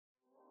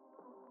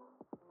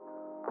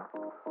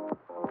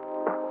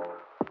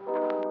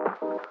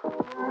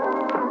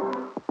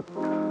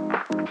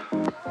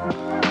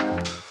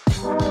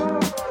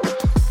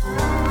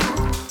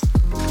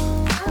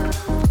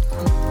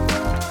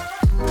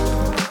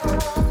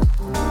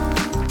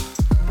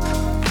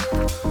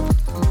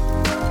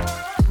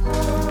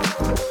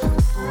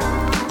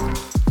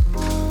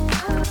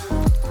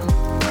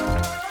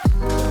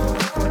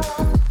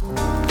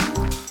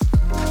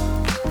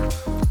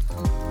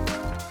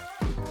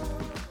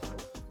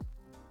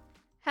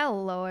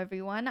Hello,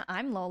 everyone.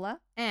 I'm Lola,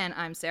 And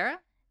I'm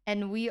Sarah.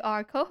 and we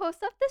are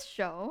co-hosts of this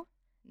show.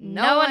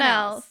 No one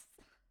else.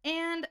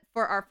 And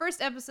for our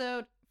first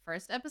episode? Yes.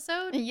 What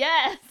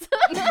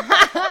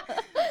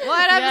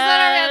episode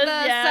are we at?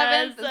 The yes,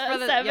 seventh? It's for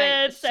the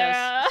seventh,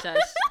 Sarah.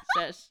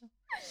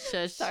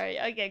 Shush. Sorry.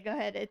 Okay, go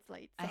ahead. It's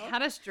late. I so.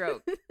 had a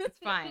stroke. It's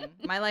fine.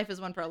 My life is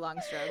one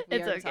prolonged stroke.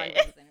 It's already okay.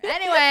 talked about this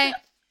anyway,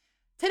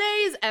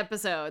 today's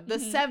episode, the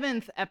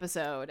seventh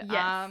episode.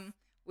 Yes.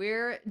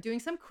 We're doing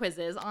some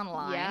quizzes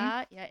online.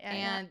 Yeah.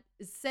 And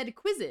said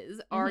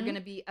quizzes are going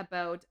to be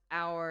about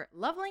our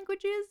love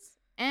languages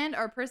and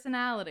our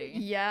personality.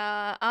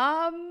 Yeah.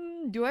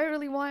 Do I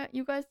really want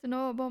you guys to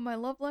know about my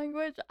love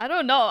language? I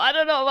don't know,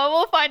 but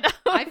we'll find out.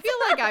 I feel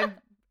like I've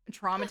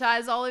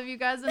traumatized all of you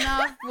guys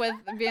enough with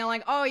being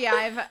like, oh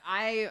yeah,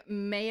 I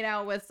made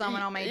out with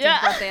someone on my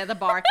 18th birthday at the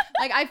bar.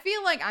 Like, I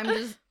feel like I'm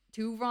just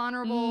too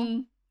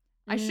vulnerable.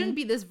 I shouldn't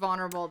be this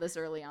vulnerable this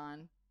early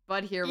on,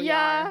 but here we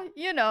are.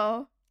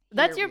 Yeah,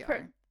 that's your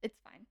it's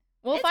fine.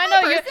 We'll It's find my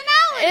out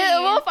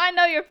personality. we'll find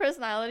out your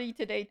personality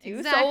today too.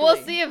 Exactly. So we'll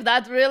see if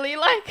that's really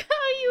like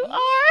how you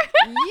are.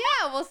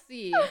 Yeah, we'll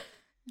see.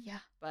 Yeah.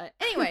 But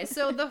anyway,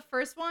 so the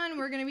first one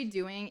we're going to be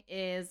doing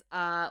is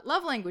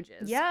love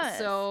languages. Yes.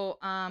 So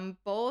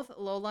both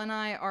Lola and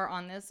I are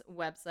on this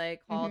website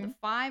called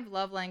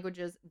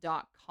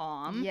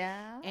 5lovelanguages.com.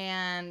 Yeah.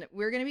 And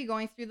we're going to be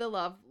going through the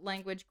love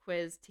language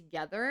quiz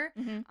together.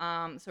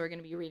 So we're going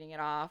to be reading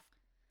it off.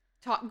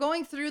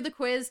 Going through the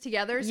quiz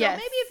together. So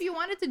maybe if you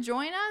wanted to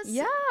join us.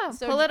 Yeah.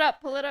 So pull it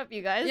up,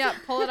 you guys. Yeah,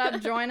 pull it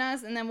up, join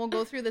us, and then we'll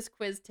go through this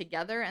quiz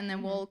together, and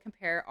then we'll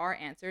compare our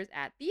answers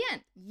at the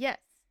end. Yes.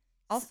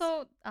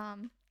 Also,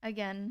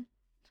 again,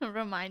 a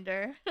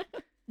reminder.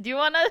 Do you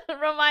want to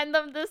remind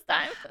them this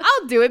time?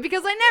 I'll do it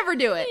because I never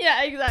do it.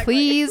 Yeah, exactly.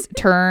 Please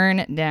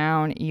turn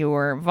down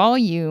your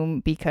volume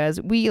because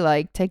we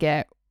like to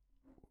get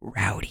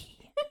rowdy.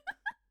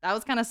 That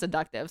was kind of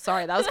seductive.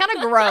 Sorry, that was kind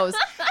of gross.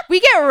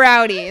 We get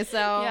rowdy,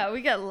 so yeah,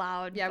 we get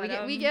loud. Yeah,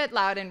 but, we get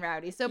loud and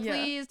rowdy. So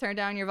please turn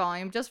down your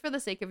volume just for the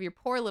sake of your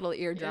poor little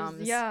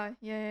eardrums. Yeah.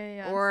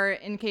 Or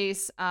in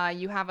case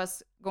you have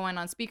us going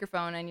on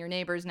speakerphone and your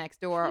neighbors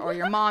next door or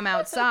your mom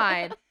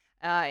outside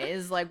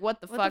is like, what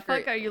the fuck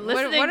are you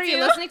listening to? What are you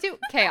listening to?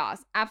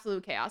 Chaos.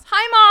 Absolute chaos.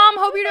 Hi, Mom.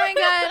 Hope you're doing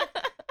good.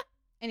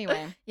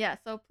 Anyway. Yeah,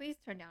 so please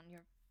turn down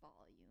your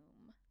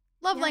volume.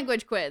 Love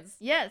language quiz.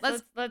 Yes,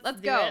 let's do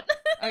go. It.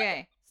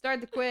 Okay,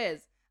 start the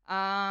quiz.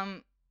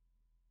 How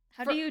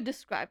do you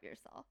describe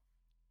yourself?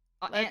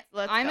 I'm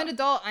go. an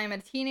adult, I'm a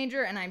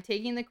teenager, and I'm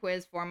taking the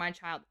quiz for my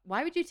child.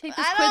 Why would you take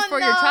this quiz for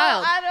your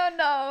child? I don't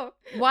know.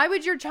 Why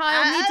would your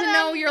child need to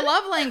know your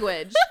love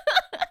language?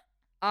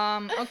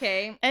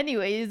 Okay.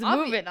 Anyways,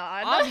 moving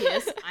on.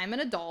 Obvious, I'm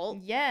an adult.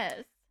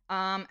 Yes.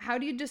 How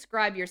do you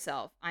describe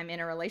yourself? I'm in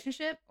a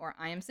relationship or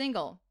I am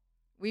single.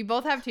 We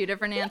both have two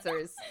different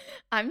answers.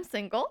 I'm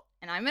single.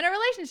 And I'm in a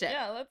relationship.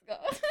 Yeah, let's go.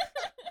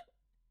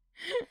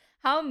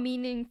 How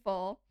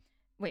meaningful...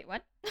 Wait,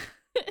 what?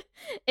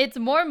 It's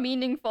more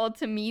meaningful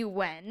to me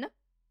when...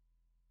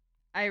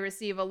 I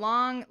receive a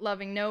long,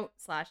 loving note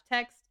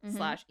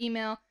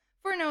 /text/email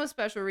for no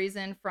special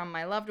reason from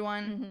my loved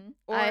one.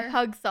 Or I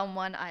hug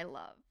someone I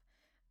love.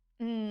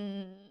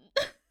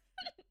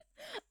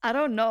 I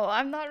don't know.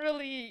 I'm not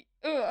really...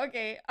 Ooh,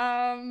 okay.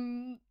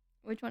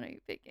 Which one are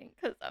you picking?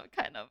 Because I'm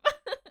kind of...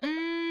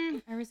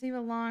 I receive a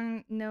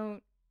long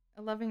note,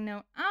 a loving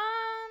note.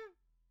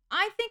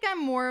 I think I'm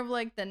more of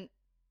like the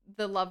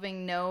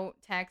loving note,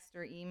 text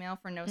or email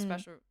for no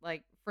special,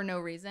 like for no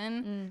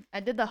reason. I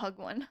did the hug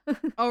one.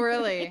 Oh,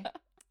 really? Yeah.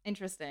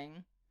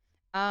 Interesting.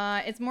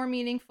 It's more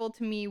meaningful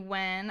to me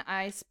when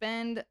I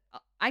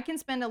can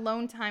spend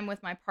alone time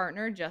with my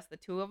partner, just the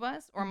two of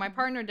us, or my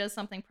partner does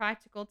something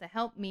practical to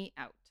help me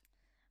out.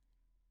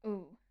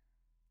 Ooh.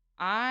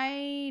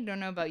 I don't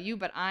know about you,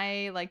 but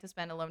I like to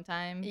spend alone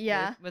time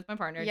with my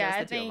partner,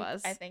 just the two of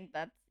us. I think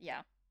that's,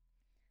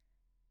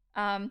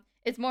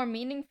 it's more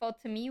meaningful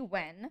to me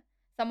when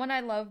someone I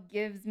love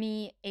gives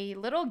me a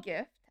little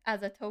gift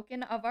as a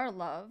token of our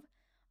love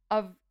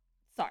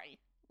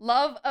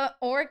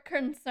or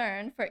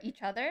concern for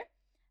each other.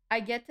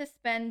 I get to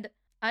spend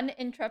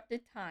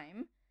uninterrupted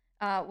time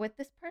with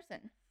this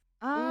person.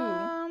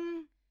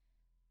 I'm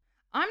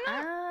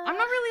not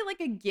really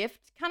like a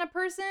gift kind of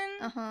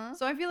person.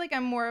 So I feel like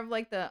I'm more of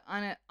like the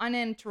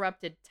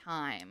uninterrupted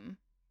time.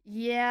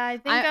 Yeah, I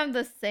think I'm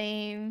the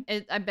same.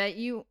 I bet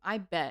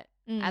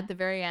at the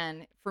very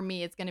end, for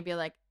me, it's going to be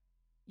like,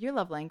 your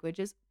love language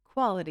is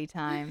quality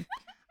time.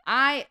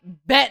 I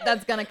bet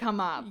that's going to come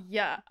up.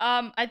 Yeah.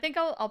 I think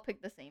I'll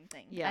pick the same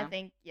thing. Yeah. I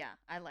think,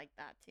 I like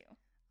that too.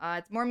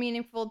 It's more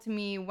meaningful to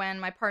me when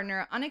my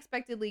partner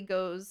unexpectedly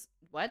goes,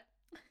 what?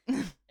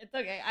 It's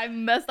okay. I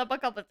messed up a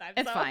couple times.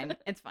 It's fine.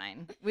 It's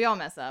fine. We all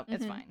mess up.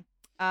 It's fine.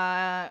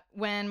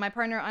 When my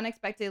partner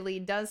unexpectedly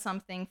does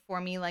something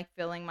for me, like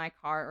filling my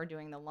car or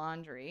doing the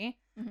laundry,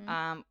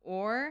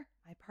 or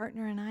my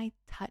partner and I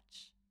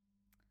touch.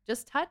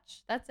 Just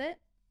touch. That's it.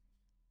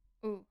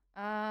 Ooh.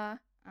 I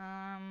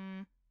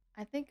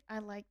think I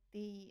like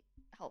the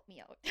help me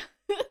out.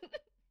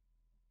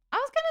 I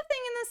was kind of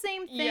thinking the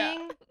same Yeah.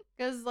 thing.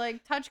 Because,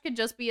 like, touch could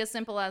just be as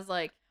simple as,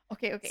 like,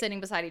 Okay. sitting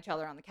beside each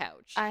other on the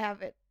couch. I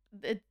have it.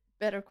 It's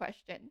better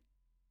question.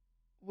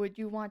 Would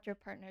you want your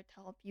partner to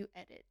help you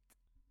edit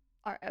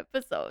our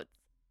episodes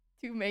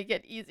to make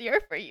it easier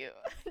for you?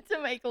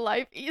 To make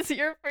life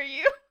easier for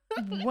you?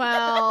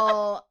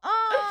 Well,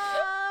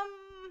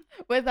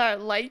 With our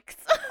likes.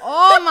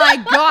 oh my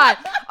god.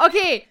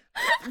 Okay,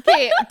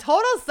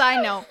 total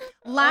side note.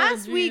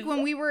 Last week jeez.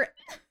 when we were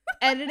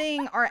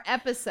editing our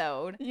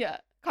episode, Yeah.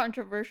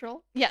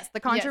 Controversial. yes, the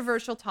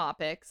controversial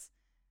topics,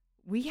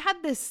 we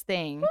had this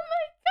thing Oh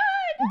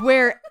my god.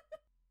 where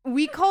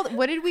we called,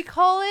 what did we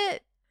call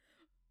it?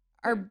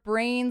 Our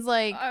brains were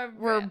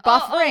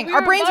buffering. we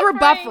Our were brains were buffering,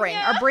 buffering.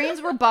 yeah. Our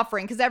brains were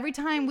buffering because every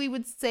time we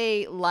would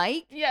say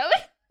like, Yeah.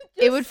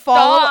 it would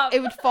follow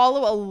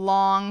a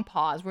long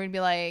pause where we'd be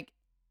like,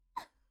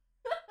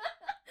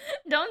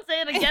 Don't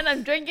say it again.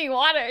 I'm drinking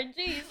water.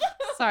 Jeez.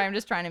 sorry, I'm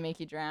just trying to make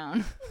you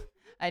drown.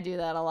 I do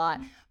that a lot.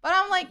 But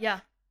I'm like, Yeah.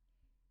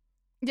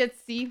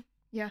 see?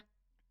 Yeah.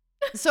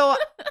 So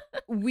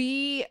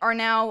we are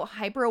now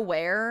hyper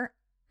aware.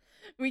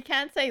 We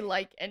can't say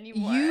like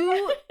anymore.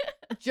 You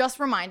just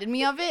reminded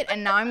me of it,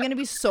 and now I'm gonna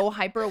be so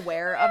hyper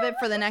aware of it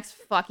for the next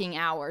fucking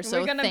hour.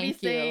 So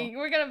thank you.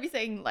 We're gonna be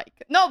saying like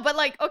no, but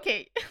like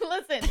okay,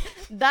 listen,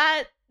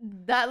 that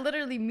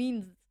literally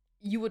means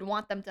you would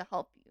want them to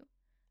help you.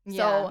 Yeah.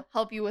 So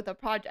help you with a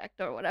project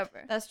or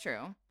whatever. That's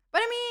true.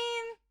 But I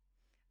mean,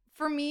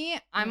 for me,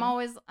 I'm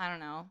always, I don't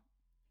know.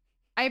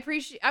 I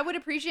would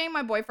appreciate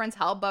my boyfriend's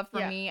help, but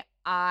for me,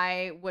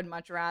 I would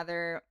much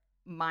rather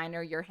mine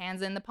or your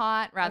hands in the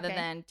pot rather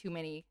than too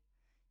many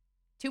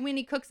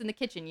cooks in the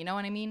kitchen, you know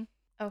what I mean?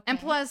 Okay. And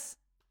plus,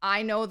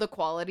 I know the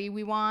quality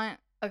we want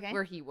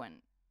where he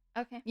wouldn't.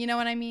 Okay. You know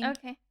what I mean?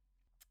 Okay.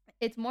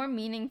 It's more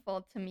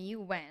meaningful to me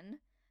when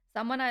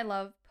someone I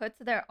love puts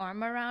their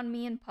arm around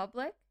me in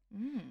public.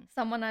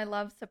 Someone I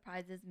love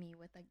surprises me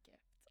with a gift.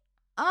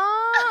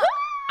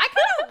 I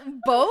kind of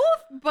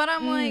both, but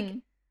I'm like,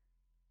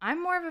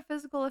 I'm more of a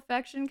physical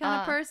affection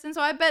kind of person,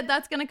 so I bet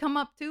that's gonna come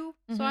up too.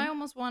 So I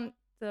almost want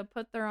to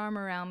put their arm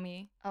around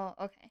me. Oh,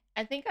 okay.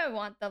 I think I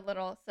want the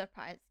little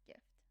surprise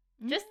gift,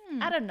 just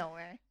out of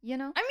nowhere. You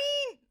know? I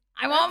mean,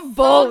 I That's want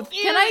so both.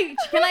 cute.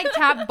 Can I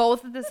tap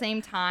both at the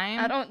same time?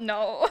 I don't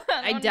know.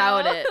 I don't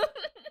doubt know.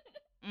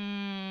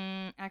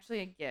 it. Actually,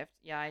 a gift.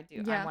 Yeah, I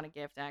do. Yeah. I want a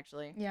gift.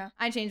 Actually. Yeah.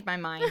 I changed my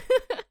mind.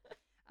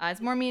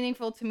 It's more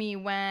meaningful to me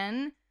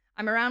when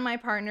I'm around my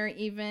partner,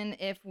 even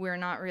if we're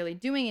not really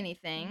doing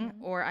anything,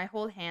 or I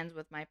hold hands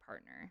with my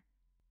partner.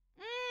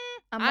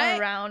 I'm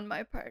around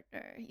my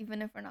partner,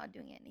 even if we're not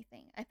doing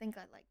anything. I think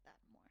I like that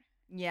more.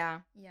 Yeah.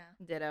 Yeah.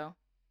 Ditto.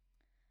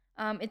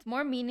 It's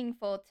more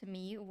meaningful to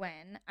me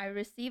when I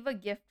receive a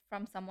gift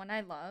from someone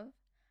I love.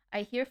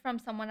 I hear from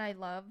someone I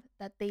love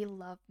that they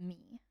love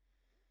me.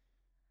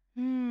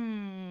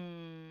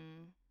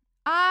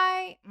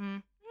 I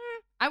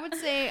would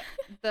say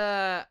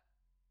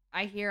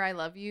I hear I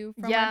love you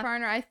from my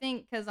partner. I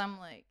think because I'm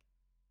like,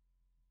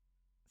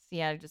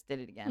 see, I just did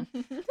it again.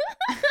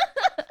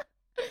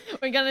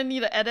 We're gonna need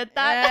to edit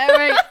that. Yeah,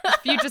 right.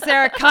 Future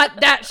Sarah,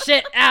 cut that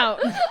shit out.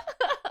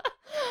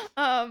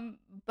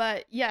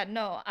 But yeah,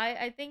 no,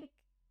 I think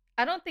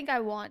I don't think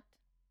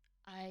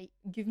I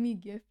give me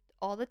gift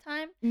all the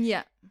time.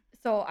 Yeah.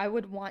 So I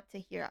would want to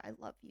hear I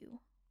love you.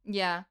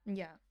 Yeah.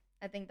 Yeah.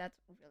 I think that's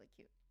really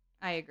cute.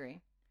 I agree.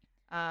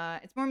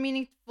 It's more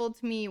meaningful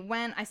to me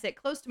when I sit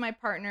close to my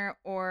partner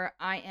or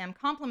I am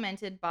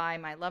complimented by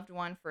my loved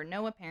one for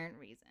no apparent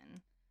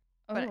reason.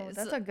 Oh,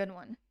 that's a good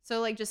one. So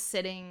like just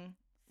sitting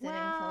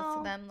Close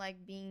to them,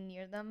 like being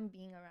near them,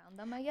 being around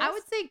them, I guess. I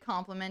would say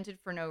complimented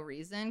for no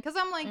reason. Because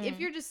I'm like, if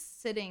you're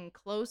just sitting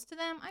close to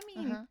them, I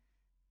mean,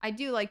 I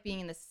do like being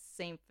in the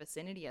same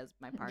vicinity as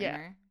my partner.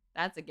 Yeah.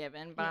 That's a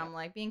given. But I'm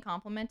like, being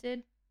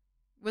complimented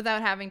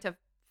without having to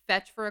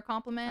fetch for a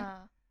compliment.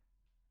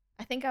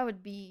 I think I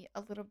would be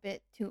a little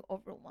bit too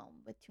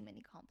overwhelmed with too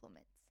many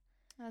compliments.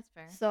 That's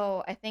fair.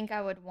 So I think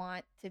I would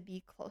want to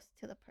be close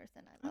to the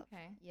person I love.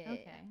 Okay. Yeah.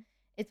 Okay. Yeah.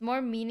 It's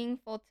more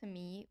meaningful to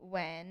me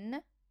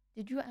when...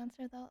 Did you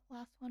answer the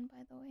last one, by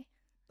the way?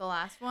 The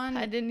last one?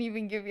 I didn't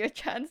even give you a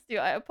chance to.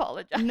 I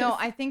apologize. No,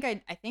 I think I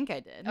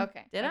did.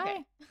 Okay. Did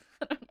okay.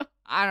 I?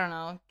 I don't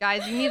know.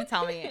 Guys, you need to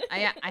tell me.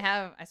 I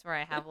swear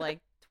I have like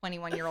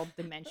 21-year-old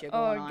dementia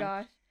going on.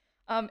 Oh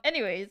gosh.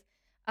 Anyways,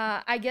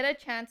 I get a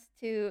chance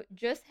to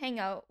just hang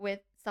out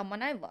with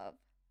someone I love.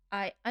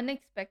 I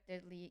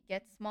unexpectedly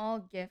get small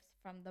gifts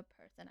from the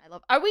person I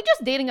love. Are we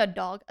just dating a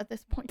dog at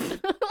this point?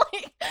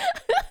 Like,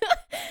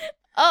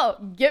 oh,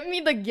 give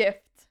me the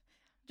gift.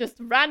 Just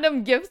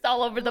random gifts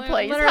all over the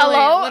place.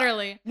 Hello?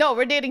 Literally. No,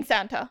 we're dating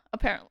Santa,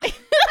 apparently.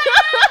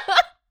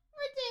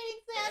 We're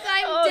dating Santa.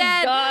 I'm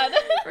dead. God.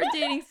 We're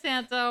dating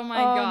Santa. Oh my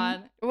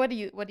god. What do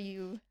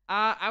you?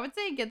 I would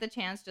say get the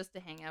chance just to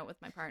hang out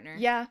with my partner.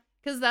 Yeah.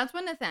 Because that's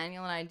what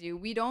Nathaniel and I do.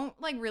 We don't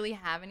like really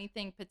have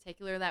anything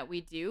particular that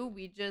we do.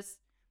 We just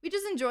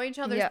enjoy each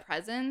other's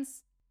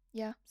presence.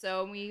 Yeah.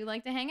 So we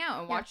like to hang out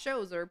and watch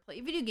shows or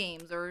play video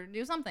games or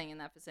do something in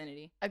that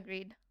vicinity.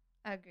 Agreed.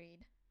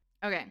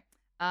 Okay.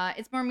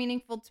 It's more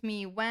meaningful to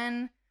me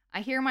when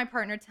I hear my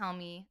partner tell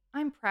me,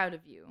 I'm proud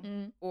of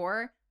you,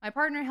 or my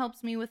partner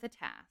helps me with a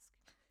task.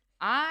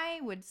 I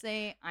would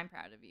say, I'm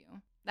proud of you.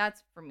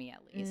 That's for me,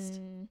 at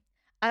least.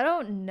 I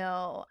don't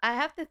know. I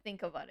have to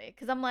think about it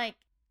because I'm like,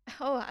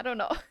 oh, I don't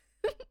know.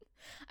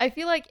 I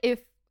feel like if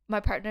my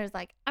partner is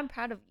like, I'm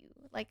proud of you,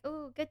 like,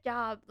 oh, good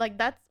job. Like,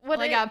 that's what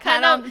Like it a kind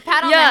pat of, on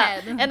the yeah.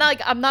 head. And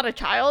like, I'm not a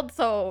child,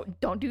 so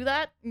don't do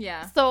that.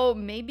 Yeah. So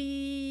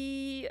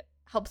maybe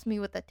helps me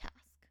with the task.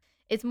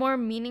 It's more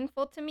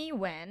meaningful to me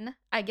when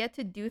I get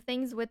to do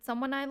things with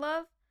someone I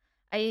love.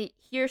 I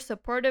hear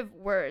supportive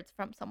words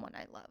from someone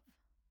I love.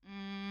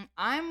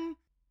 I'm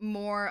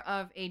more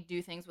of a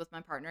do things with my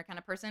partner kind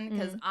of person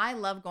because I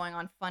love going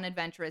on fun,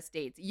 adventurous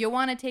dates. You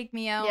want to take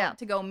me out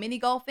to go mini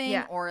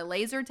golfing or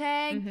laser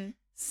tag?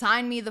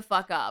 Sign me the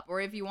fuck up. Or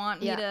if you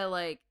want me to,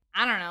 like,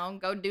 I don't know,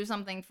 go do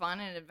something fun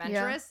and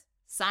adventurous,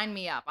 sign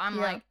me up. I'm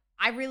like,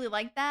 I really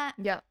like that.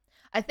 Yeah.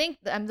 I think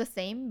I'm the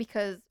same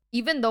because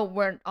even though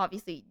we're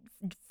obviously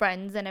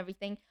friends and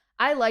everything,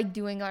 I like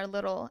doing our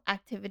little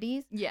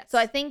activities. Yes. So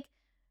I think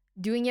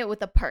doing it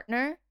with a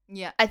partner,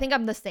 I think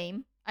I'm the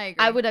same. I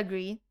agree. I would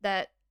agree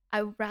that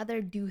I would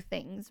rather do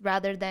things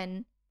rather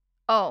than,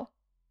 oh,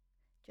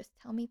 just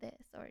tell me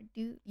this or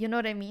do, you know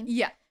what I mean?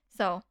 Yeah.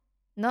 So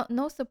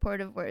no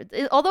supportive words.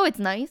 Although it's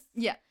nice.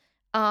 Yeah.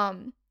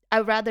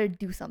 I'd rather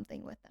do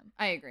something with them.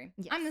 I agree.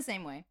 Yes. I'm the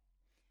same way.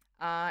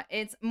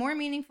 It's more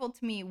meaningful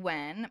to me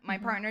when my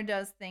partner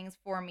does things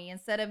for me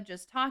instead of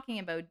just talking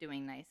about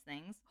doing nice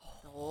things.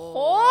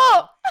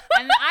 Oh!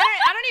 And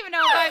I don't even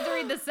know if I have to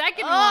read the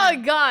second one.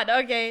 Oh, God.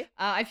 Okay.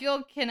 I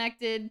feel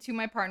connected to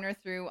my partner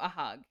through a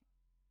hug.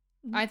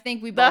 I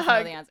think we both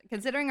know the answer.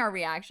 Considering our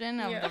reaction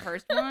of the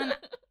first one,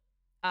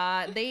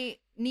 they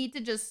need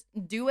to just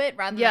do it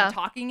rather than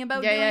talking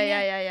about doing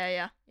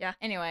it. Yeah.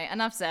 Anyway,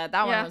 enough said.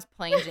 That one was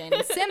plain Jane.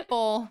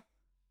 Simple.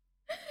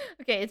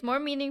 Okay, it's more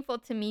meaningful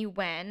to me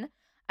when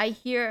I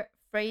hear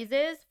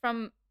phrases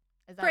from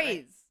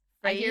praise.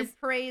 Right? I hear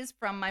praise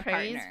from my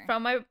partner.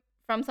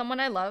 From someone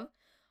I love,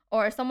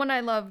 or someone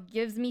I love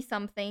gives me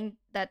something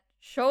that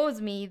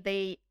shows me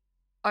they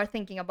are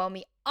thinking about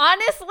me.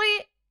 Honestly,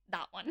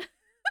 that one.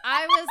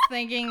 I was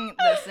thinking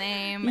the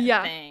same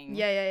thing.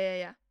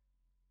 Yeah.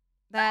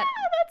 That's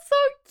so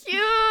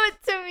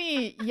cute to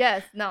me.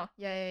 Yes, no,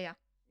 yeah.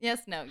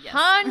 Yes, no, yes.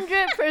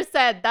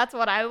 100%. That's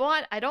what I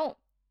want. I don't.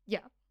 Yeah.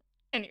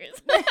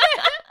 Anyways.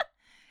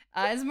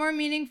 It's more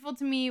meaningful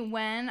to me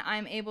when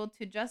I'm able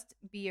to just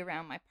be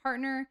around my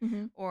partner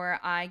or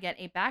I get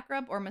a back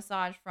rub or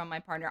massage from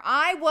my partner.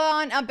 I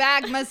want a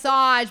back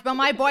massage, but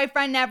my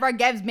boyfriend never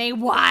gives me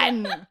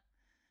one.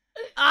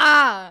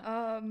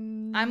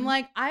 I'm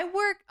like, I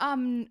work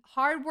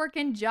hard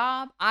working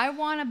job. I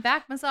want a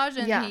back massage,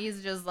 and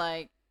he's just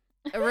like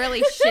a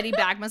really shitty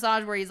back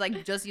massage where he's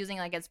like just using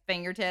like his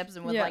fingertips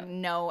and with like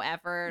no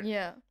effort.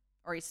 Yeah.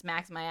 Or he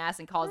smacks my ass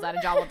and calls that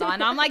a job well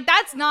done. I'm like,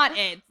 that's not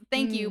it.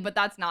 Thank you, but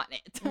that's not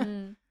it.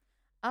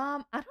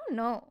 I don't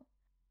know.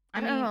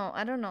 I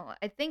don't know.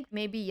 I think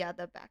maybe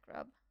the back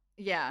rub.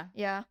 Yeah.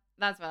 Yeah.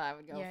 That's what I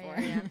would go for.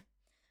 Yeah.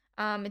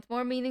 It's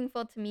more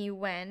meaningful to me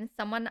when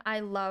someone I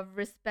love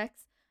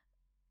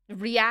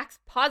reacts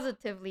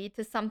positively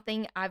to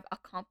something I've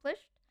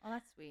accomplished. Oh,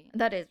 that's sweet.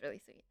 That is really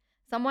sweet.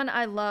 Someone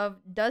I love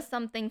does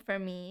something for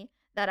me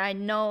that I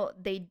know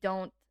they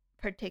don't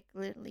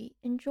particularly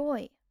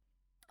enjoy.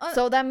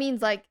 So that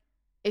means, like,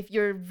 if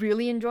you're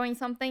really enjoying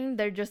something,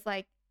 they're just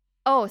like,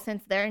 oh,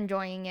 since they're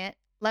enjoying it,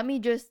 let me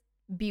just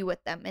be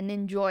with them and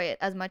enjoy it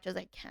as much as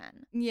I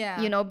can. Yeah.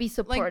 You know, be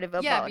supportive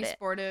about it. Yeah, be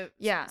supportive.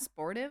 Yeah.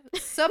 Supportive.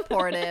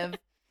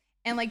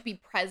 And, like, be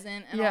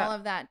present and all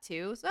of that,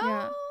 too. So.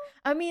 Yeah.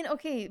 I mean,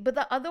 okay, but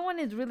the other one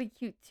is really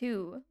cute,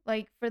 too.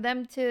 Like, for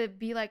them to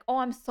be like, oh,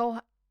 I'm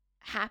so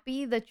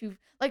happy that you've,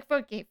 like,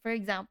 for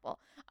example,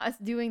 us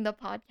doing the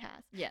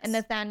podcast. Yes. And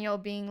Nathaniel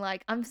being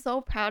like, I'm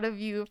so proud of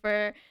you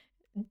for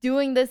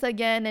doing this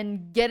again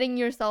and getting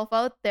yourself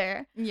out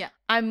there. Yeah.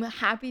 I'm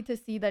happy to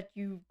see that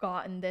you've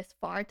gotten this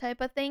far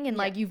type of thing and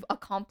like you've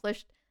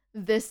accomplished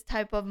this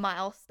type of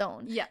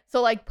milestone. Yeah.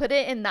 So like put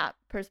it in that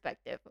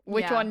perspective.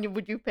 Which one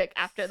would you pick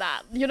after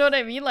that? You know what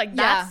I mean? Like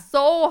that's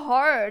so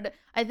hard.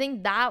 I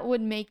think that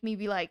would make me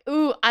be like,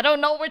 ooh, I don't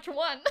know which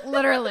one.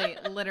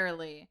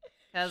 Literally.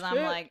 Because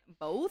I'm like,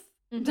 both?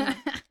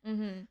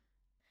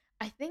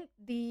 I think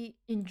they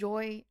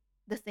enjoy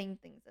the same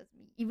things as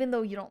me, even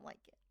though you don't like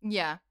it.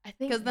 Yeah. I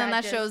think because then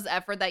that shows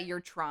effort that you're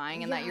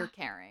trying and that you're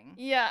caring.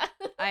 Yeah.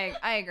 I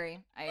agree.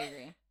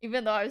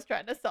 Even though I was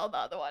trying to sell the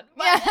other one.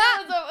 But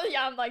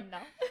I'm like, no.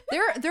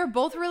 They're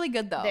both really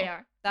good though. They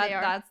are.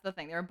 That's the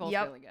thing. They're both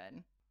really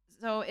good.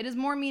 So it is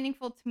more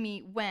meaningful to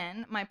me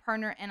when my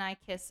partner and I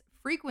kiss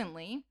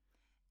frequently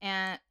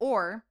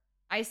or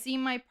I see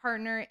my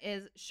partner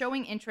is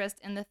showing interest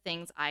in the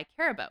things I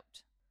care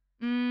about.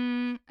 I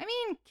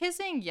mean,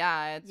 kissing,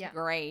 it's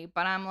great,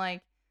 but I'm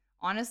like,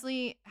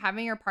 honestly,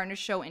 having your partner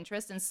show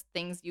interest in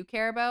things you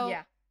care about,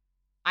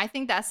 I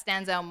think that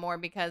stands out more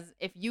because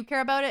if you care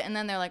about it and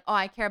then they're like, oh,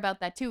 I care about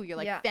that too, you're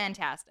like,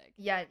 fantastic.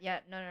 No,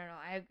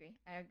 I agree.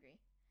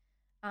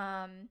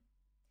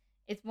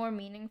 it's more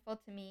meaningful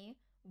to me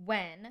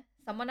when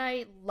someone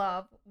I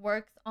love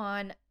works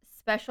on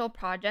special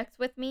projects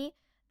with me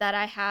that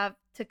I have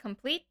to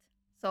complete.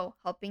 So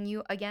helping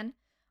you again,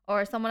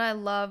 or someone I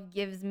love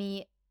gives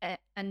me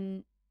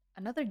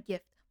another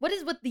gift. What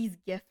is with these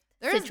gift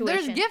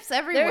situations? There's gifts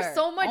everywhere. There's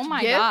so much Oh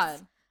my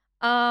gifts.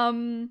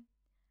 God.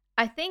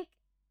 I think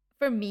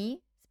for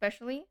me,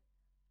 especially,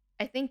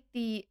 I think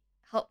the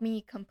help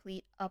me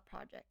complete a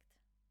project.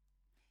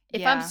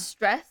 If I'm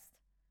stressed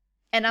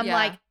and I'm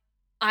like,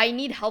 I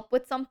need help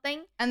with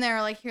something. And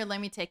they're like, here,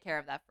 let me take care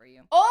of that for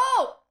you.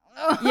 Oh!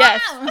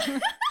 Yes.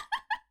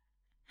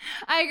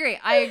 I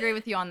agree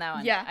with you on that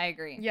one. Yeah. I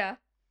agree. Yeah.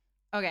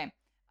 Okay.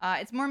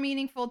 It's more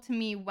meaningful to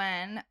me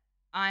when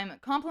I'm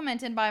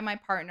complimented by my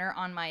partner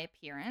on my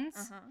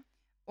appearance,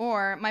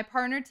 or my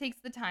partner takes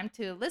the time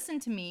to listen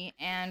to me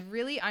and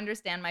really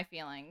understand my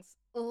feelings.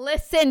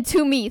 Listen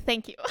to me.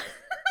 Thank you.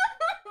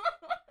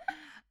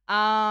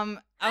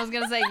 I was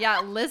gonna say,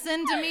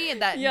 listen to me.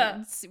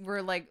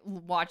 We're like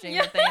watching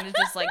the thing and it's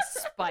just like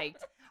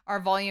spiked. Our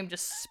volume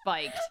just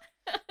spiked.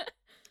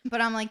 But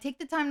I'm like, take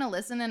the time to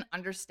listen and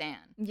understand.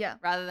 Yeah.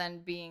 Rather than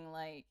being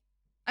like,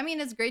 I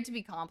mean, it's great to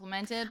be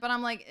complimented, but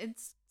I'm like,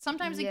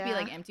 sometimes it can be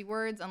like empty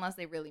words unless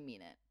they really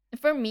mean it.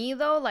 For me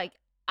though, like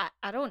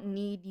I don't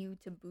need you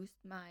to boost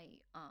my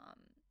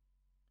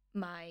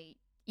my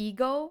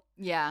ego.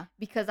 Yeah.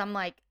 Because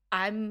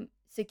I'm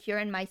secure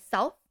in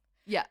myself.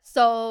 Yeah.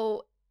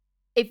 So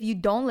if you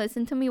don't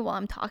listen to me while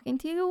I'm talking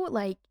to you,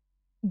 like,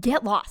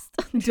 get lost.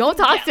 Don't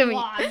talk to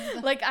me.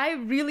 Like, I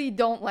really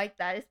don't like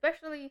that,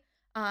 especially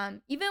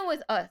even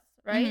with us,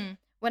 right? Mm-hmm.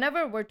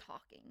 Whenever we're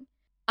talking,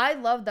 I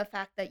love the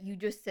fact that you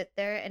just sit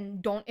there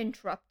and don't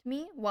interrupt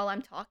me while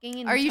I'm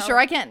talking. And are you sure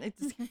I can't?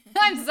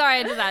 I'm sorry,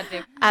 I just had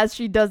to. As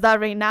she does that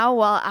right now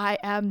while I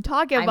am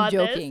talking about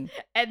joking. This.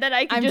 And then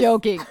I'm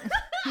joking.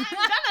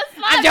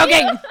 I'm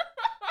joking.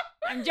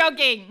 I'm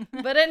joking.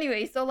 But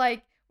anyway, so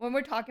like, when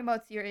we're talking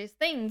about serious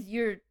things,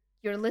 you're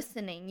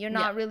listening. You're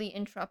not really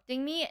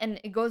interrupting me, and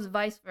it goes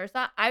vice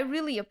versa. I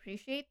really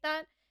appreciate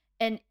that.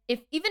 And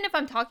even if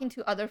I'm talking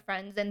to other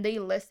friends and they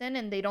listen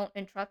and they don't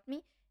interrupt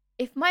me,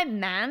 if my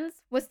mans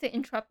was to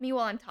interrupt me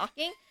while I'm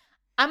talking,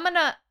 I'm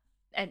gonna.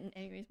 And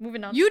anyways,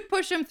 moving on. You'd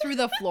push him through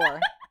the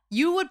floor.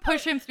 You would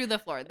push him through the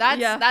floor.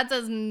 That's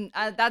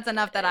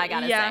enough that I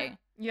gotta say.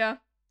 Yeah.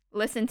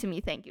 Listen to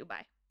me. Thank you.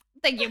 Bye.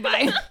 Thank you.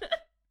 Bye.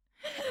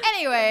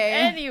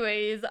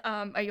 Anyways,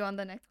 are you on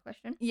the next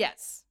question?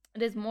 Yes.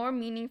 It is more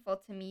meaningful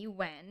to me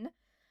when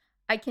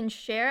I can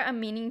share a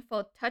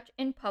meaningful touch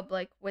in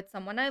public with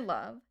someone I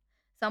love.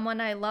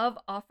 Someone I love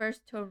offers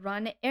to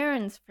run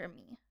errands for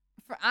me.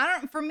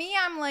 For me,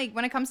 I'm like,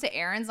 when it comes to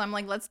errands, I'm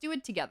like, let's do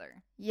it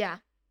together. Yeah.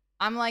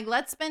 I'm like,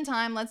 let's spend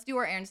time. Let's do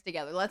our errands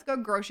together. Let's go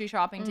grocery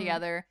shopping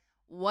together.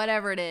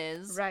 Whatever it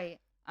is. Right.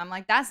 I'm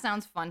like, that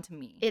sounds fun to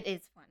me. It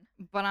is fun.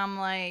 But I'm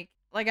like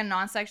a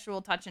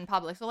non-sexual touch in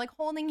public. So like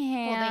holding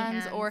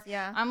hands or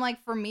I'm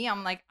like, for me,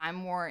 I'm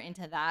more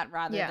into that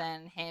rather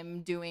than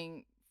him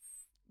doing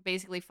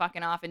basically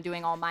fucking off and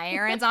doing all my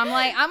errands. I'm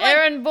like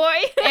errand boy.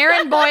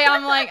 Errand boy.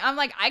 I'm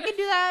like I could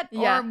do that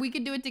or we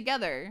could do it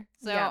together.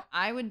 So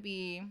I would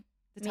be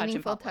the touch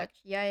in public. Touch.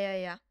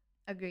 Yeah.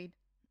 Agreed.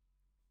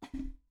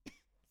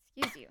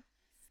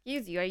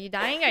 Excuse you. Are you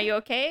dying? Are you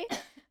okay?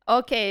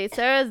 Okay,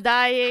 Sarah's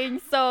dying.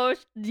 So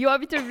do you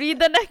want me to read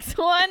the next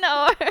one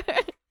or?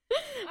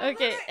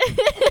 Okay.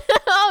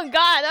 Oh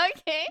God.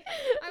 Okay.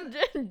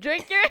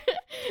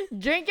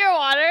 Drink your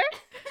water.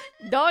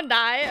 Don't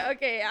die.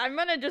 Okay, I'm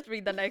gonna just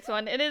read the next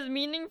one. It is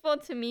meaningful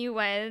to me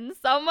when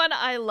someone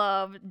I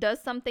love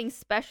does something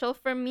special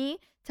for me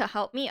to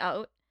help me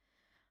out.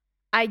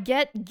 I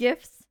get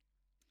gifts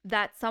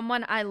that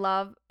someone I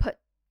love put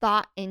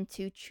thought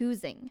into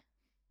choosing.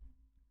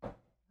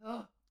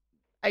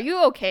 Are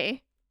you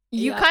okay?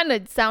 You kind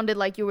of sounded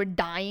like you were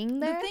dying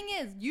there. The thing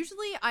is,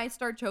 usually I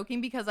start choking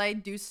because I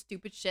do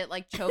stupid shit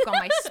like choke on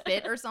my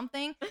spit or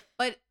something.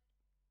 But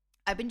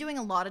I've been doing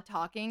a lot of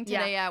talking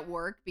today at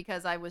work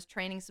because I was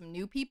training some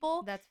new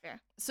people. That's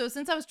fair. So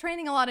since I was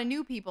training a lot of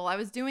new people, I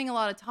was doing a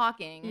lot of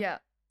talking. Yeah.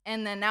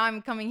 And then now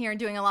I'm coming here and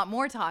doing a lot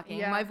more talking.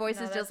 Yeah, my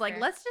voice is just like,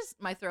 fair.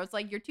 My throat's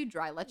like, you're too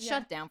dry. Let's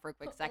shut down for a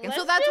quick second.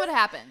 So that's what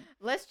happened.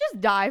 Let's just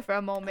die for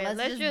a moment.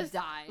 Let's just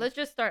die. Let's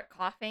just start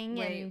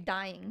coughing and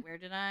dying. Where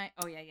did I?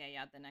 Oh, yeah.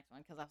 The next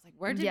one. Because I was like,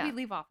 where did we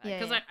leave off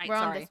at? Because we're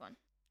on this one.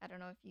 I don't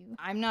know if you.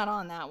 I'm not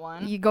on that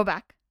one. You go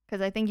back.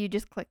 Because I think you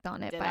just clicked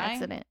on it by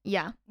accident.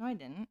 Yeah. No, I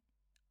didn't.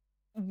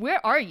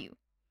 Where are you?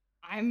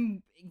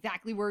 I'm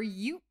exactly where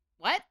you.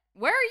 What?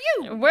 Where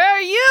are you? Where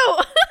are you?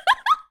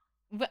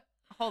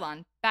 Hold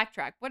on.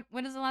 Backtrack.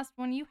 What is the last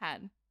one you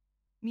had?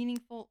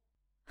 Meaningful.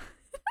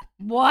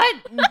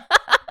 What?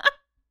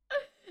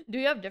 Do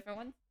you have different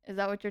ones? Is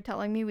that what you're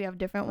telling me? We have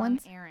different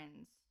ones?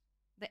 Errands.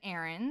 The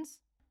errands.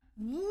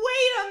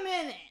 Wait a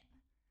minute.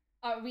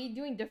 Are we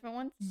doing different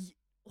ones?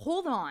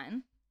 Hold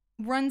on.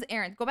 Runs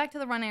errands. Go back to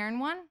the run errand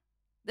one.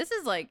 This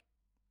is like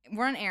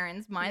run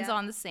errands. Mine's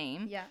on the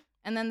same. Yeah.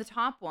 And then the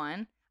top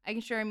one, I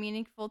can share a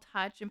meaningful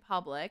touch in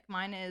public.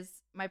 Mine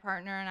is my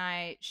partner and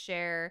I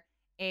share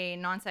a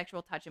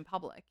non-sexual touch in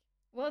public.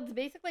 Well, it's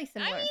basically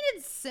similar. I mean,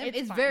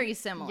 it's fine. very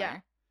similar. Yeah.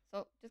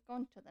 So just go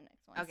on to the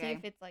next one. Okay. See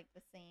if it's like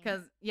the same.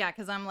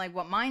 Because I'm like,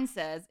 what mine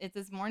says,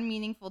 it's more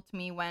meaningful to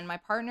me when my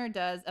partner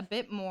does a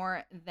bit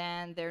more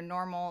than their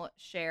normal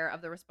share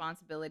of the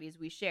responsibilities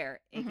we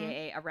share,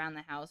 aka around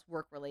the house,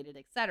 work-related,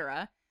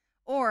 etc.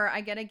 Or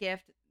I get a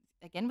gift,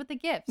 again with the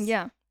gifts.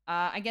 Yeah.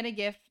 I get a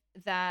gift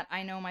that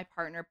I know my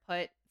partner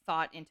put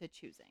thought into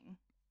choosing.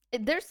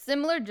 They're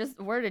similar, just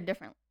worded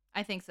differently.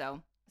 I think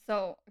so.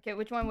 So, okay,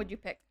 which one would you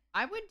pick?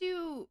 I would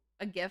do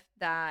a gift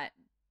that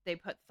they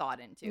put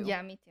thought into.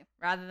 Yeah, me too.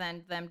 Rather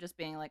than them just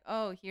being like,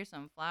 oh, here's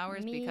some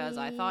flowers because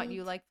I thought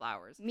you like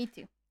flowers. Me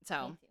too.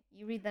 So me too.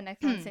 You read the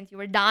next one since you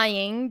were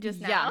dying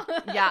just now.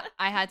 Yeah.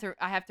 I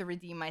have to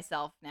redeem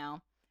myself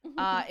now.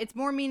 It's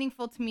more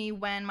meaningful to me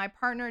when my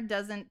partner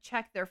doesn't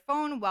check their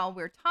phone while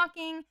we're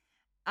talking,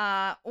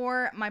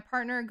 or my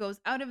partner goes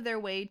out of their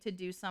way to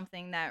do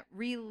something that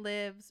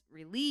relieves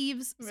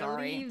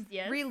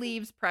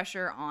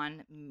pressure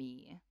on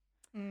me.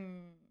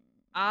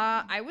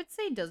 I would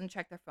say doesn't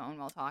check their phone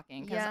while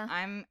talking because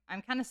I'm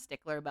kind of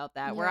stickler about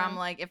that. Where I'm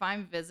like, if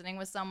I'm visiting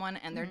with someone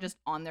and they're just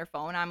on their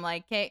phone, I'm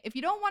like, okay, if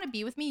you don't want to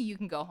be with me, you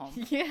can go home.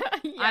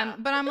 Yeah.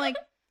 But I'm like,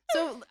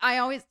 so I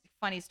always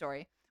funny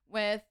story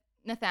with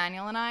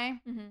Nathaniel and I.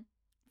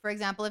 For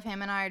example, if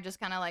him and I are just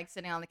kind of like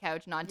sitting on the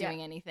couch, not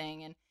doing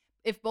anything, and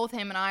if both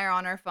him and I are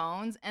on our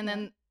phones, and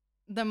then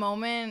the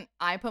moment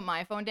I put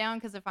my phone down,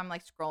 because if I'm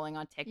like scrolling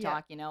on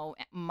TikTok, you know,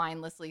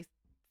 mindlessly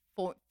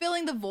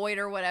filling the void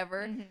or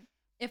whatever.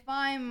 If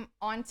I'm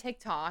on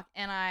TikTok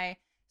and I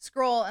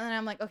scroll and then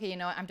I'm like, okay, you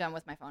know what? I'm done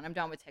with my phone. I'm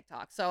done with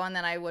TikTok. So, and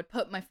then I would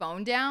put my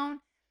phone down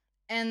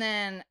and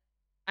then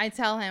I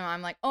tell him,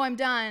 I'm like, oh, I'm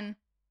done.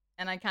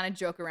 And I kind of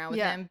joke around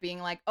with him being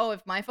like, oh, if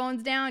my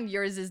phone's down,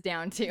 yours is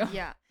down too.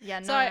 Yeah.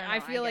 No, so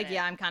I feel like,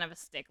 I'm kind of a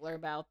stickler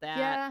about that.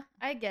 Yeah,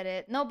 I get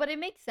it. No, but it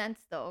makes sense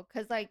though.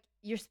 Cause like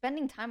you're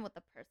spending time with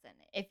the person.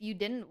 If you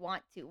didn't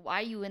want to, why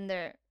are you in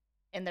their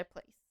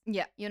place?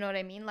 Yeah. You know what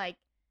I mean? Like,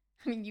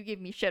 I mean, you gave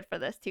me shit for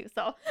this too,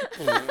 so.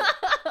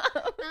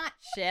 Not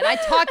shit. I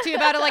talked to you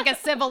about it like a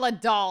civil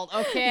adult,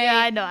 okay? Yeah,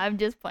 I know. I'm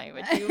just playing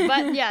with you.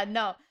 But yeah,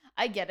 no,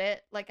 I get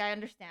it. Like, I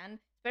understand.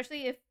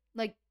 Especially if,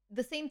 like,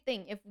 the same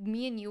thing. If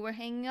me and you were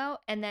hanging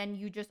out and then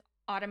you just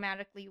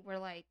automatically were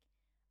like,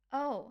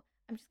 oh,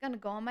 I'm just going to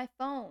go on my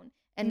phone.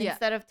 And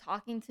instead of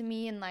talking to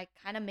me and, like,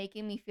 kind of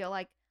making me feel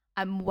like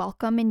I'm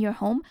welcome in your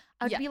home,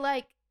 I'd be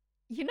like,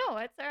 you know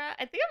what, Sarah?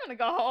 I think I'm going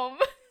to go home.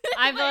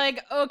 I'd be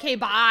like, okay,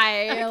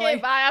 bye. Okay,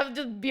 like, bye. I'll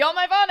just be on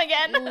my phone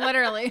again.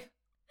 Literally.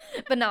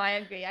 But no, I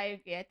agree. I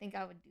think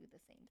I would do the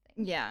same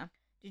thing. Yeah.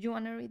 Did you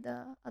want to read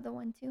the other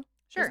one too?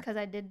 Sure. Because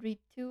I did read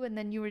two and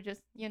then you were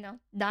just, you know,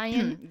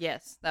 dying.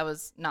 Yes, that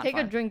was not Take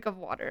fun. a drink of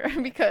water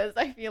because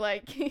I feel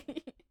like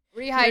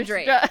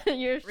rehydrate.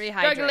 You're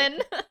struggling.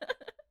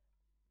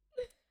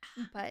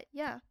 But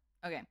yeah.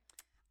 Okay.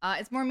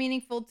 It's more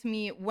meaningful to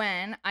me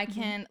when I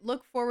can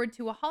look forward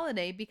to a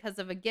holiday because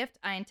of a gift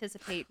I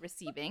anticipate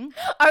receiving.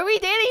 Are we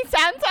dating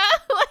Santa?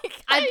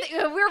 Like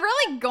we're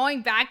really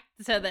going back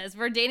to this.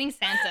 We're dating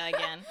Santa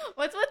again.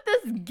 What's with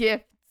this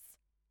gifts?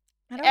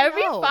 I don't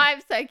Every know.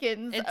 5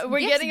 seconds,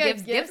 we're getting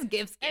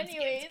gifts.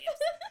 Anyways.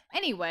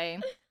 Anyway,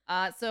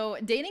 so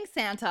dating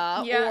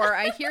Santa, or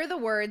I hear the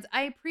words,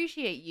 I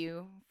appreciate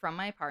you from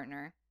my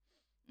partner.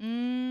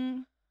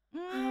 I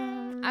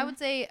would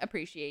say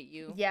appreciate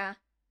you. Yeah.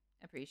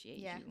 Appreciate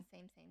you. Yeah,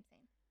 same.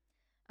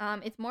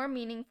 It's more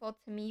meaningful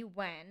to me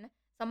when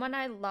someone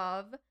I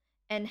love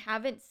and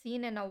haven't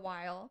seen in a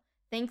while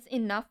thinks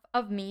enough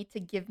of me to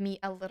give me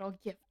a little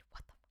gift.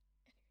 What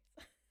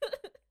the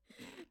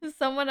fuck?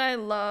 Someone I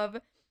love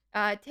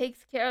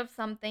takes care of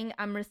something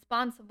I'm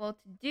responsible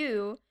to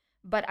do,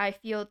 but I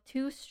feel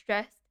too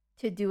stressed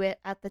to do it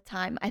at the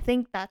time. I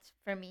think that's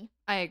for me.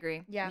 I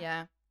agree.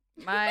 Yeah.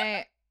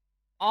 My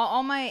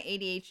all my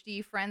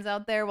ADHD friends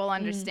out there will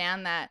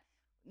understand that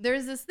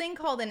there's this thing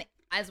called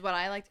as what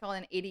I like to call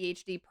an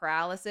ADHD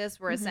paralysis,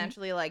 where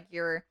essentially like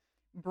your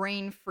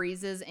brain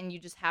freezes and you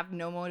just have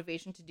no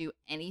motivation to do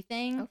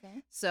anything.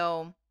 Okay.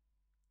 So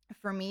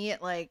for me,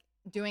 like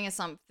doing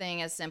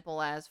something as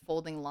simple as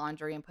folding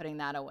laundry and putting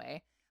that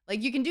away.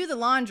 Like you can do the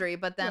laundry,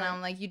 but then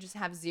I'm like, you just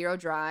have zero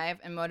drive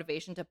and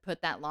motivation to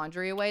put that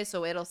laundry away.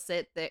 So it'll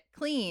sit there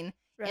clean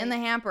in the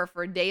hamper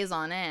for days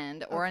on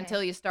end, or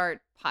until you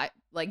start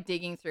like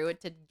digging through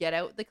it to get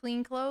out the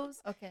clean clothes.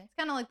 Okay. It's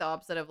kind of like the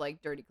opposite of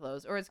like dirty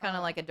clothes, or it's kind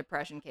of like a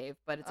depression cave,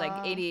 but it's like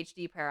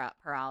ADHD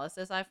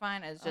paralysis. I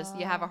find it's just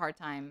you have a hard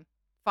time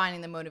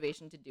finding the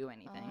motivation to do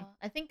anything.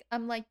 I think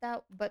I'm like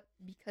that, but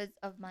because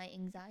of my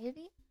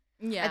anxiety.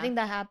 Yeah. I think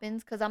that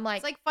happens because I'm like...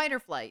 It's like fight or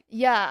flight.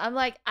 Yeah, I'm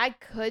like, I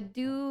could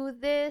do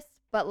this,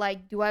 but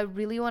like, do I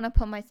really want to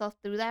put myself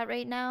through that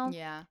right now?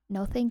 Yeah.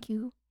 No, thank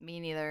you.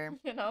 Me neither.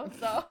 You know,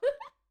 so...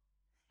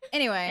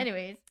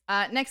 Anyways.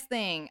 Next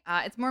thing.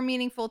 It's more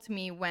meaningful to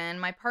me when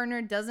my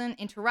partner doesn't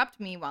interrupt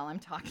me while I'm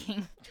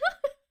talking.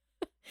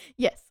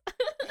 Yes.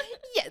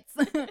 Yes.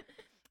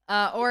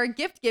 Or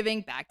gift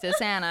giving, back to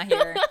Santa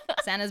here.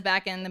 Santa's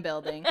back in the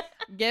building.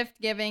 Gift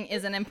giving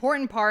is an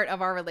important part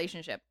of our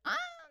relationship.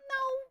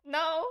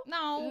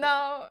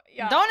 No.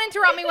 Yeah. Don't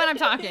interrupt me when I'm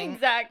talking.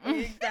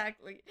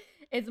 Exactly.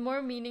 It's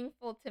more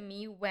meaningful to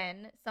me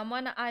when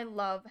someone I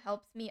love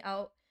helps me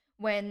out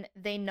when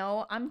they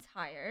know I'm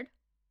tired.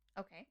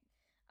 Okay.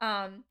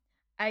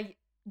 I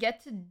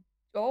get to.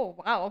 Oh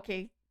wow.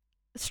 Okay.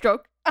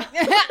 Stroke.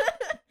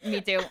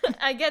 Me too.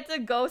 I get to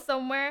go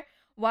somewhere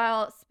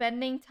while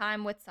spending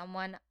time with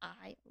someone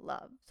I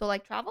love. So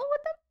like travel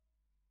with them.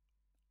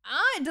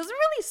 It doesn't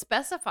really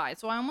specify,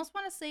 so I almost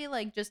want to say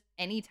like just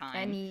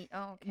anytime.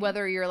 Okay.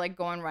 Whether you're like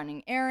going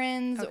running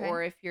errands Okay.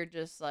 or if you're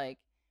just like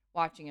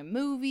watching a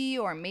movie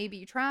or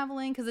maybe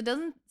traveling, because it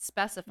doesn't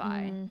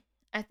specify.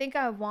 I think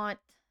I want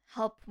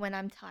help when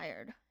I'm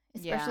tired,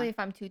 especially if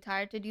I'm too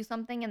tired to do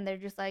something and they're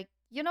just like,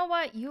 you know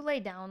what, you lay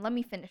down, let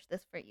me finish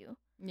this for you.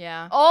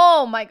 Yeah.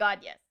 Oh my god,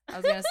 yes. I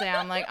was gonna say,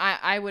 I'm like,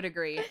 I would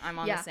agree. I'm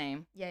on Yeah. the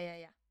same.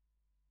 Yeah.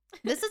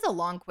 This is a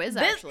long quiz,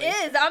 actually.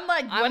 This is. I'm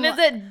like, when is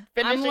it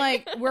finishing? I'm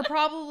like, we're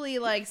probably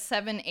like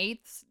 7/8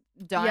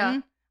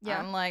 done. Yeah.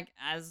 I'm like,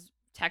 as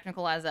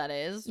technical as that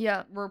is.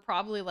 Yeah. We're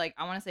probably like,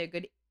 I want to say a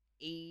good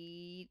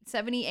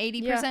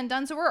 80%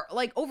 done. So we're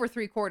like over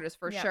 3/4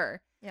 for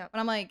sure. Yeah. But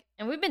I'm like,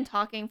 and we've been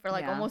talking for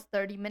like almost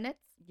 30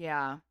 minutes.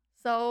 Yeah.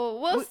 So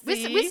we'll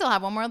see. We still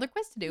have one more other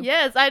quiz to do.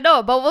 Yes, I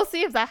know, but we'll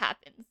see if that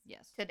happens.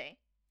 Yes. Today.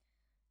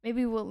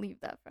 Maybe we'll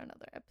leave that for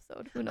another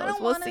episode. Who knows?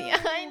 We'll see.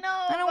 I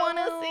know. I don't want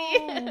to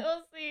see.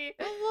 We'll see.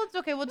 Well, it's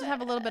okay. We'll just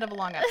have a little bit of a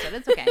long episode.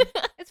 It's okay.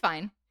 It's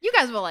fine. You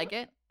guys will like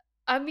it.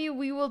 I mean,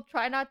 we will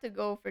try not to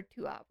go for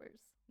 2 hours.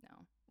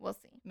 No. We'll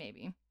see.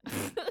 Maybe.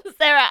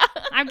 Sarah.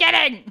 I'm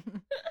kidding.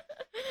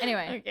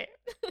 Anyway. Okay.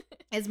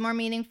 It's more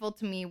meaningful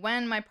to me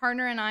when my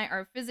partner and I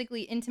are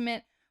physically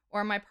intimate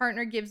or my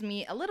partner gives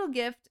me a little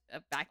gift.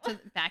 Back to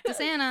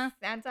Santa.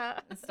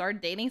 Santa. Start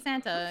dating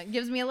Santa.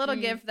 Gives me a little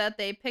gift that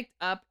they picked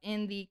up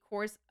in the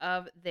course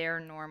of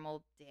their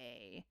normal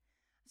day.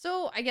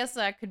 So I guess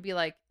that could be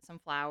like some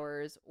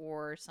flowers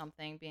or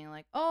something, being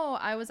like, oh,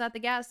 I was at the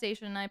gas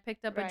station and I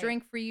picked up a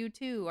drink for you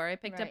too, or I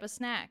picked up a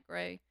snack,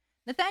 right?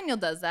 Nathaniel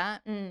does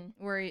that,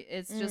 where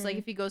it's just like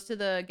if he goes to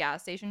the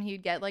gas station,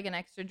 he'd get like an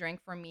extra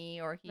drink for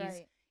me, or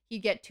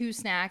he'd get 2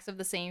 snacks of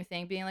the same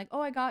thing, being like, oh,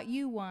 I got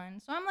you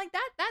one. So I'm like,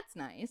 that's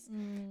nice.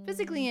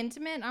 Physically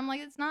intimate, I'm like,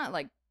 it's not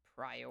like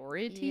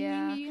priority.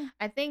 Yeah.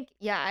 I think,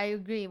 I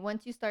agree.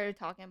 Once you started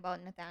talking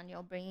about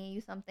Nathaniel bringing you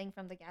something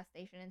from the gas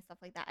station and stuff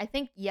like that, I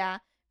think,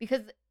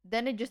 because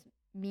then it just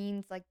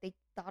means like they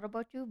thought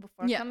about you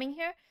before coming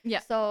here.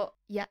 Yeah. So,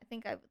 I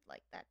think I would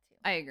like that too.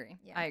 I agree.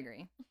 Yeah. I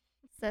agree.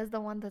 Says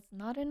the one that's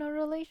not in a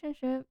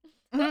relationship.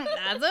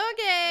 That's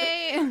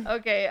okay.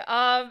 Okay.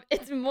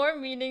 It's more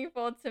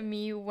meaningful to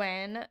me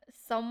when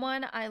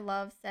someone I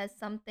love says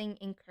something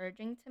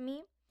encouraging to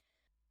me.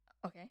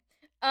 Okay.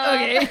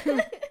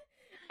 Okay.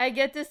 I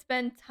get to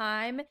spend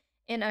time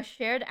in a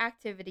shared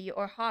activity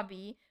or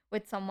hobby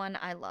with someone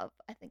I love.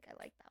 I think I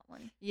like that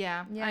one.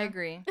 Yeah. I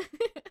agree.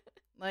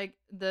 Like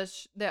the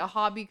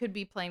hobby could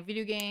be playing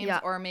video games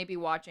or maybe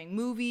watching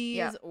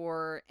movies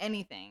or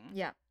anything.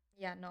 Yeah.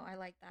 Yeah, no, I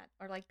like that.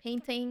 Or like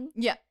painting.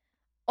 Yeah.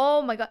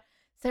 Oh my god.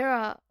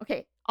 Sarah,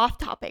 okay, off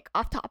topic.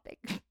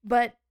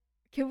 But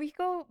can we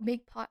go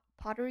make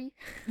pottery?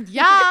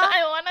 Yeah.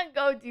 I want to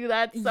go do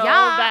that so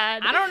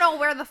bad. I don't know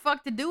where the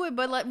fuck to do it,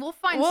 but we'll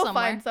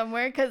find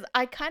somewhere. Because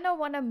I kind of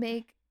want to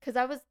make, because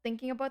I was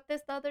thinking about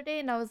this the other day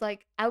and I was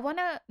like, I want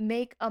to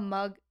make a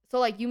mug. So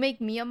like you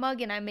make me a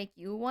mug and I make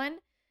you one.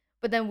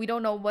 But then we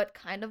don't know what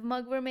kind of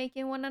mug we're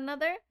making one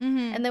another.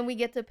 Mm-hmm. And then we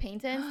get to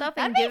paint it and stuff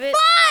and give it.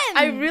 Fun!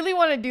 I really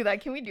want to do that.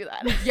 Can we do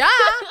that? Yeah.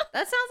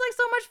 That sounds like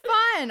so much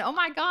fun. Oh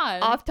my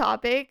god. Off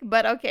topic,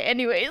 but okay.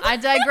 Anyways. I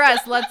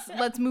digress.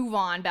 Let's move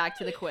on back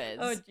to the quiz.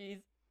 Oh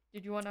jeez.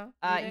 Did you want to?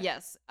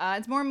 Yes.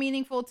 It's more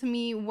meaningful to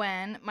me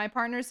when my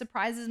partner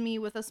surprises me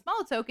with a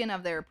small token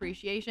of their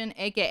appreciation,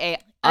 aka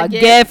a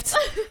gift.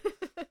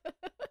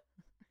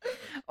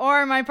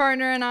 Or my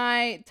partner and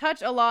I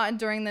touch a lot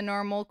during the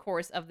normal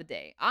course of the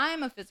day.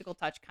 I'm a physical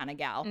touch kind of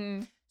gal.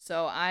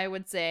 So I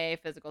would say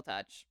physical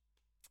touch.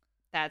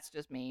 That's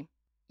just me.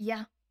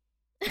 Yeah.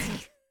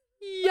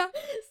 Yeah.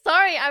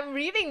 Sorry, I'm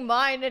reading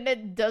mine and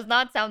it does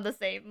not sound the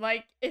same.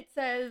 Like it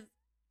says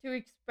to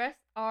express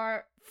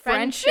our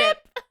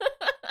friendship.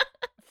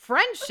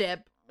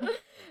 Friendship?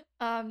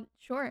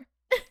 Sure.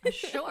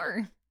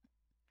 Sure.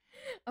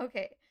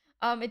 Okay.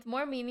 It's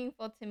more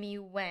meaningful to me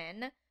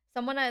when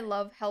someone I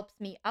love helps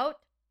me out.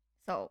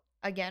 So,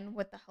 again,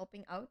 with the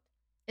helping out.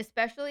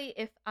 Especially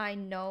if I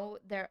know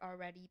they're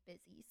already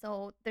busy.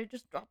 So, they're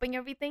just dropping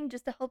everything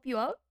just to help you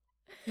out.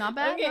 Not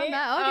bad, not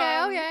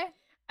bad. Okay.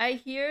 I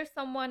hear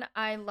someone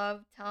I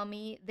love tell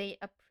me they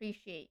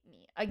appreciate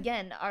me.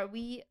 Again, are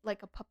we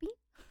like a puppy?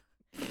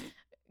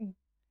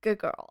 Good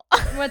girl.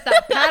 With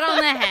that pat on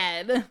the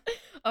head.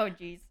 Oh,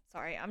 geez.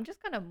 Sorry, I'm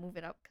just gonna move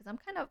it up because I'm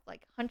kind of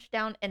like hunched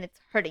down and it's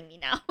hurting me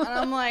now. And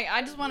I'm like,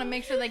 I just want to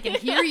make sure they can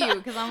hear you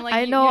because I'm like,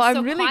 I know you're I'm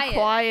so really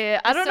quiet.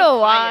 I don't so know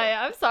quiet.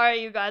 why. I'm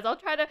sorry, you guys. I'll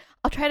try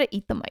to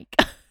eat the mic.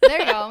 There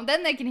you go.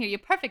 Then they can hear you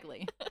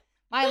perfectly.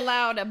 My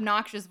loud,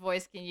 obnoxious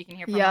voice you can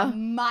hear from a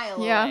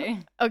mile away.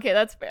 Okay,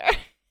 that's fair.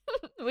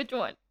 Which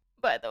one,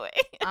 by the way?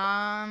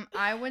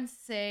 I would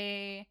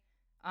say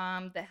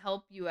that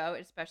help you out,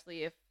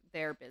 especially if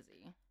they're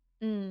busy.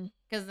 Mm.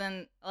 Because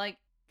then, like,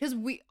 because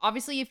we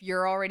obviously, if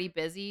you're already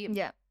busy,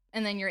 Yeah.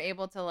 and then you're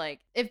able to,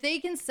 like, if they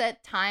can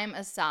set time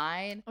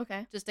aside,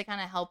 Okay. just to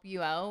kind of help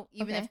you out,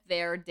 even Okay. if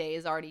their day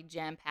is already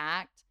jam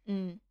packed,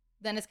 Mm.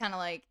 then it's kind of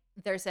like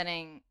they're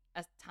setting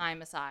a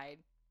time aside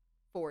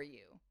for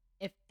you.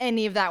 If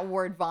any of that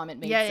word vomit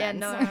made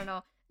sense. Yeah.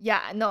 No.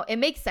 Yeah. No, it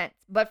makes sense.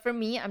 But for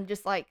me, I'm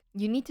just like,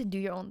 you need to do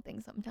your own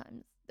thing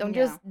sometimes.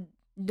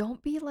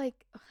 Don't be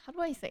like, how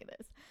do I say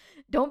this?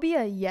 Don't be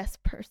a yes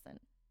person.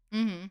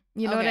 Mm-hmm.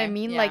 You know what I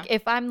mean? Yeah. Like,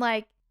 if I'm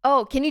like,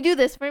 oh, can you do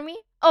this for me?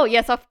 Oh,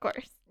 yes, of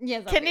course.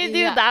 Yes. Can you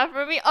do that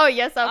for me? Oh,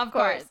 yes, of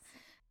course.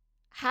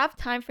 Have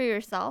time for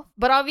yourself.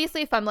 But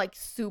obviously, if I'm like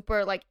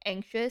super like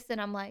anxious and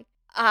I'm like,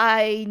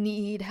 I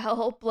need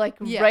help like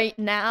right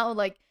now,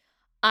 like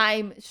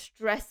I'm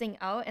stressing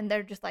out and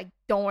they're just like,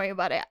 don't worry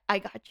about it, I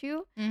got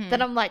you. Mm-hmm.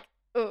 Then I'm like,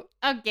 oh,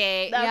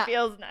 okay, that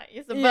feels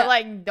nice. But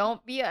like,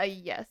 don't be a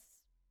yes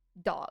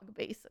dog,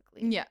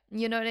 basically. Yeah.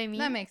 You know what I mean?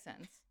 That makes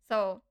sense.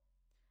 So,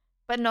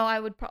 but no, I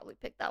would probably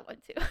pick that one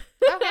too.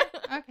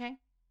 Okay.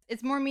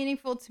 It's more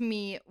meaningful to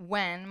me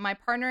when my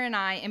partner and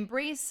I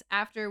embrace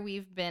after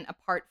we've been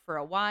apart for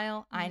a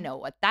while. I know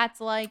what that's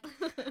like.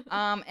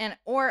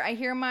 Or I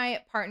hear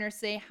my partner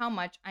say how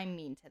much I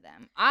mean to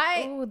them.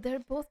 Oh, they're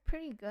both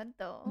pretty good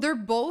though. They're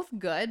both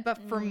good, but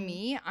for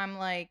me, I'm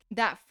like,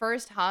 that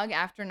first hug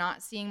after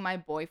not seeing my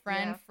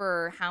boyfriend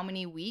for how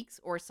many weeks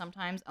or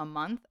sometimes a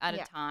month at a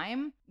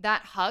time,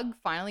 that hug,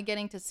 finally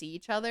getting to see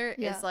each other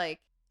is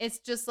like, it's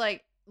just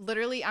like,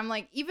 literally, I'm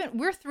like, even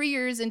we're 3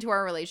 years into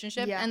our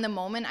relationship, and the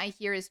moment I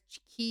hear his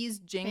keys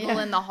jingle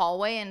in the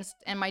hallway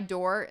and my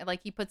door,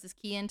 like he puts his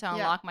key in to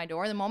unlock my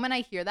door, the moment I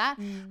hear that,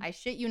 I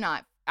shit you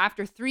not,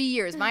 after 3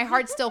 years, my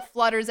heart still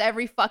flutters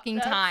every fucking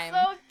time.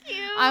 That's so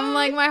cute. I'm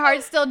like, my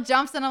heart still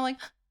jumps, and I'm like,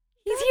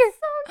 he's here.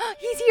 So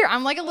He's here.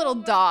 I'm like a little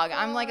dog. God.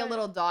 I'm like a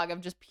little dog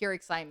of just pure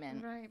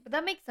excitement. Right, but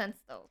that makes sense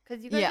though,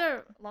 because you guys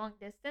are long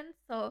distance,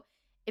 so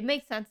it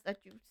makes sense that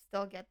you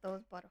still get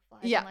those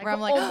butterflies. Yeah, like, where I'm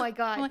like, oh my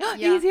god, like,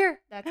 he's here.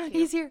 That's cute.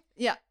 He's here.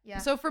 Yeah. Yeah.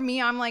 So for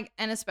me, I'm like,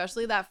 and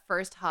especially that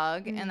first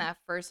hug and that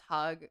first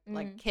hug,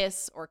 like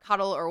kiss or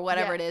cuddle or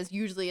whatever it is.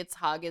 Usually it's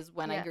hug is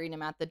when I greet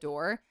him at the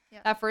door. Yeah.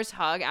 That first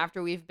hug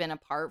after we've been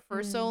apart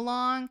for so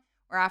long,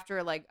 or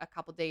after like a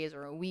couple days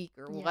or a week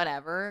or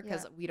whatever,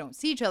 because we don't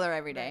see each other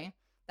every day. Right.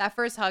 That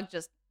first hug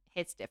just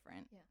hits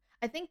different. Yeah.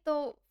 I think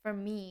though, for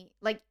me,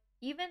 like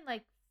even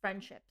like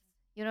friendships,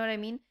 you know what I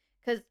mean?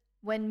 Because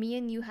when me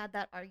and you had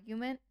that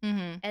argument,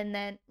 and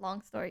then,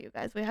 long story, you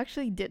guys, we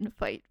actually didn't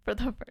fight for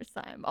the first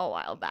time a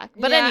while back.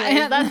 But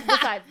anyways, that's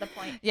besides the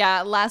point.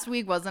 Yeah, last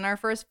week wasn't our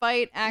first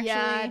fight, actually.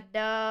 Yeah,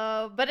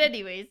 no. But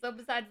anyways, so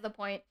besides the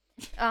point.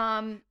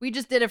 We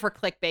just did it for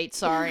clickbait,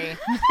 sorry.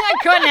 I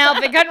couldn't help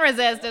it, couldn't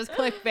resist. It was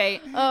clickbait.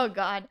 Oh,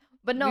 God.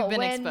 But no, we've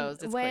been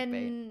exposed. It's when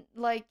clickbait.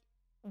 Like,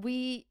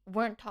 we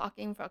weren't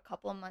talking for a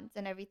couple of months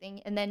and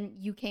everything, and then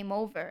you came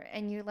over,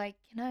 and you're like,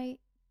 can I,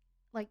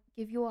 like,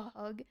 give you a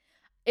hug?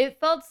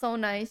 It felt so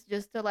nice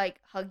just to like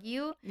hug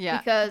you,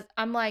 because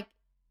I'm like,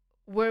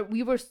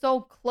 we were so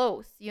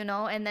close, you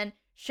know, and then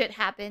shit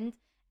happened,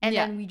 and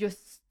then we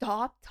just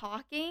stopped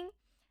talking,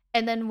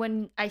 and then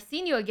when I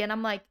seen you again,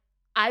 I'm like,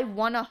 I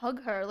want to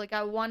hug her, like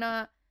I want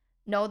to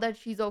know that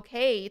she's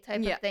okay,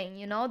 type of thing,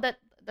 you know.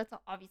 That's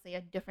obviously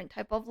a different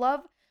type of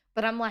love,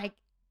 but I'm like,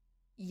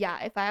 yeah,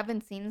 if I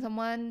haven't seen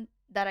someone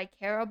that I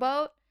care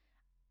about,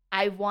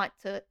 I want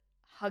to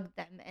hug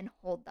them and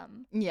hold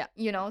them. Yeah.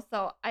 You know,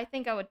 so I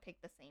think I would pick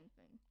the same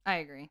thing. I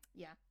agree.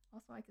 Yeah.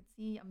 Also, I could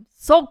see I'm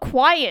so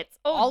quiet.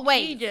 Oh,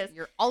 always. Jesus.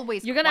 You're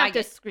always You're going to have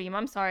to scream.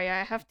 I'm sorry.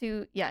 I have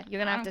to. Yeah, you're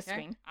going to have to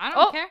scream. I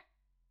don't care.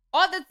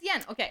 Oh, that's the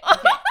end. Okay.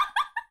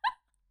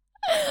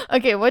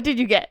 Okay, what did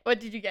you get?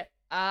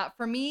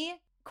 For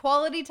me,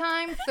 quality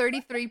time,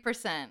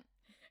 33%.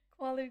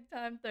 Quality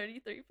time,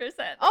 33%.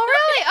 Oh,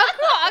 really? Oh,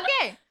 cool.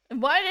 Okay.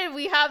 Why did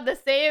we have the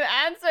same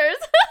answers?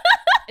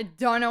 I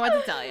don't know what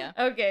to tell you.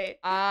 Okay.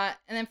 And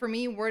then for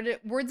me,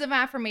 words of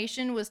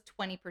affirmation was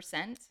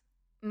 20%.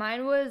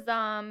 Mine was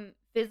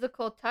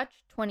physical touch,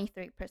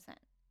 23%.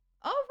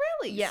 Oh,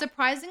 really? Yeah.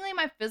 Surprisingly,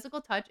 my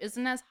physical touch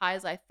isn't as high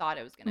as I thought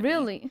it was going to be.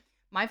 Really?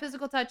 My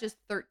physical touch is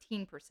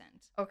 13%.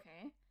 Okay.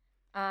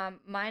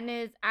 Mine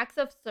is acts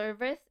of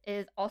service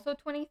is also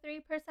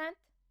 23%,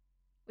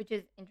 which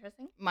is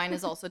interesting. Mine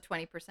is also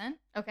 20%.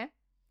 Okay.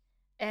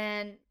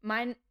 And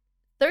mine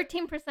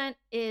 13%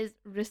 is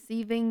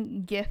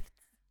receiving gifts.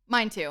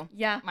 Mine too.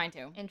 Yeah. Mine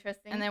too.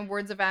 Interesting. And then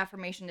words of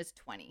affirmation is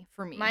 20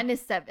 for me. Mine is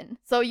 7.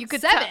 So you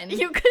could 7.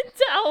 You could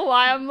tell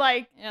why I'm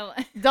like,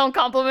 don't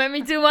compliment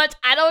me too much.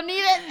 I don't need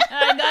it.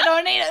 I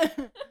don't need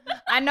it.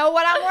 I know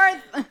what I'm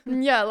worth.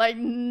 Yeah, like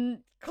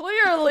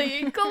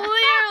clearly,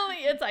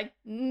 it's like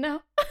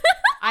no.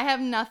 I have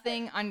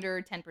nothing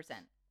under 10%.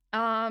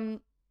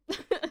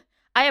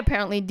 I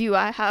apparently do.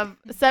 I have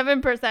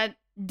 7%.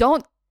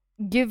 Don't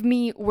give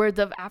me words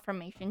of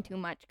affirmation too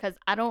much, because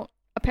I don't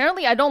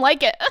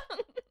like it.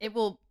 It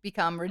will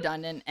become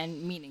redundant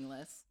and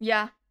meaningless.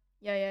 Yeah.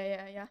 That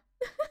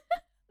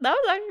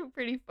was actually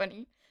pretty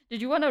funny.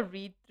 Did you want to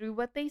read through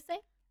what they say?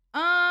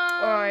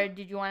 Or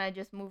did you want to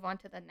just move on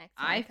to the next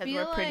one I because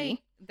feel we're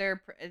pretty? like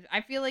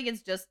I feel like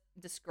it's just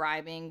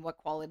describing what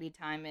quality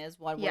time is,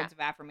 what Yeah. words of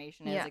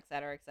affirmation is, Yeah. et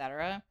cetera, et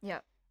cetera. Yeah.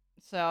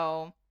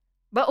 So,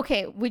 But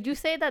okay, would you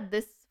say that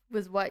this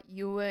was what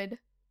you would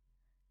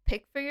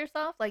pick for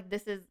yourself? Like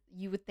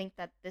you would think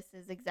that this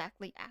is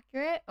exactly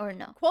accurate or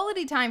no?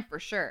 quality time for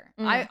sure.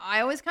 Mm.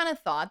 I always kind of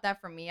thought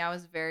that for me, I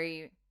was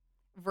very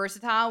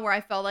versatile, where I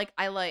felt like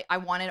I'm very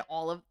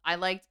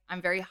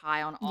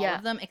high on all Yeah.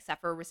 of them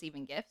except for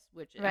receiving gifts,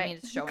 which I Right. mean,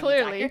 it's showing it's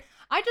Clearly. accurate.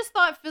 I just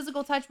thought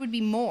physical touch would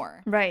be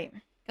more. Right.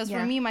 Because Yeah.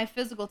 for me, my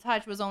physical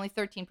touch was only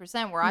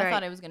 13%, where I Right.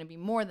 thought it was going to be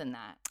more than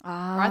that.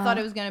 Ah. Or I thought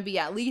it was going to be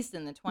at least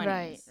in the 20s.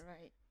 Right.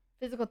 Right.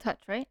 Physical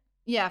touch, right?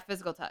 Yeah,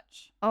 physical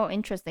touch. Oh,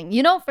 interesting.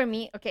 For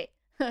me, okay,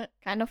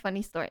 kind of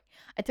funny story.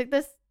 I took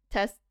this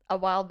test a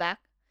while back,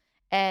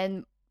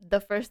 and the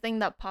first thing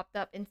that popped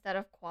up instead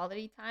of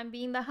quality time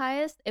being the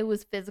highest, it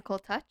was physical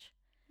touch.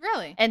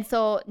 Really? And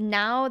so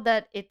now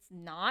that it's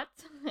not,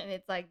 and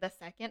it's like the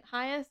second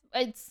highest,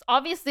 it's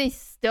obviously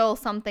still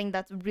something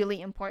that's really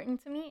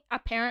important to me,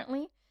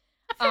 apparently.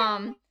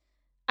 I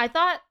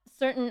thought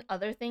certain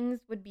other things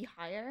would be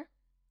higher,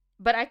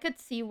 but I could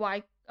see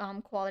why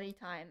quality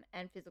time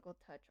and physical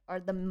touch are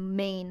the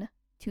main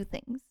two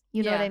things.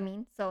 You know what I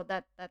mean? So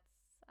that's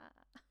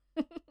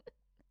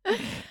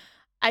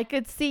I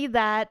could see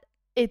that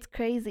it's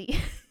crazy.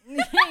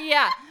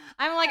 Yeah.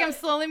 I'm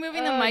slowly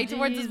moving the mic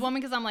towards this geez.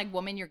 woman because I'm like,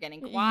 woman, you're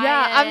getting quiet.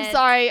 Yeah, I'm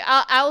sorry.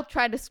 I'll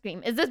try to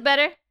scream. Is this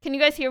better? Can you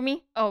guys hear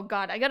me? Oh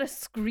God, I gotta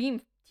scream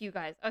to you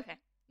guys. Okay.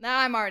 No,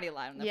 I'm already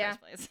loud in the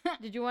first place.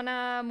 Did you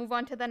wanna move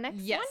on to the next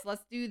one? Yes,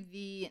 let's do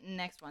the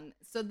next one.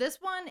 So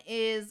this one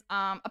is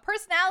a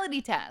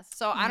personality test.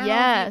 So I don't know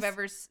if you've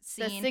ever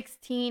seen the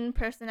 16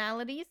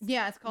 personalities.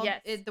 Yeah, it's called.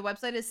 Yes. The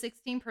website is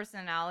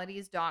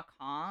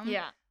 16personalities.com.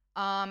 Yeah.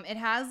 It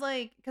has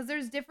because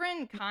there's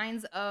different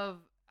kinds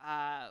of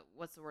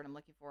what's the word I'm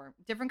looking for?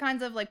 Different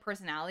kinds of like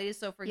personalities.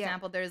 So for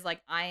example, there's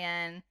like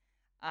INTJA,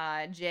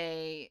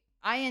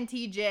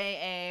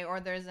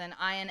 or there's an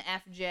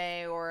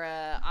INFJ or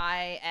a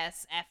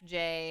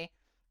ISFJ,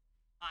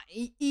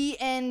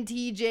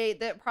 ENTJ.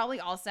 That probably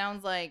all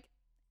sounds like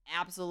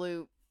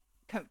absolute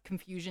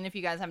confusion if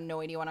you guys have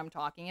no idea what I'm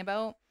talking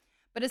about.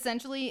 But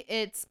essentially,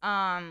 it's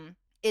a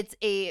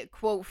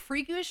quote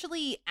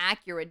freakishly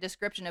accurate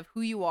description of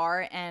who you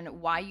are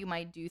and why you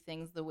might do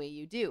things the way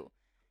you do.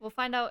 We'll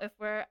find out if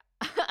we're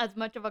as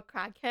much of a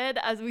crackhead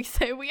as we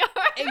say we are.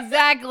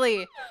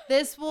 Exactly.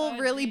 This will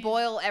really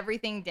boil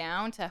everything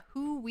down to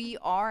who we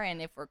are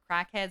and if we're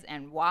crackheads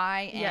and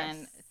why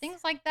and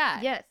things like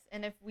that. Yes,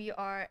 and if we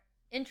are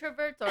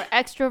introverts or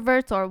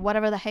extroverts or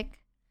whatever the heck.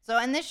 So,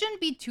 and this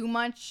shouldn't be too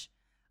long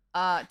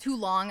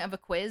of a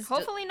quiz.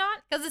 Hopefully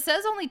not. Because it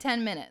says only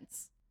 10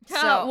 minutes.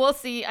 So we'll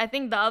see. I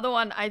think the other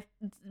one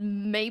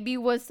maybe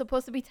was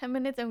supposed to be 10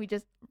 minutes and we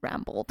just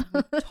rambled.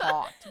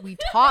 We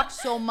talked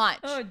so much.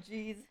 Oh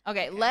jeez.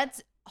 Okay,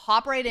 let's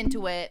hop right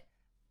into it.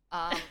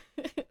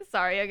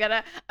 Sorry,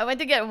 I went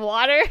to get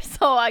water,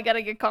 so I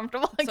gotta get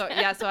comfortable again. So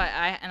yeah, so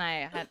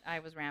I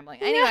was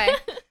rambling. Anyway,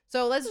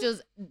 so let's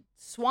just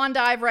swan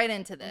dive right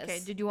into this. Okay,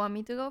 did you want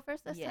me to go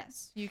first this time?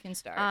 Yes, you can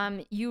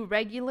start. You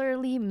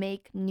regularly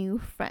make new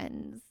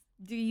friends.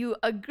 Do you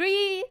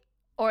agree,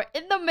 or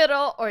in the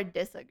middle, or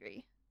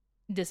disagree?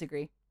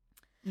 Disagree.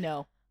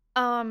 No.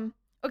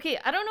 Okay,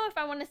 I don't know if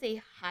I want to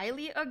say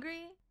highly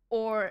agree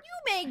or you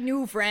make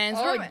new friends.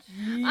 Oh, I'm like,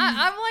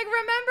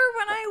 remember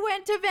when I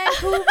went to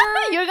Vancouver?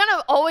 You're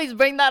gonna always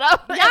bring that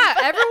up. Yeah,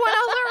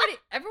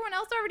 everyone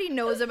else already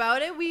knows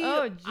about it.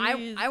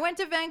 I went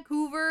to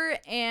Vancouver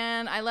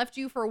and I left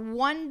you for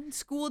one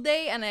school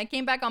day and I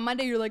came back on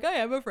Monday. You're like, I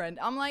have a friend.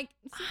 I'm like,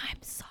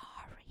 I'm sorry.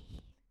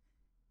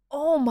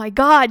 Oh my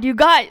God, you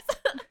guys.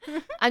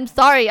 I'm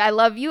sorry. I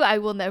love you. I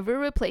will never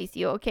replace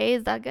you. Okay,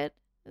 is that good?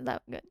 Is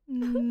that good?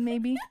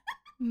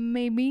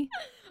 Maybe.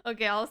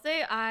 Okay, I'll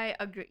say I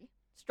agree.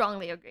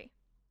 Strongly agree.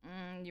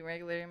 You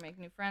regularly make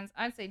new friends.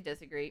 I'd say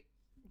disagree.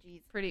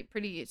 Jeez,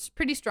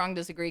 pretty strong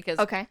disagree because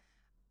okay.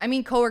 I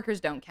mean, coworkers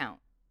don't count,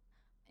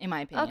 in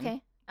my opinion.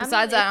 Okay.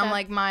 Besides that, I'm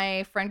like,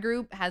 my friend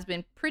group has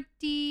been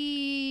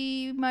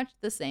pretty much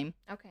the same.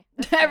 Okay.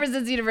 Ever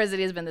since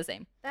university has been the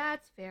same.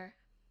 That's fair.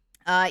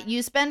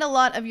 You spend a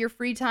lot of your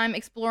free time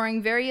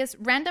exploring various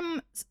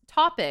random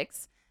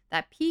topics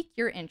that pique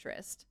your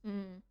interest.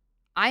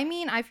 I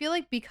mean, I feel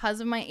like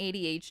because of my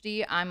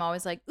ADHD, I'm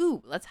always like,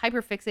 ooh, let's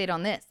hyperfixate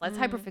on this. Let's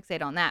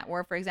hyperfixate on that.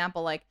 Or, for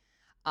example, like,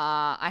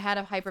 I had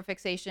a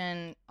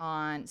hyperfixation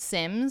on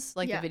Sims,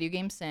 like the video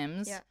game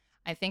Sims. Yeah.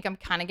 I think I'm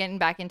kind of getting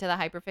back into the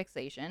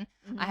hyperfixation.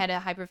 I had a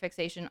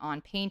hyperfixation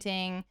on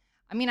painting.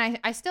 I mean,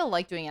 I still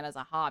like doing it as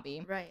a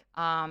hobby. Right.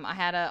 I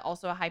had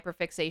also a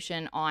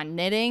hyperfixation on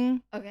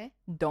knitting. Okay.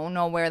 Don't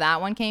know where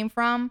that one came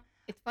from.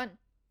 It's fun.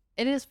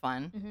 It is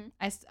fun.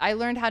 Mm-hmm. I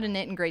learned how to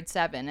knit in grade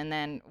 7, and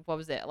then what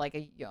was it, like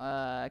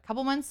a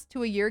couple months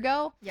to a year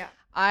ago? Yeah.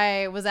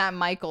 I was at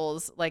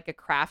Michael's, like a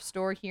craft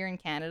store here in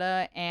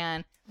Canada,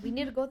 and we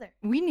need to go there.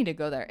 We need to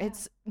go there. Yeah.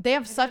 They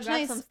have such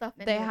nice some stuff.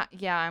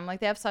 yeah, I'm like,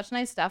 they have such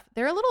nice stuff.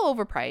 They're a little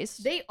overpriced.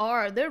 They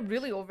are. They're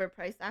really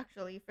overpriced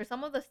actually for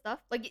some of the stuff.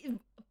 Like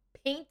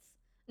paints.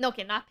 No,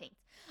 okay, not paints.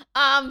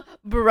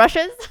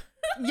 Brushes.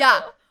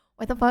 Yeah.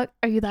 What the fuck?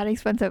 Are you that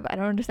expensive? I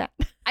don't understand.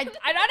 I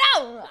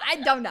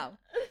don't know.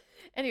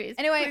 Anyway,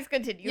 please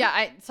continue.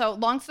 Yeah, so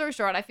long story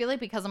short, I feel like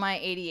because of my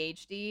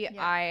ADHD,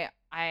 Yeah.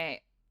 I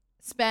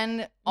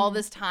spend all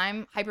this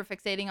time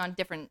hyperfixating on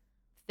different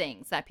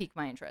things that pique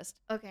my interest.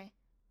 Okay.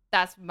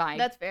 That's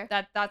fair.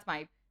 That's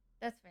my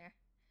That's fair.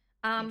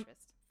 interest.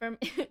 For me,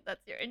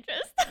 that's your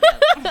interest.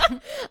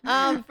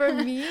 Yeah. For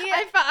me,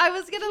 I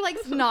was gonna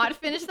like not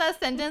finish that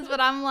sentence, but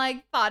I'm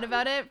like thought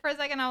about it for a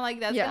second. I'm like,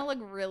 that's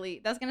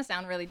gonna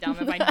sound really dumb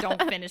if I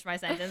don't finish my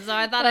sentence. So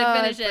I thought I'd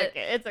finish it,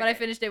 okay. It's okay. but I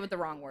finished it with the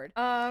wrong word.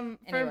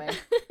 Anyway,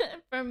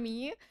 for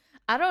me,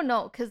 I don't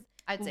know, cause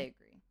I'd say agree.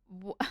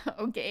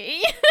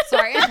 Okay.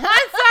 Sorry. I'm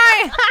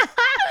sorry.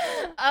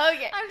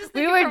 Okay. I'm just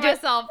thinking for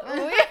myself.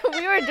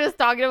 we were just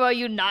talking about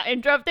you not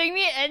interrupting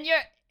me, and you're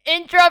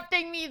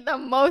interrupting me the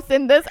most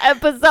in this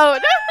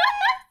episode.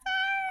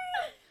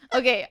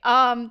 Okay.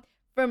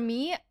 For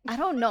me, I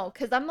don't know,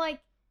 cause I'm like,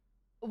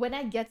 when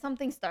I get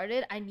something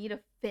started, I need to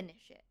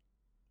finish it.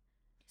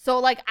 So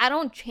like, I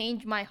don't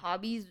change my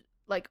hobbies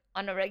like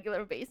on a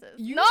regular basis.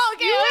 You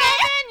haven't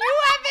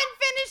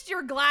finished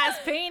your glass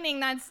painting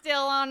that's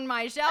still on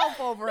my shelf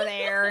over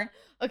there.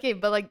 Okay,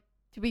 but like,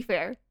 to be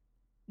fair,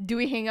 do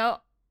we hang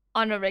out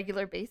on a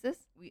regular basis?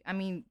 I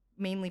mean,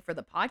 mainly for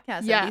the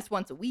podcast, Yeah. at least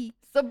once a week.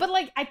 So, but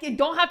like,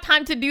 don't have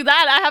time to do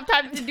that. I have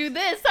time to do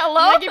this.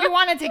 Hello? Like, if you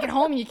want to take it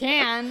home, you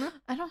can.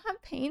 I don't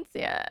have paints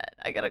yet.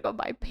 I gotta go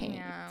buy paint.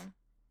 Yeah,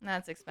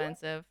 that's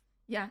expensive.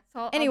 Yeah.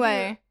 So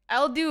anyway,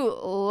 I'll do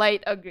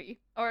light agree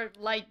or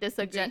light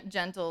disagree.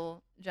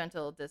 Gentle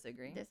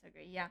disagree.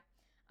 Disagree. Yeah.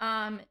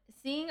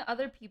 Seeing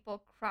other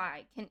people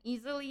cry can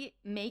easily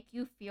make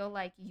you feel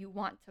like you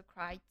want to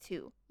cry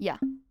too. Yeah.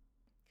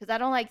 Because I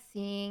don't like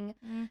seeing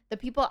the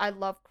people I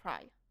love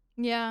cry.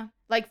 Yeah.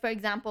 Like, for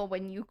example,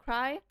 when you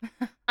cry,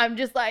 I'm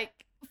just like,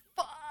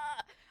 fuck.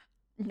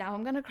 Now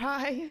I'm gonna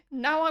cry.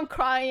 Now I'm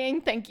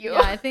crying. Thank you.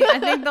 Yeah, I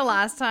think the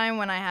last time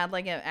when I had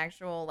like an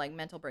actual like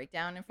mental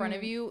breakdown in front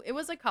of you, it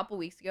was a couple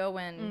weeks ago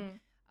when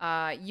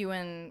you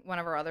and one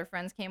of our other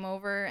friends came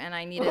over, and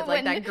I needed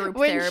like that group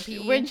therapy.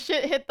 When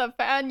shit hit the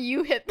fan,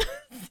 you hit the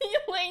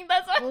ceiling.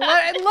 That's what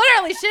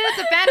literally shit hit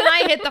the fan, and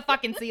I hit the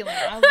fucking ceiling.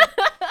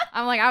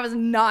 I was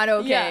not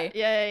okay.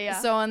 Yeah.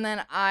 So and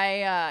then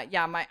I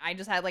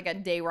just had like a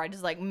day where I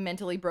just like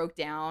mentally broke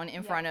down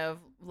in front of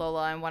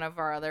Lola and one of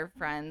our other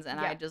friends, and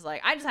I just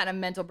had a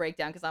mental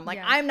breakdown because I'm like,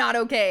 I'm not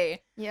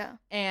okay. Yeah.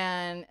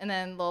 And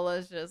then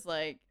Lola's just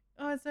like,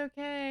 oh, it's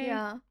okay.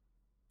 Yeah.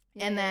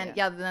 And then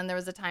then there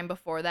was a time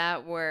before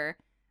that where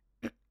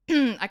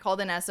I called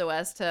an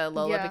SOS to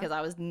Lola because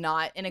I was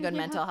not in a good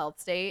mental health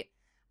state.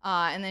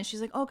 And then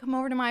she's like, oh, come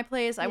over to my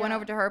place. I went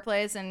over to her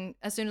place, and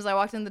as soon as I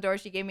walked in the door,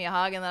 she gave me a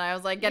hug, and then I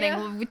was like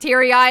getting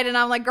teary-eyed, and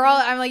I'm like,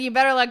 girl, you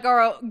better let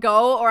girl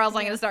go, or else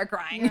I'm gonna start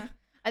crying. Yeah.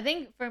 I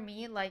think for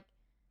me, like,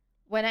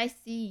 when I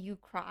see you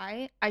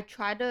cry, I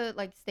try to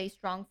like stay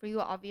strong for you,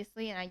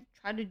 obviously, and I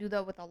try to do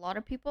that with a lot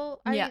of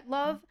people I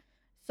love.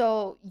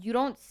 So you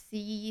don't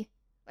see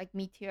like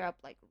me tear up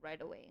like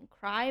right away and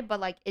cry, but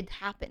like it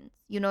happens.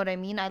 You know what I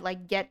mean? I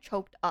like get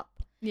choked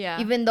up. Yeah.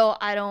 Even though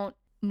I don't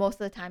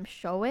most of the time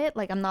show it,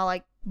 like I'm not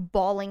like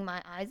bawling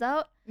my eyes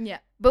out. Yeah.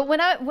 But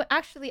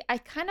actually, I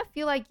kind of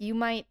feel like you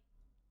might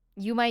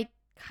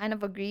kind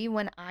of agree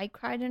when I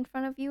cried in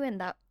front of you,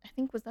 and that I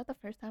think was that the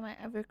first time I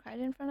ever cried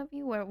in front of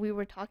you, where we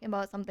were talking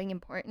about something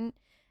important,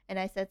 and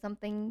I said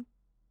something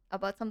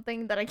about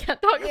something that I can't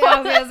talk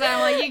about. Yeah, I'm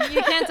like,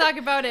 you can't talk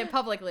about it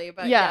publicly,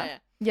 but yeah,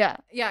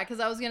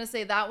 because I was gonna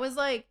say that was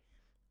like,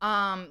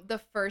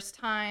 the first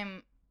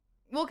time.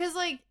 Well, because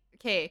like,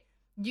 okay,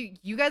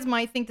 you guys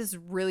might think this is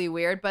really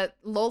weird, but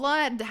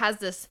Lola has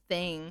this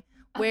thing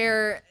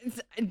where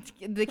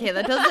okay,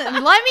 that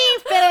doesn't let me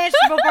finish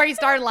before you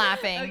start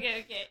laughing.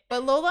 Okay.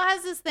 But Lola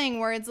has this thing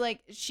where it's like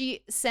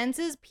she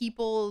senses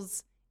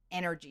people's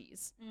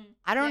energies.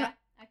 I don't know.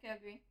 I can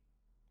agree.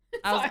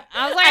 I was like,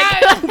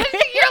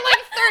 you're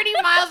like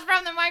 30 miles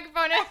from the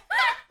microphone. I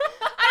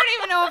don't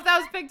even know if that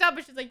was picked up,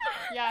 but she's like,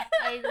 yeah,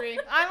 I agree.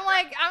 I'm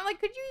like,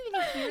 could you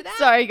even hear that?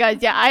 Sorry, guys.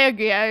 Yeah, I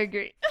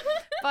agree.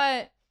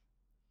 But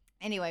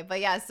anyway,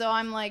 so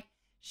I'm like,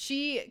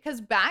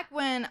 because back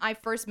when I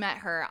first met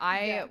her,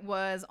 I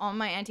was on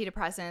my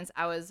antidepressants.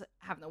 I was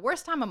having the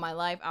worst time of my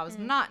life. I was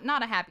not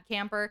a happy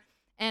camper.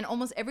 And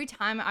almost every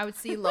time I would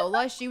see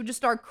Lola, she would just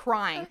start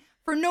crying.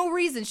 For no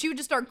reason. She would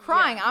just start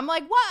crying. I'm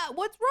like, what?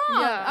 What's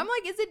wrong? Yeah. I'm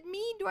like, is it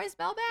me? Do I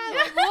smell bad?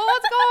 Like, well,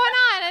 what's going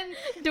on?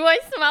 And do I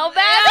smell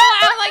bad?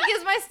 I'm like,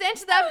 is my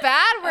stench that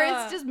bad?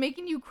 Where it's just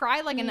making you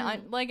cry like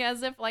like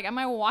as if like, am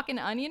I a walking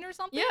onion or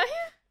something? Yeah.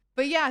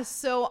 But yeah,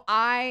 so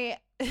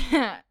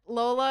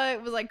Lola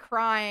was like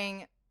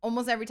crying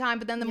almost every time.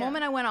 But then the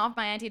moment I went off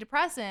my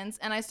antidepressants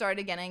and I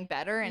started getting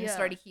better and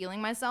started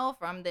healing myself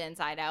from the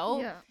inside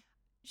out,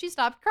 she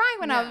stopped crying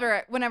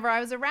whenever I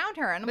was around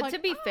her. And I'm to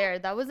be fair,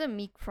 that wasn't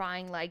me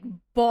crying, like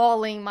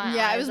bawling my eyes.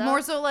 Yeah, it was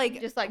more so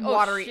like just like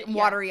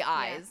watery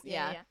eyes.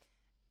 Yeah.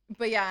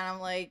 But yeah, and I'm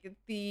like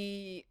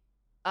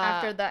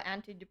after the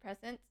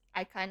antidepressants,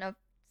 I kind of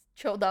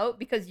chilled out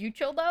because you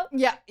chilled out.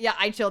 Yeah,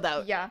 I chilled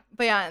out. Yeah.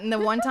 But yeah, and the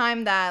one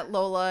time that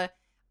Lola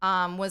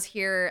was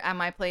here at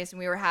my place and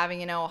we were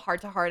having, a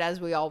heart to heart as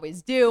we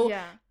always do.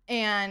 Yeah.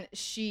 And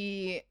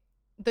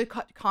the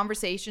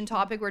conversation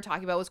topic we were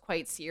talking about was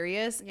quite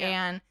serious.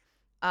 Yeah.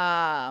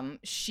 And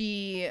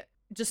she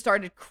just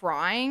started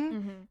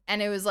crying.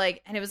 And it was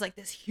like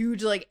this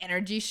huge like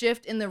energy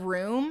shift in the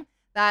room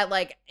that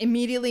like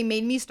immediately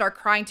made me start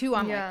crying too.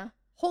 I'm like,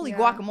 holy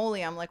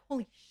guacamole. I'm like,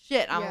 holy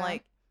shit. I'm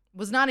like,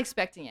 was not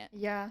expecting it.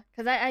 Yeah.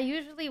 Because I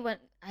usually, when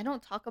I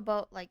don't talk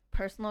about like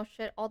personal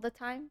shit all the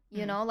time,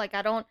 you know, like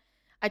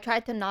I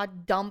try to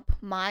not dump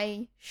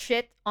my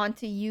shit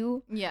onto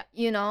you. Yeah.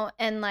 You know,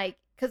 and like,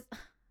 because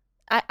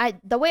I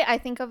the way I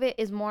think of it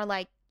is more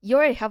like, you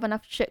already have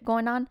enough shit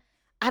going on.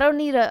 I don't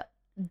need to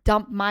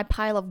dump my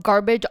pile of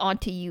garbage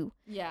onto you.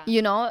 Yeah.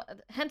 You know,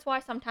 hence why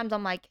sometimes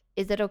I'm like,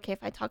 is it okay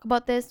if I talk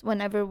about this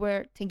whenever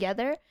we're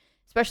together?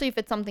 Especially if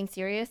it's something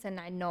serious and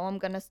I know I'm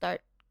going to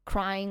start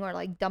crying or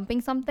like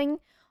dumping something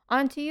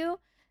onto you.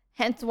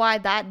 Hence why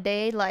that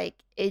day, like,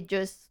 I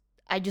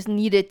just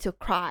needed to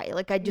cry.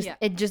 Like,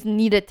 it just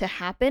needed to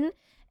happen.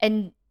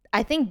 And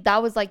I think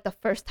that was like the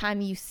first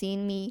time you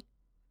seen me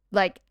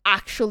like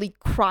actually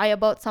cry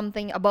about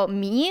something about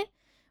me,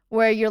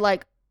 where you're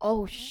like,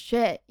 oh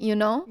shit, you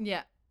know?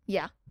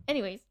 Yeah.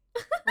 Anyways,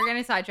 we're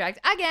getting sidetracked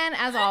again,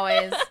 as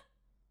always.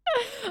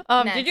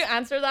 Did you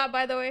answer that,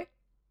 by the way?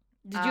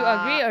 Did you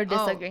agree or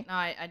disagree? No,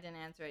 I didn't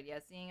answer it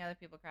yet. Seeing other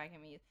people cry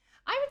can be,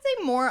 I would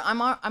say more.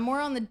 I'm more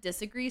on the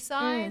disagree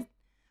side.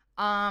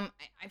 I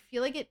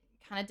feel like it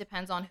kind of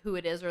depends on who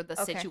it is or the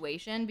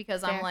situation,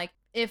 because I'm like,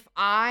 if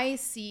I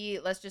see,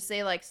 let's just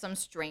say like some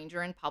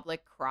stranger in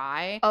public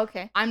cry,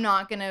 I'm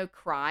not gonna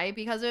cry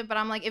because of it. But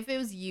I'm like, if it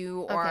was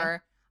you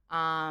or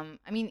I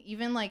mean,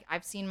 even like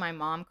I've seen my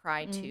mom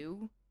cry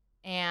too,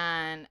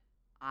 and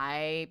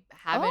I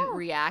haven't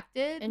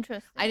reacted.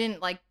 Interesting. I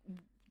didn't like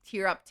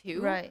tear up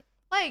too. Right.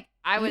 Like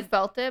you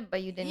felt it,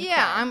 but you didn't. Yeah,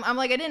 cry. I'm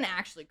like, I didn't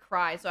actually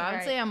cry, so I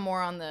would say I'm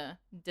more on the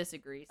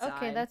disagree side.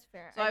 Okay, that's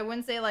fair. So I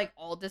wouldn't say like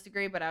all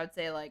disagree, but I would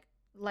say like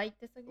light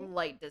disagree.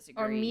 Light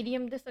disagree. Or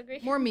medium disagree.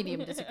 More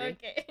medium disagree.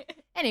 Okay.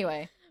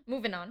 Anyway,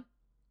 moving on.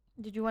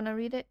 Did you want to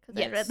read it? Because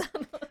yes. I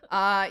read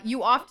that.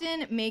 You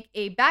often make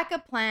a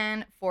backup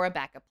plan for a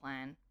backup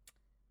plan.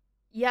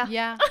 Yeah.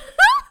 Yeah.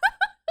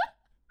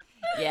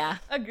 Yeah.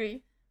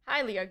 Agree.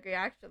 Highly agree,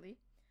 actually.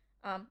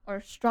 Or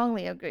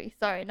strongly agree.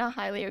 Sorry, not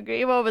highly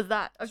agree. What was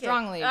that? Okay.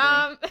 Strongly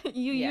agree.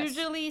 You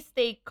usually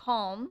stay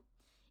calm,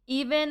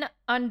 even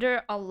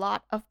under a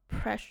lot of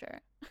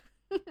pressure.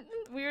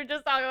 We were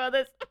just talking about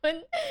this.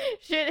 When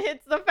shit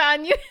hits the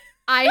fan,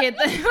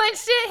 when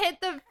shit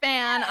hit the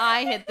fan,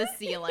 I hit the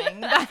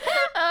ceiling.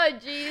 Oh,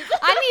 jeez.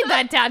 I need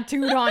that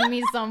tattooed on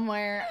me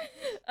somewhere.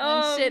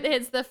 When shit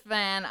hits the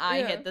fan,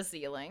 I hit the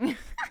ceiling.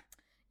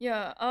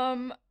 Yeah.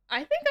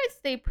 I think I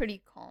stay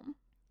pretty calm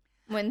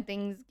when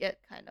things get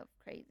kind of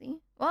crazy.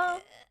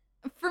 Well,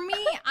 for me,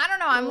 I don't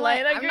know.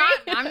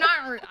 I'm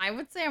not. I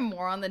would say I'm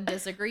more on the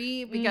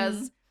disagree,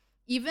 because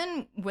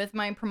even with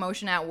my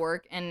promotion at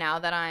work, and now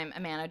that I'm a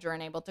manager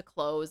and able to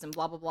close and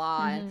blah blah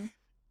blah,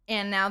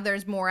 and now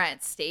there's more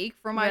at stake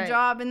for my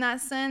job in that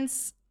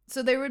sense.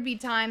 So there would be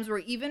times where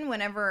even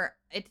whenever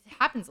it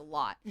happens a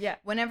lot,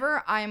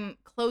 whenever I'm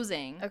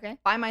closing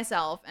by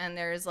myself, and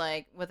there's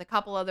like with a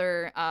couple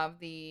other of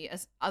the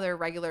other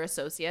regular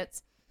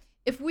associates,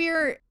 if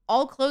we're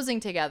all closing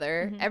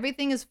together,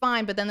 everything is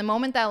fine. But then the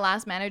moment that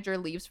last manager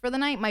leaves for the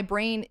night, my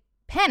brain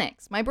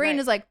panics. My brain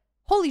is like,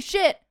 holy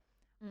shit,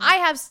 I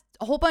have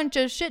a whole bunch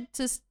of shit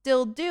to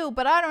still do,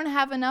 but I don't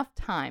have enough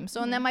time.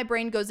 So and then my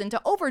brain goes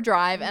into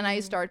overdrive and I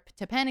start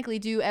to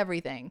panically do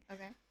everything.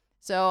 Okay.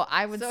 So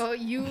I would. So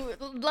you,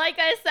 like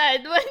I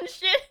said, when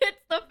shit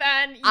hits the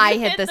fan, I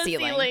hit the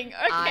ceiling.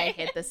 Okay. I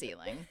hit the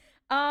ceiling.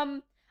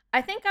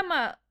 I think I'm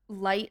a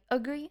light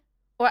agree,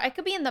 or I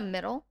could be in the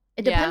middle.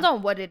 It depends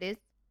on what it is,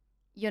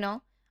 you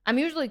know? I'm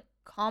usually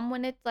calm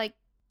when it's, like,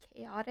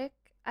 chaotic,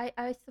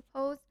 I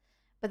suppose.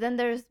 But then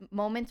there's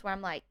moments where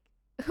I'm like,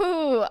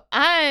 ooh,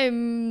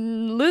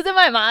 I'm losing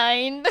my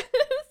mind.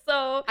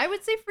 So I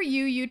would say for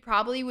you, you'd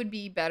probably would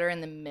be better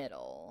in the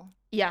middle.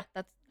 Yeah,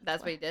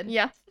 that's what you did?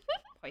 Yeah.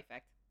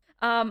 Perfect.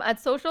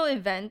 At social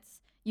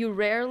events, you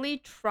rarely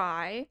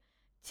try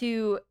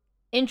to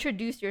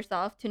introduce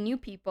yourself to new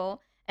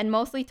people and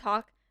mostly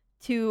talk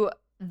to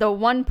the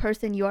one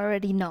person you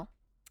already know.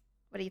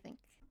 What do you think?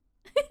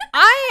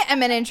 I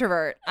am an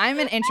introvert. I'm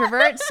an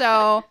introvert,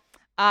 so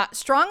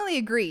strongly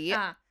agree.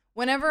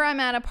 Whenever I'm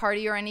at a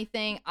party or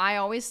anything, I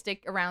always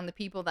stick around the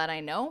people that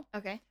I know.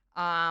 Okay.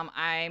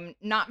 I'm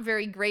not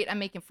very great at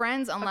making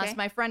friends unless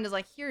my friend is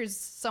like, here's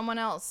someone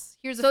else.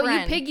 Here's a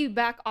friend. So you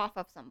piggyback off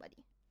of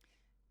somebody.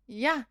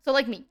 Yeah. So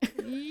like me.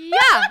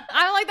 Yeah.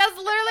 I'm like, that's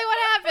literally what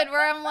happened.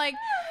 Where I'm like,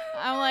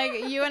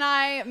 you and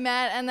I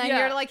met, and then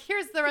you're like,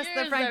 here's the rest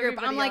of the friend group.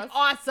 I'm like,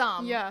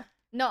 awesome. Yeah.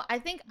 No, I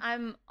think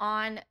I'm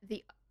on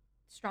the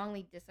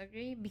strongly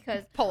disagree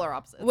because polar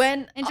opposites.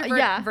 When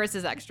introvert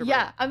versus extrovert.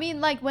 Yeah. I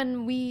mean, like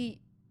when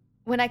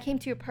I came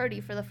to your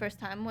party for the first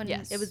time when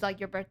it was like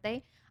your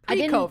birthday.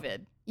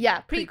 Pre-COVID.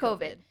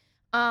 Pre-COVID.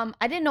 I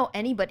didn't know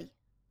anybody.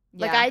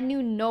 Yeah. Like I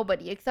knew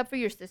nobody except for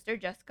your sister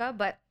Jessica,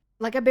 but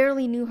like I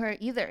barely knew her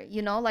either,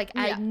 you know? Like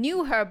I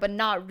knew her but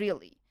not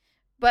really.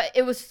 But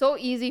it was so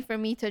easy for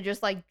me to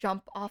just like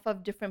jump off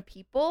of different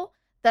people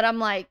that I'm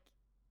like,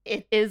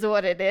 it is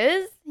what it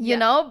is, you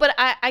know? But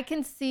I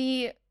can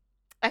see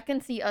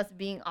us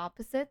being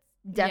opposites,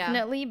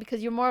 definitely,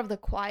 because you're more of the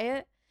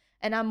quiet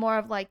and I'm more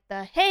of like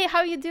the, hey,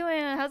 how you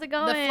doing? How's it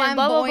going? The flamboyant,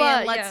 blah, blah,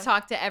 blah. Let's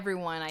talk to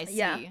everyone I see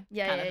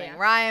kind of thing.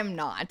 Where I am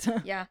not.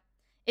 Yeah.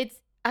 It's,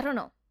 I don't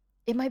know.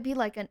 It might be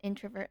like an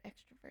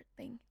introvert-extrovert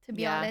thing, to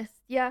be honest.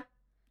 Yeah.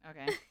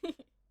 Okay.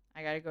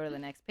 I got to go to the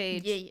next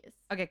page. Yes.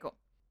 Okay, cool.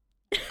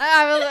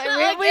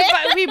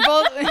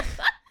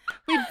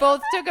 We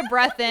both took a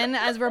breath in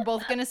as we're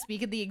both going to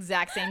speak at the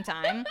exact same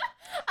time.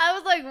 I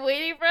was like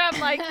waiting for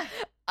him, like,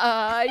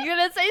 you're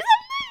going to say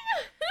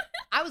something?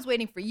 I was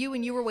waiting for you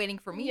and you were waiting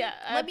for me. Yeah,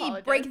 Let me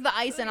break the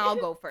ice and I'll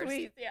go first.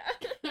 Please,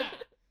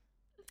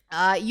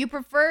 yeah. You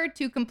prefer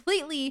to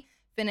completely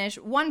finish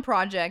one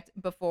project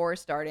before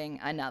starting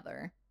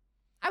another.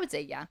 I would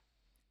say yeah.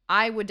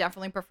 I would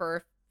definitely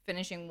prefer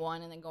finishing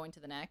one and then going to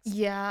the next.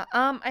 Yeah.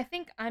 I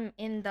think I'm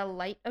in the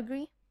light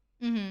agree.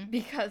 Mm-hmm.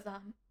 Because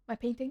my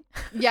painting.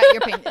 Yeah,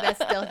 your painting.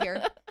 That's still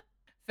here.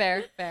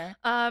 Fair.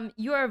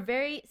 You are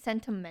very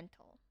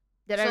sentimental.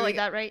 Did I read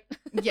that right?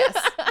 Yes.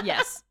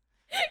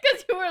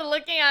 Because you were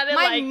looking at it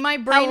my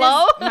brain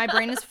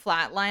is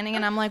flatlining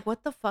and I'm like,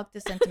 what the fuck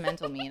does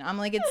sentimental mean? I'm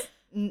like,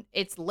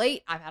 it's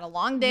late. I've had a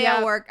long day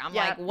at work. I'm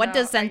like, what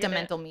does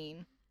sentimental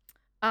mean?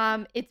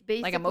 It's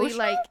basically like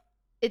emotional?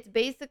 It's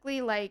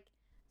basically like,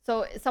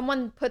 so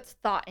someone puts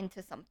thought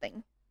into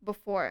something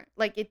before,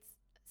 like it's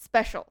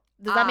special.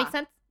 Does that make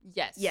sense?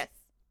 Yes.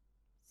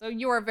 So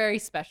you are very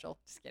special.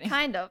 Just kidding.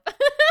 Kind of.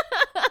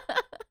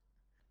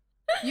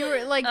 You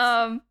were like,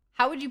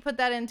 how would you put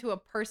that into a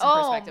person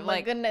perspective? Oh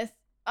my goodness.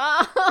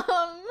 I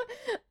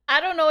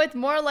don't know. It's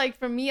more like,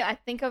 for me, I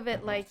think of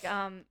it like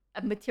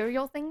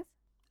material things.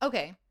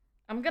 Okay.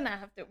 I'm gonna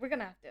have to look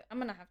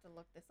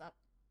this up.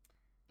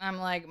 I'm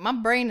like, my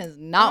brain is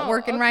not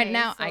working right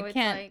now. So I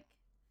can't. Like,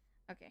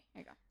 okay,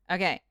 here you go.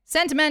 Okay.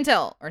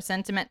 Sentimental or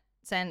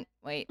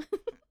wait.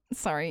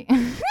 Sorry.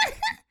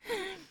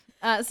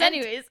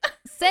 Anyways.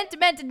 Fuck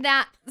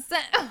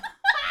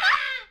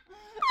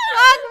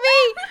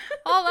me.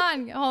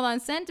 Hold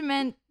on.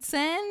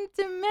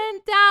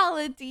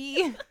 Sentimentality.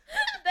 There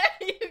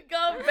you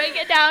go. Break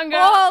it down,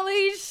 girl.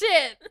 Holy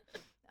shit.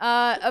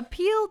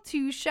 Appeal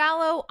to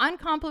shallow,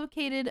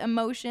 uncomplicated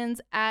emotions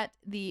at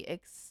the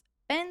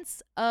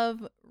expense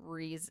of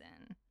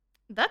reason.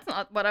 That's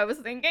not what I was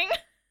thinking.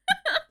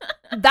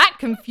 That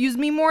confused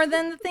me more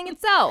than the thing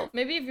itself.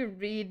 Maybe if you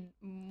read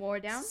more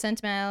down.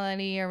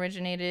 Sentimentality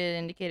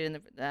indicated in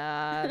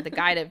the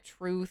guide of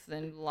truth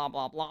and blah,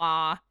 blah,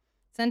 blah.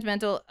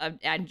 Sentimental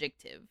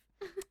adjective.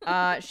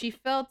 She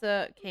felt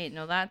okay,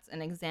 no, that's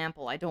an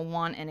example. I don't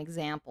want an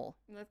example.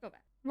 Let's go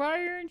back.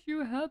 Why aren't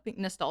you helping?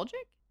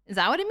 Nostalgic? Is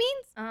that what it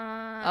means?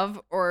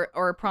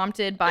 Or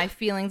prompted by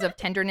feelings of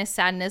tenderness,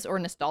 sadness, or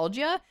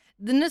nostalgia?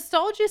 The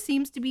nostalgia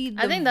seems to be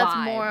the I think vibe. that's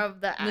more of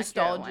the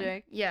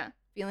nostalgic. Yeah.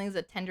 Feelings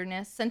of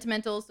tenderness,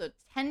 sentimental, so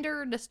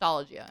tender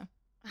nostalgia.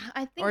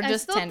 I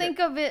still think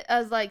of it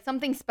as like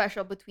something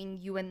special between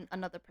you and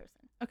another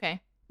person.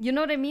 Okay. You know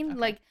what I mean? Okay.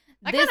 Like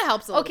that kind of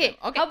helps a little bit.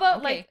 Okay. How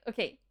about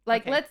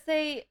let's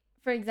say,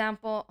 for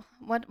example,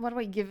 what do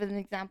I give an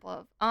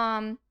example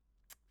of?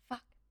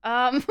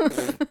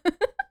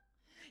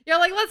 You're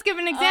like, let's give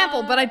an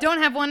example, but I don't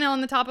have one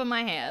on the top of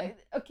my head.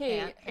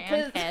 Okay.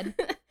 Head.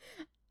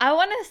 I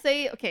want to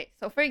say, okay,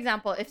 so for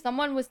example, if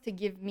someone was to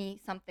give me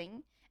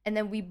something and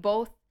then we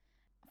both,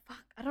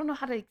 I don't know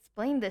how to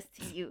explain this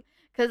to you.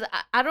 Because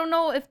I don't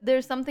know if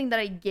there's something that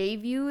I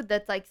gave you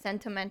that's like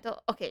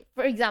sentimental. Okay,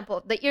 for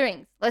example, the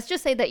earrings. Let's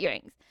just say the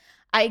earrings.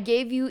 I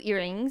gave you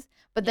earrings,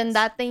 but then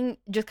that thing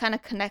just kind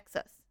of connects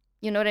us.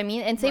 You know what I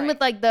mean? And same with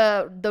like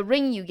the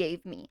ring you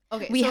gave me.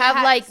 Okay, we have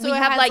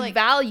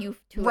value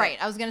to it. Right.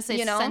 I was gonna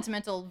say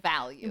sentimental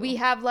value. We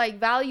have like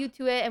value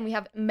to it, and we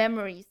have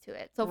memories to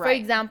it. So for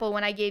example,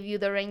 when I gave you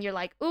the ring, you're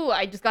like, "Ooh,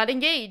 I just got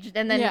engaged,"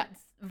 and then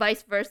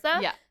vice versa.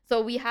 Yeah.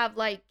 So we have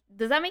like,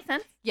 does that make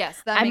sense?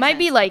 Yes, that makes sense. I might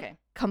be like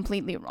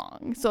completely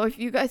wrong. So if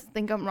you guys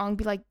think I'm wrong,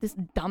 be like, this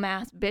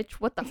dumbass bitch,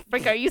 what the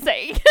frick are you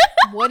saying?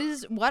 What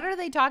are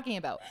they talking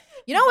about?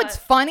 You know what's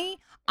funny?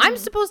 I'm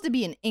supposed to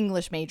be an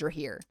English major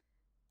here.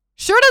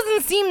 Sure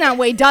doesn't seem that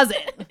way, does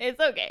it? It's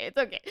okay.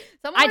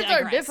 Some words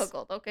are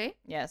difficult, okay?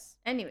 Yes.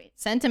 Anyways.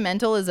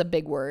 Sentimental is a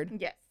big word.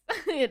 Yes,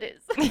 it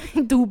is.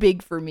 Too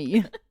big for me.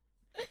 Anyway.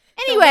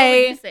 So what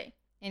would you say?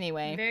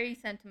 Anyway. Very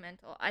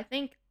sentimental. I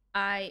think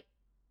I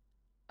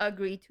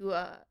agree to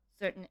a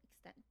certain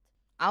extent.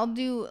 I'll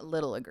do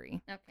little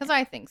agree Okay. because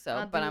I think so,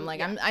 I'll but do- I'm like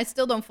yeah. I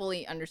still don't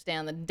fully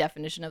understand the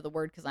definition of the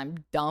word because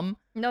I'm dumb.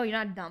 No, you're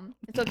not dumb.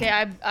 It's okay.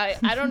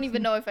 I don't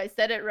even know if I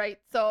said it right.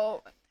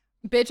 So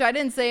Bitch, I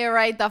didn't say it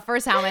right the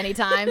first how many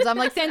times? I'm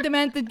like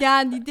sentimental. no,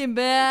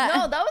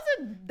 that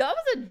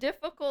was a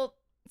difficult.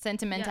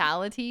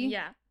 Sentimentality.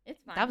 Yeah, it's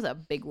fine. That was a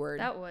big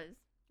word. That was.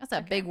 That's a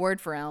okay. big word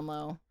for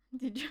Elmo.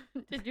 Did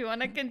you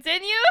want to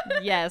continue?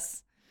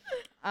 Yes.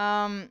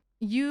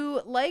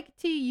 You like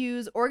to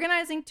use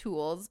organizing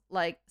tools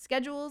like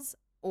schedules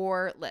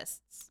or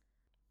lists.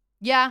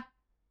 Yeah.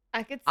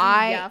 I could see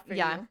yeah for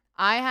you.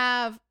 I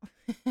have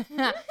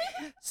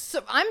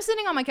so I'm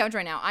sitting on my couch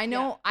right now. I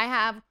know I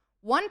have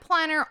one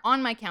planner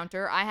on my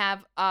counter. I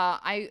have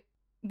I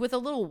with a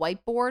little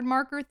whiteboard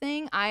marker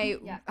thing. I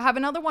have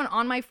another one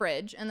on my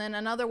fridge and then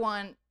another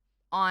one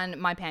on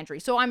my pantry.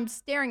 So I'm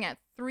staring at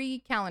 3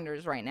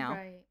 calendars right now.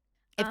 Right.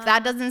 If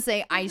that doesn't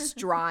say I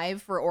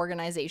strive for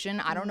organization,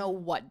 I don't know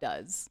what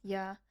does.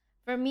 Yeah.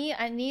 For me,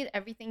 I need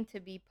everything to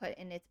be put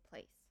in its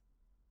place.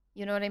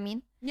 You know what I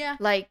mean? Yeah.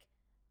 Like,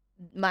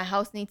 my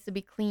house needs to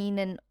be clean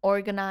and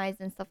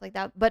organized and stuff like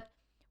that. But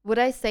would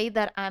I say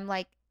that I'm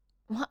like,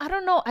 well, I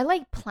don't know. I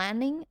like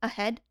planning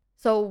ahead.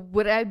 So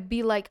would I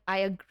be like, I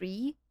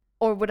agree?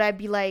 Or would I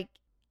be like,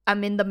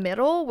 I'm in the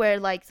middle where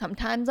like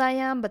sometimes I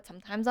am, but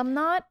sometimes I'm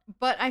not?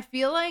 But I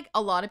feel like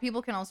a lot of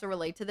people can also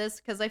relate to this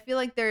because I feel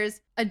like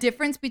there's a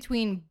difference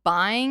between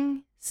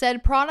buying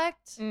said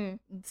product,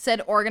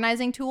 said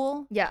organizing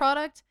tool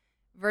product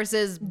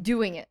versus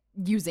doing it,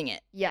 using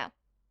it. Yeah.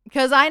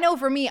 Because I know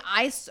for me,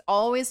 I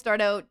always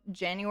start out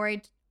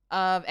January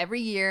of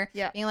every year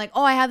being like,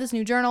 oh, I have this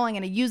new journal. I'm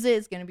going to use it.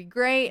 It's going to be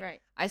great.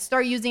 Right. I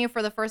start using it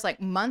for the first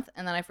like month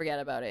and then I forget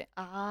about it.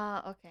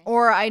 Ah, okay.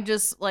 Or I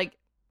just like,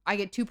 I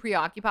get too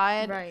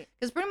preoccupied. Right.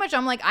 Because pretty much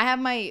I'm like, I have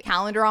my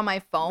calendar on my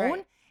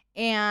phone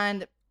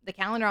and the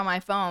calendar on my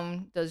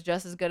phone does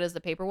just as good as the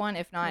paper one.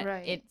 If not,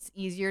 it's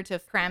easier to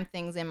cram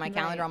things in my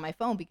calendar on my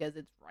phone because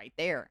it's right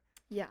there.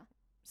 Yeah.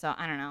 So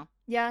I don't know.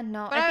 Yeah,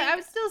 no. But I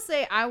would still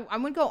say I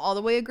wouldn't go all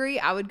the way agree.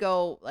 I would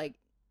go like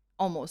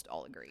almost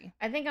all agree.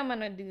 I think I'm going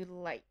to do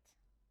light.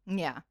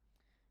 Yeah.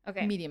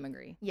 Okay. Medium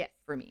agree. Yes.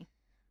 For me.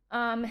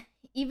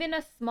 Even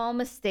a small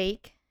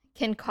mistake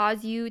can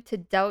cause you to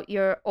doubt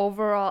your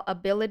overall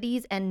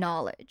abilities and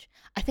knowledge.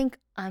 I think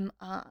I'm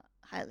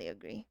highly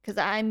agree because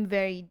I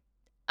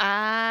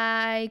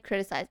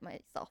criticize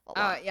myself a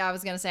lot. Yeah, I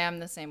was gonna say I'm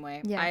the same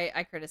way. Yeah.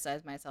 I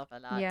criticize myself a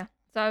lot. Yeah.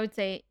 So I would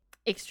say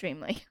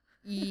extremely.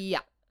 Yeah.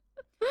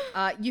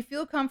 You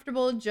feel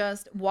comfortable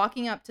just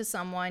walking up to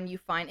someone you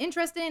find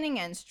interesting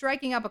and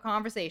striking up a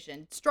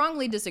conversation.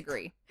 Strongly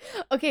disagree.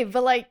 Okay,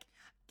 but like,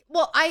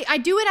 well, I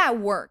do it at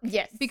work.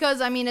 Yes.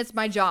 Because I mean it's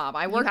my job.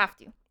 I work. You have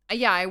to.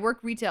 Yeah, I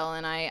work retail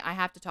and I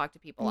have to talk to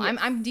people. Yes.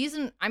 I'm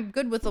decent. I'm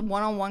good with the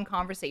one-on-one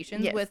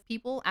conversations with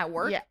people at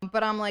work. Yeah.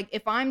 But I'm like,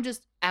 if I'm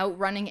just out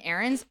running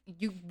errands,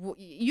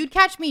 you'd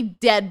catch me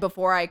dead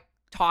before I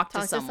talk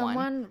to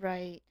someone.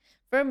 Right.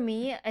 For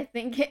me, I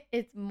think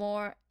it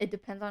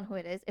depends on who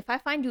it is. If I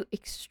find you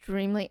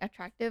extremely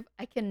attractive,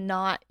 I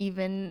cannot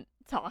even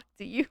talk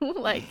to you.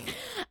 Like,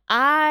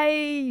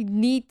 I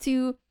need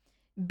to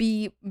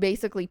be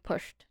basically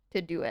pushed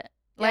to do it.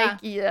 Like,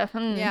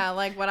 yeah,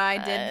 like what I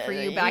did for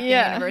you back in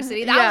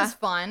university. That was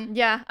fun.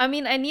 Yeah, I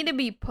mean, I need to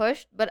be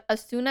pushed, but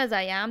as soon as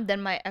I am,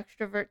 then my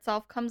extrovert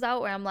self comes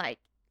out where I'm like,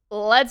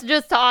 let's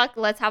just talk.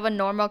 Let's have a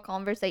normal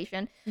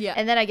conversation. Yeah.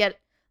 And then I get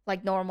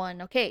like normal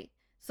and okay.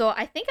 So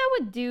I think I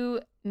would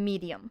do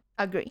medium.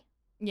 Agree.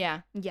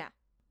 Yeah. Yeah.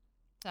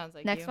 Sounds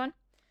like Next one.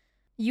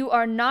 You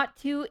are not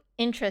too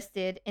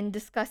interested in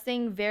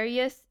discussing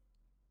various...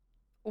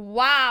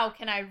 Wow,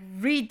 can I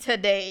read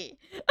today?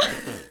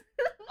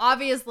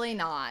 Obviously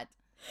not.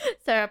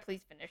 Sarah,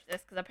 please finish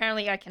this because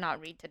apparently I cannot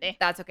read today.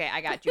 That's okay.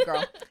 I got you,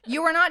 girl.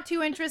 You are not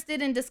too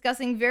interested in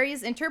discussing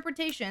various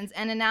interpretations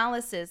and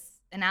analyses.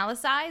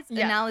 Analyses.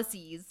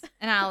 Analysis.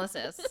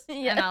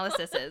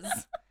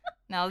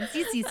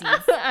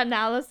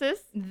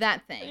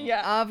 That thing.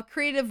 Of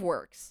creative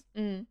works.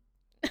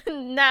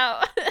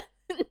 Now,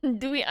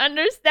 do we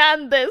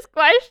understand this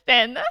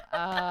question?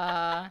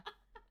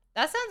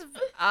 That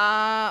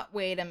sounds,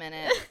 wait a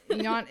minute.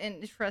 You're not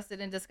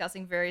interested in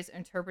discussing various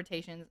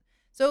interpretations.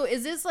 So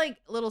is this like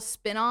little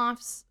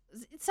spin-offs?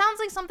 It sounds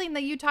like something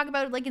that you talk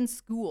about like in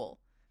school.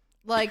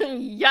 Like,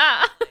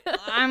 yeah.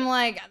 I'm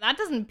like, that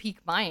doesn't pique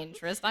my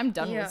interest. I'm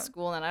done with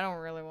school and I don't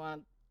really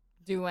want to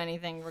do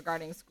anything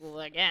regarding school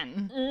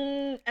again.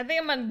 I think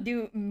I'm going to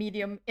do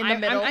medium in the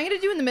middle. I'm going to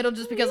do in the middle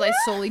just because I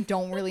solely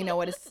don't really know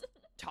what it's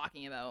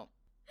talking about.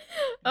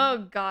 Oh,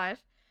 gosh.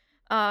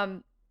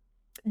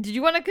 Did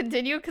you want to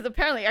continue? Because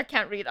apparently I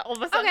can't read all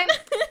of a sudden. Okay.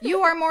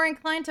 You are more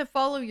inclined to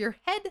follow your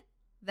head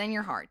than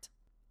your heart.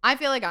 I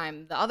feel like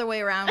I'm the other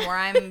way around where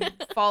I'm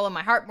follow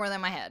my heart more than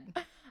my head.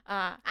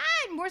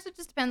 More so it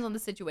just depends on the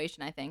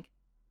situation, I think.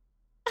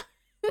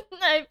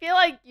 I feel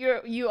like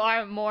you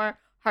are more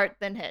heart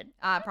than head.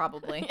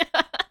 Probably.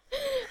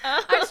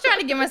 I'm just trying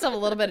to give myself a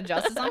little bit of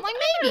justice. I'm like,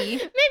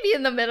 maybe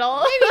in the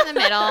middle. Maybe in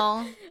the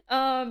middle.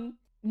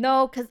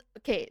 No, because,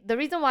 okay, the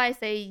reason why I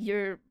say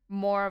you're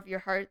more of your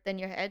heart than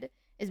your head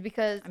is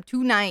because I'm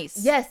too nice.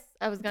 yes,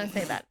 I was gonna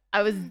say that.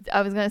 I was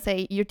gonna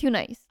say you're too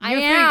nice.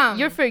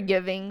 You're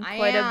forgiving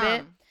quite a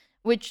bit,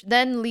 which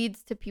then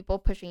leads to people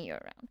pushing you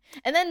around.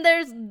 And then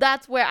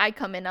that's where I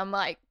come in. I'm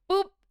like,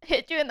 boop,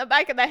 hit you in the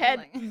back of the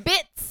head,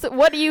 bits.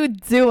 What are you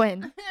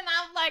doing? And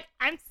I'm like,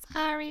 I'm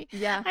sorry.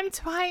 Yeah, I'm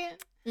trying.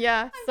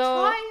 Yeah, I'm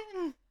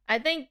trying. I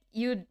think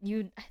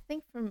I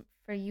think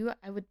for you,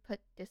 I would put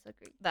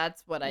disagree.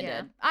 That's what I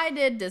did. I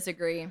did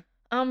disagree.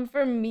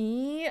 For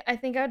me, I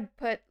think I'd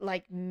put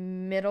like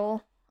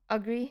middle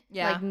agree.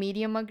 Yeah. Like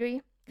medium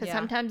agree. Because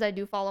sometimes I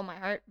do follow my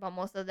heart, but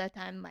most of the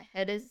time my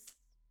head is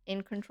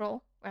in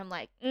control. Where I'm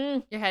like,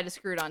 your head is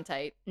screwed on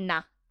tight.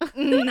 Nah.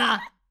 Nah.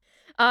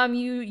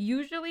 You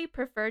usually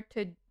prefer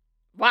to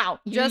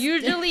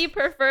usually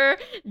prefer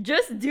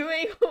just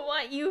doing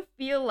what you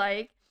feel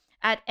like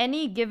at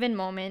any given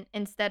moment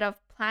instead of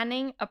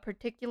planning a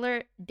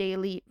particular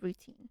daily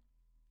routine.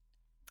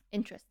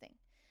 Interesting.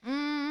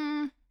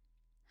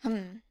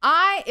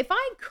 If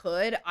I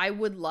could, I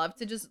would love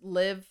to just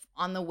live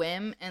on the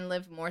whim and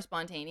live more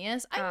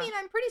spontaneous. I mean,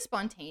 I'm pretty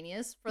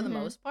spontaneous for the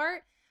most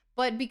part,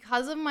 but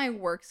because of my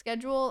work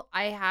schedule,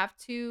 I have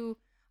to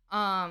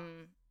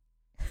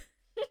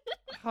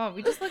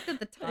we just looked at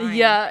the time.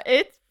 Yeah,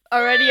 it's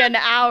already an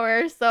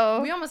hour,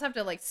 so we almost have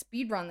to like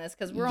speed run this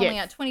because we're only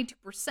at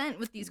 22%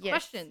 with these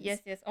questions.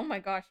 Yes. Oh my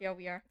gosh, yeah,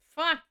 we are.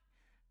 Fuck.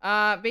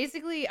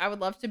 Basically, I would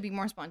love to be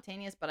more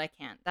spontaneous, but I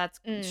can't. That's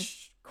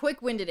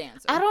quick-winded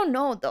answer. I don't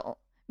know though,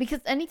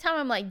 because anytime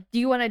I'm like, "Do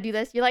you want to do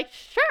this?" You're like,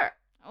 "Sure."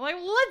 I'm like,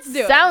 "Let's do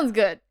it." Sounds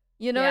good.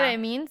 You know what I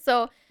mean?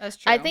 So that's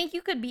true. I think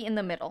you could be in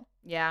the middle.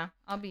 Yeah,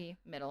 I'll be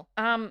middle.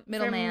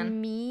 Middleman. For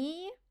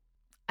me,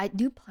 I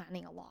do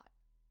planning a lot.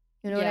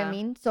 You know what I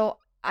mean? So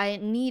I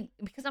need,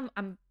 because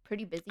I'm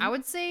pretty busy. I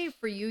would say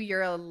for you,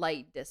 you're a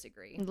light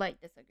disagree.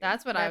 Light disagree.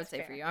 That's what I would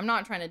say for you. I'm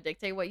not trying to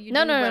dictate what you do.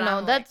 No.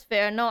 But That's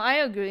fair. No, I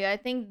agree. I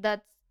think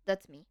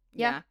that's me.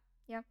 Yeah.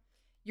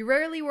 You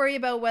rarely worry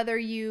about whether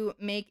you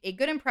make a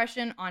good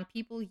impression on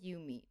people you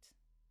meet.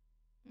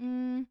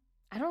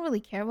 I don't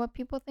really care what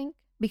people think,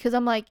 because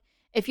I'm like,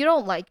 if you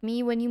don't like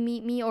me when you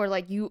meet me, or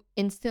like you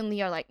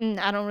instantly are like,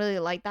 I don't really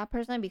like that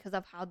person because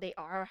of how they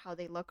are or how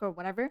they look or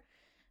whatever,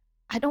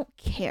 I don't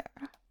care.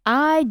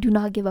 I do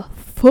not give a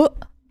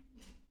fuck.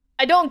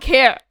 I don't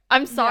care.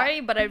 I'm sorry,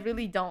 but I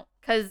really don't.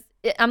 Because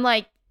I'm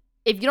like,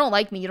 if you don't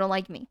like me, you don't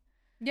like me.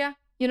 Yeah.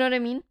 You know what I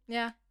mean?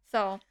 Yeah.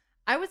 So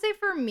I would say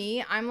for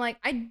me, I'm like,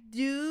 I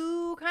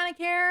do kind of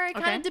care. It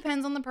kind of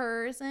depends on the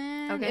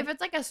person. Okay. If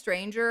it's like a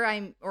stranger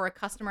or a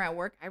customer at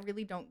work, I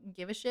really don't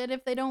give a shit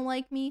if they don't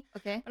like me.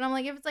 Okay. But I'm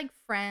like, if it's like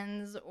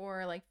friends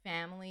or like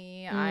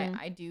family,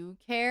 I do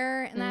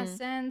care in that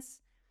sense.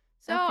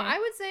 So I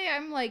would say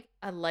I'm like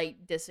a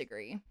light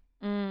disagree.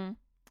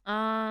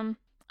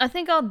 I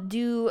think I'll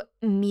do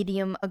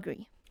medium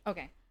agree.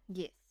 Okay.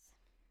 Yes.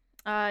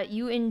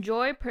 You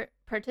enjoy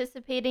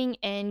participating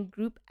in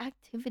group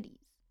activities.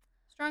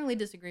 Strongly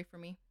disagree for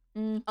me.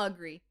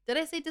 Agree. Did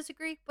I say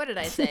disagree? What did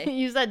I say?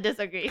 You said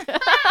disagree.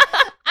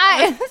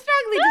 I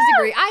strongly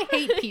disagree. I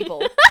hate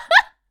people.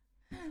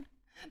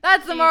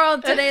 That's the moral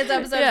of today's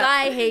episode. Yeah.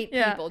 I hate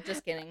people.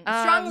 Just kidding.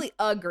 Strongly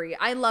agree.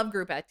 I love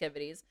group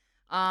activities.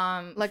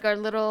 Like our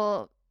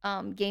little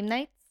game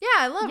nights. Yeah,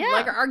 I love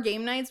like our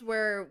game nights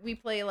where we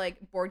play like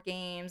board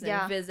games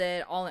and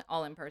visit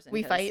all in person.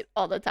 We fight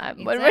all the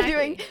time. Exactly. When we're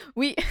doing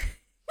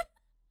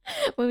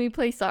when we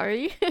play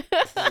Sorry.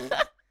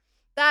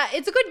 That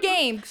it's a good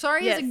game.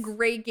 Sorry is a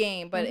great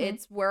game, but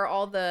it's where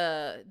all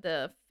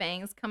the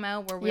fangs come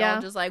out, where we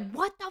all just like,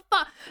 what the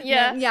fuck?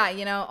 Yeah,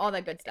 you know, all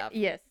that good stuff.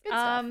 Yes. Good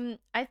stuff.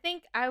 I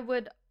think I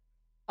would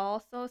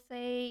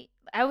say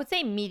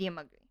medium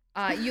agree.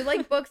 You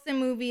like books and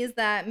movies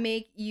that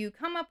make you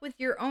come up with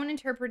your own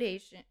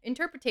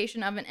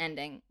interpretation of an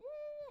ending.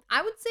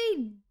 I would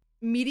say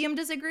medium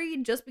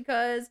disagree, just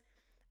because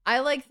I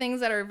like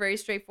things that are very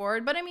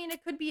straightforward. But I mean,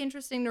 it could be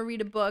interesting to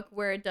read a book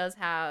where it does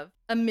have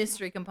a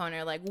mystery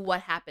component, like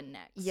what happened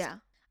next. Yeah.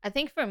 I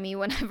think for me,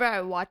 whenever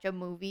I watch a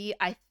movie,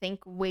 I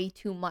think way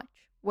too much,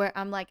 where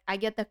I'm like, I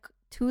get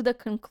to the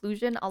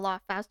conclusion a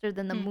lot faster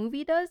than the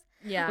movie does.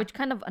 Yeah. Which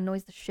kind of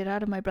annoys the shit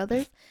out of my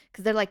brothers,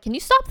 because they're like, can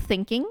you stop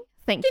thinking?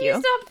 Can you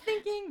stop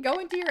thinking? Go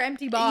into your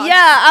empty box.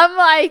 Yeah, I'm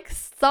like,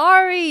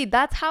 sorry.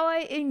 That's how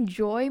I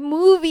enjoy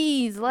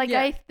movies. Like,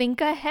 I think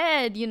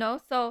ahead, you know?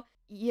 So,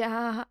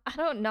 yeah, I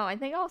don't know. I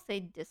think I'll say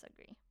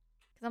disagree.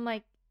 Because I'm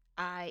like,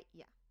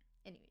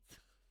 anyways.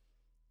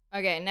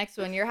 Okay, next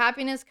one. Your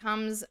happiness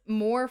comes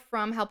more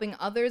from helping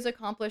others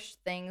accomplish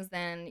things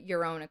than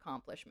your own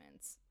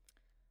accomplishments.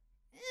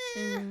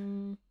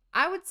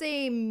 I would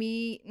say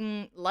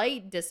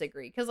light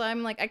disagree, because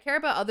I'm like, I care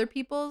about other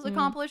people's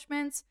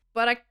accomplishments,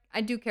 but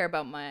I do care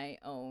about my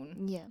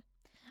own. Yeah.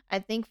 I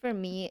think for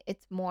me,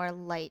 it's more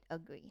light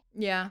agree.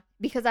 Yeah.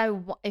 Because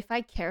if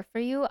I care for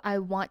you, I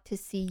want to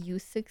see you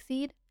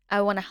succeed.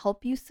 I want to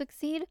help you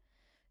succeed.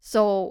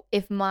 So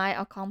if my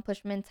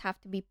accomplishments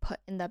have to be put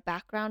in the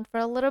background for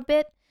a little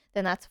bit,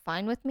 then that's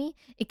fine with me.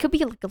 It could be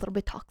like a little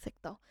bit toxic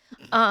though.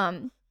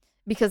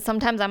 Because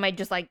sometimes I might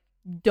just like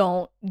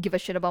don't give a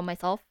shit about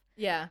myself.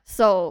 Yeah.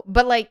 So,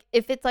 but like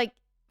if it's like,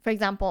 for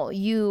example,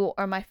 you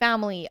or my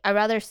family, I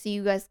rather see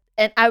you guys,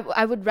 and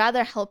I would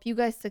rather help you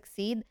guys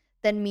succeed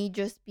than me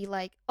just be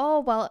like, oh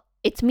well,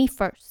 it's me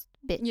first,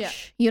 bitch. Yeah.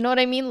 You know what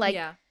I mean? Like,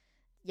 yeah.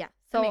 yeah.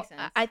 That So makes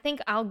sense. I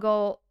think I'll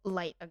go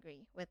light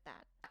agree with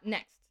that.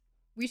 Next,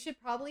 we should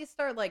probably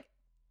start like.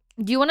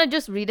 Do you want to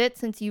just read it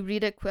since you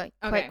read it quite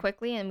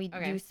quickly and we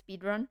Okay. do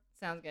speed run?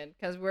 Sounds good,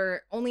 because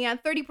we're only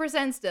at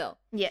 30% still.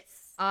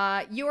 Yes.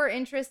 You are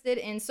interested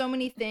in so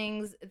many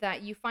things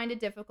that you find it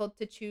difficult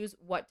to choose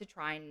what to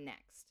try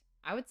next.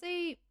 I would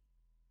say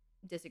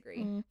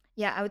disagree.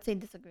 Yeah, I would say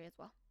disagragree as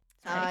well.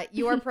 Sorry.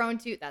 You are prone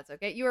to, that's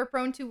okay. You are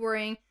prone to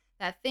worrying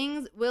that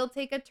things will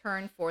take a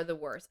turn for the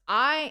worse.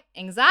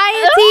 Anxiety.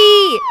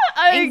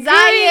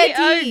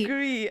 I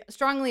agree.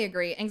 Strongly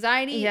agree.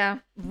 Anxiety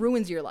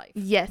ruins your life.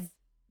 Yes.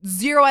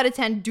 0 out of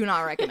 10, do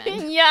not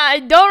recommend. Yeah,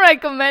 I don't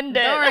recommend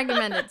it. Don't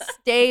recommend it.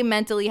 Stay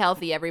mentally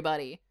healthy,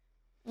 everybody.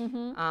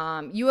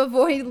 You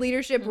avoid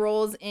leadership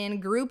roles in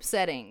group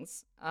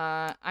settings.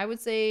 I would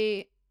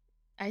say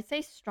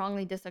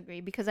strongly disagree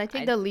because I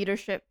take the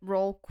leadership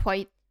role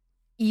quite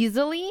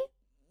easily.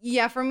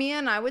 Yeah, for me,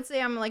 and I would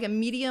say I'm like a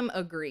medium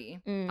agree.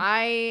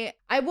 I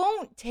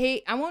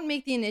won't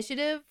make the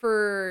initiative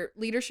for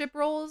leadership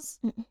roles,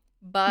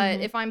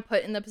 but if I'm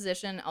put in the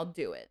position, I'll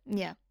do it.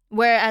 Yeah.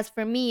 Whereas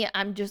for me,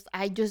 I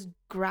just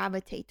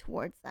gravitate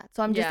towards that.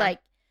 So I'm just like,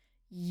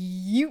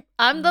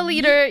 I'm the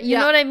leader. You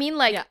know what I mean?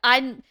 Like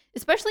I'm,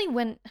 especially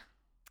when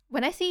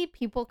I see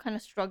people kind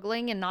of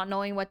struggling and not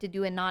knowing what to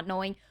do and not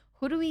knowing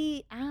who do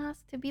we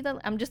ask to be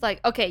I'm just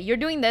like, okay, you're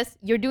doing this,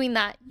 you're doing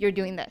that, you're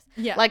doing this.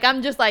 Yeah. Like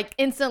I'm just like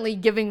instantly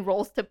giving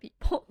roles to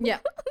people. Yeah.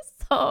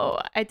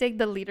 So I take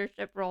the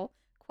leadership role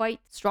quite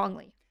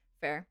strongly.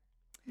 Fair.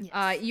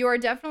 Yes. You are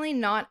definitely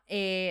not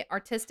a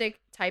artistic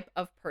type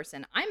of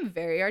person. I'm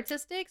very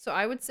artistic, so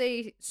I would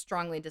say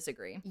strongly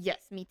disagree.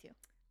 Yes, me too.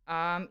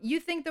 You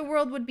think the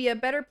world would be a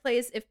better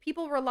place if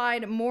people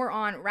relied more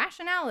on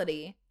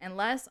rationality and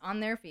less on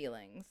their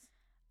feelings.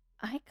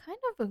 I kind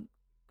of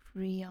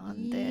agree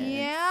on this.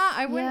 Yeah,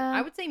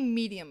 I would say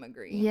medium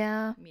agree.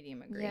 Yeah.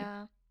 Medium agree.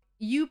 Yeah.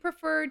 You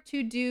prefer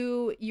to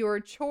do your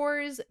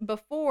chores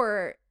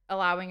before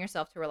allowing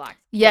yourself to relax.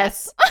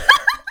 Yes.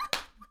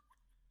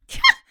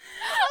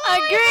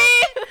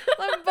 Agree.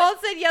 We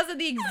both said yes at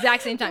the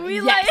exact same time.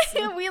 We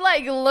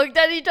looked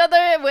at each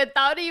other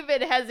without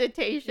even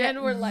hesitation.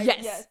 Yeah. We're like,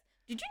 yes.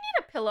 Did you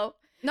need a pillow?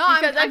 No,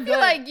 because I'm I feel good.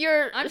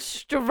 like I'm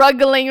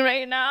struggling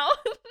right now.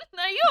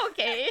 Are you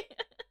okay?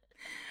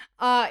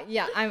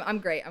 Yeah, I'm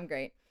great.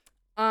 Wait,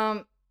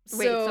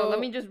 so let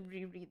me just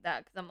reread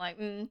that because I'm like,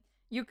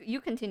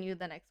 you continue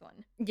the next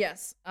one.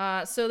 Yes.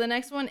 So the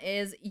next one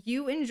is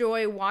you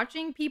enjoy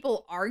watching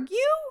people argue?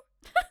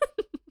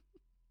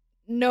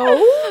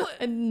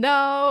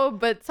 No,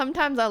 but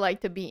sometimes I like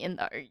to be in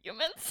the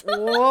arguments.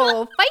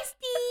 Whoa,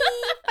 feisty.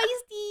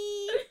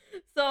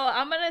 So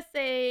I'm gonna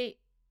say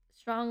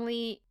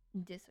strongly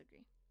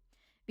disagree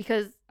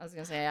because I was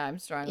gonna say I'm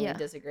strongly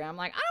disagree. I'm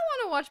like, I don't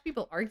want to watch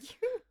people argue.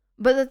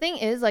 But the thing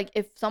is, like,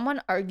 if someone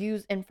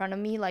argues in front of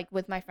me, like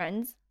with my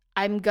friends,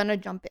 I'm gonna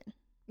jump in.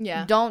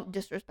 Yeah. Don't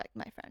disrespect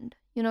my friend.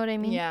 You know what I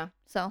mean? Yeah.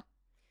 So,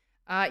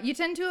 you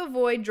tend to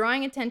avoid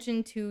drawing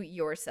attention to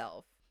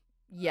yourself.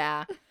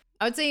 Yeah.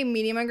 I would say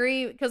medium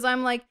agree because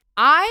I'm like,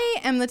 I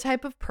am the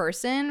type of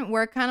person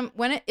where kind of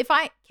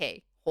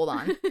hold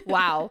on.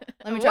 Wow.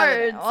 Let me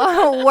try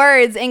that.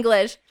 Words,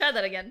 English. Try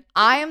that again.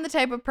 I am the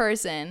type of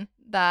person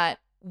that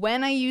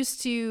when I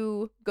used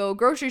to go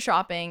grocery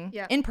shopping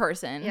in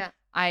person,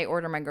 I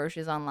order my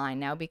groceries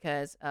online now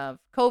because of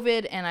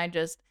COVID, and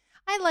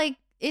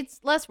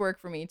it's less work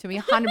for me, to be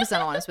 100%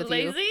 honest with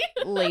you.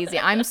 Lazy.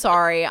 I'm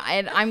sorry.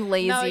 I'm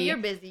lazy. No, you're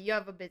busy. You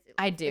have a busy life.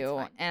 I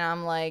do. And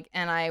I'm like,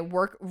 and I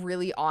work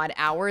really odd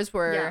hours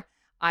where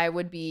I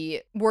would be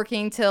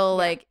working till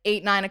like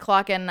 8, 9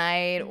 o'clock at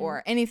night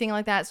or anything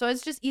like that. So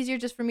it's just easier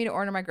just for me to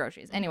order my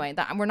groceries. Anyway,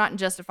 we're not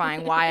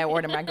justifying why I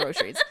order my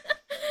groceries.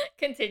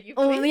 Continue,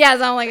 please. Yes,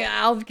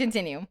 I'll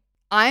continue.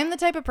 I'm the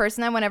type of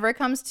person that whenever it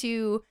comes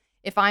to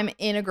if I'm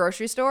in a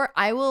grocery store,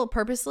 I will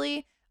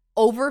purposely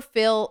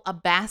overfill a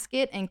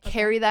basket and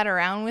carry that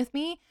around with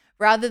me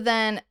rather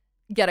than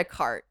get a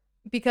cart,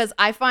 because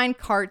I find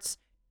carts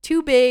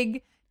too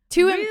big,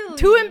 too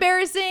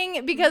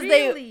embarrassing because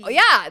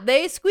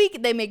they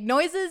squeak, they make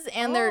noises,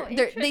 and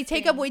they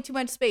take up way too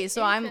much space.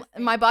 So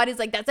my body's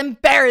like, that's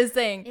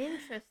embarrassing.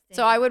 Interesting.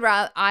 So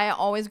I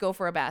always go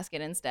for a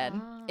basket instead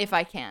if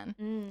I can.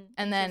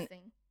 And then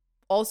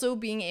also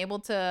being able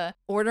to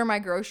order my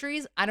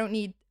groceries, I don't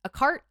need a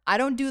cart. I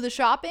don't do the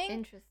shopping.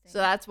 Interesting. So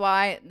that's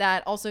why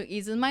that also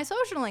eases my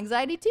social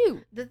anxiety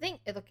too. The thing,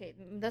 okay,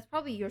 that's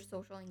probably your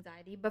social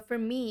anxiety. But for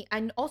me,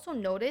 I also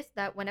noticed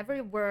that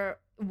whenever we're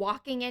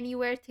walking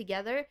anywhere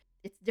together,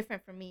 it's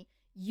different for me.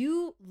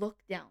 You look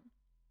down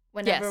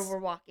whenever we're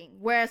walking.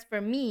 Whereas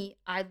for me,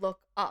 I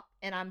look up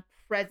and I'm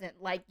present.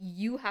 Like,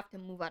 you have to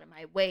move out of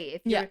my way.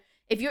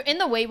 If you're in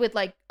the way with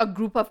like a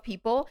group of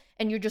people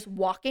and you're just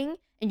walking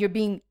and you're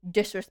being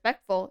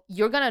disrespectful,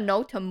 you're going to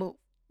know to move.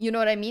 You know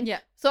what I mean? Yeah.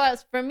 So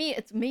as for me,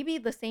 it's maybe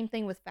the same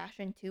thing with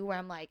fashion too, where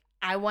I'm like,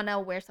 I want to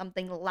wear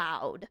something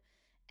loud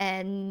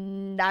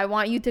and I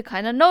want you to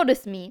kind of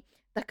notice me.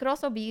 That could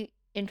also be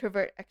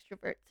introvert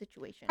extrovert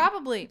situation.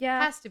 Probably.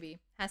 Yeah. Has to be.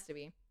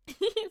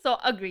 So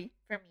agree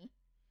for me.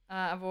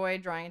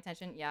 Avoid drawing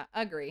attention. Yeah,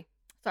 agree.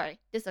 Sorry,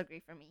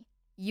 disagree for me.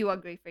 You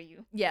agree for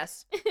you.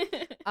 Yes.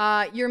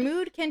 Your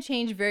mood can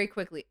change very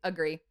quickly.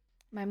 Agree.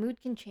 My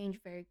mood can change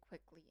very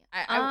quickly.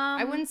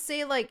 I wouldn't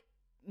say like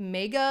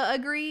mega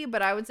agree,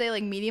 but I would say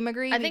like medium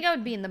agree. I think I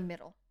would be in the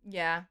middle.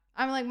 Yeah.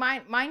 I'm like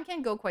mine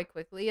can go quite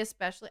quickly,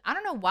 especially I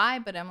don't know why,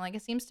 but I'm like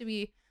it seems to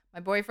be my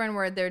boyfriend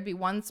where there'd be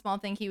one small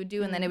thing he would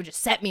do and then it would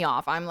just set me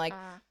off. I'm like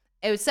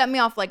it would set me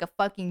off like a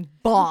fucking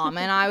bomb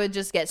and I would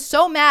just get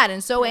so mad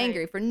and so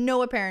angry for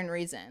no apparent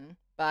reason.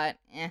 But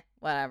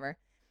whatever.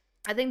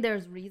 I think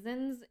there's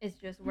reasons. It's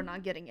just we're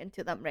not getting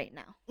into them right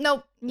now.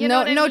 Nope. You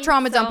know no mean?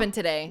 trauma dumping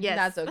today. Yes.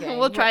 That's okay.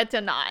 We'll try to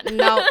not.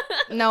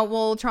 No,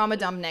 we'll trauma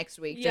dump next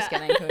week. Yeah. Just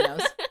kidding. Who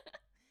knows?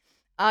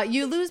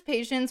 You lose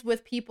patience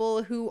with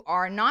people who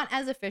are not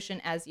as efficient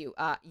as you.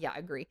 Yeah,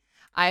 agree.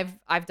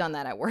 I've done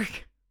that at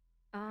work.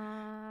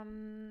 I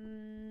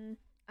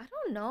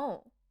don't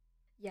know.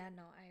 Yeah,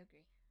 no, I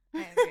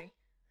agree.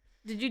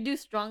 Did you do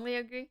strongly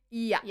agree?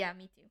 Yeah. Yeah,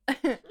 me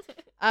too.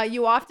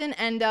 You often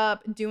end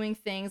up doing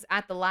things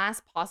at the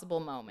last possible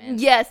moment.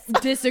 Yes.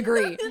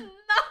 Disagree. No.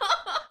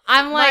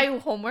 I'm like my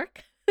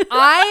homework.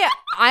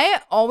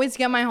 I always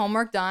get my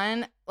homework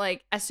done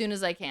like as soon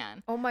as I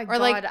can. Oh my or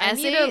god, like I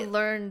need to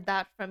learn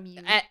that from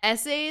you.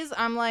 Essays,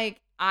 I'm like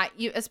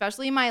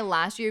especially my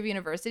last year of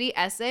university,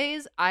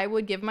 essays, I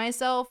would give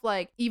myself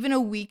like even a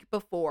week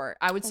before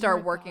I would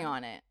start working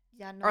on it.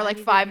 Yeah, no, or like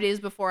 5 days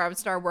before I would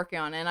start working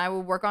on it, and I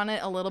would work on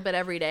it a little bit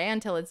every day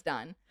until it's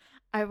done.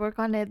 I work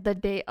on it the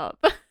day of.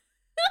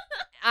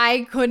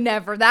 I could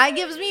never. That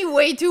gives me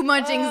way too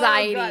much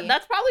anxiety. God.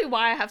 That's probably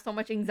why I have so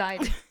much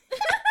anxiety.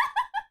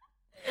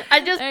 I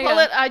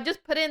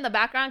just put it in the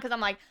background because I'm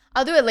like,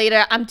 I'll do it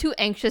later. I'm too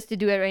anxious to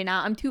do it right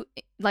now. I'm too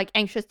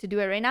anxious to do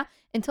it right now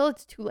until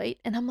it's too late.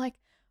 And I'm like,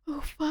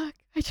 oh fuck,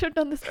 I should have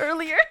done this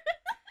earlier.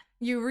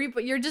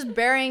 You're just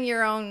burying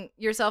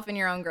yourself in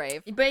your own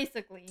grave.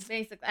 Basically.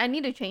 I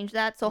need to change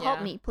that. So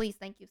help me, please.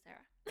 Thank you, Sarah.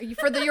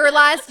 For your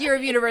last year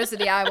of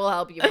university, I will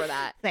help you for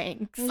that.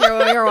 Thanks.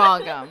 You're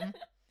welcome.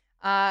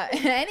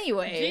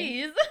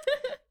 Anyway. Jeez.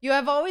 You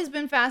have always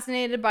been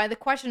fascinated by the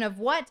question of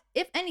what,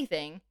 if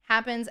anything,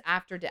 happens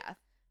after death.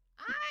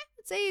 I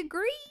would say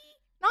agree.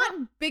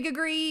 Not big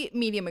agree,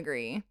 medium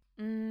agree.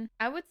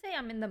 I would say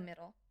I'm in the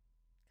middle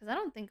because I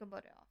don't think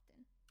about it often.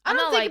 I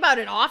don't think about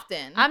it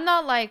often. I'm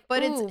not like,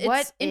 but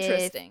it's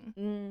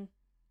interesting.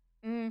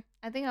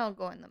 I think I'll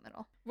go in the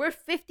middle. We're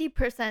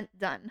 50%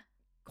 done.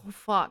 Oh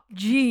fuck.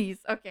 Jeez.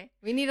 Okay.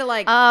 We need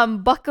to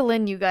buckle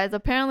in, you guys.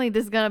 Apparently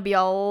this is gonna be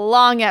a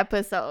long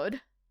episode.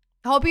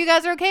 Hope you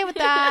guys are okay with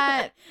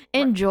that.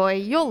 Enjoy.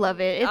 You'll love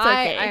it. It's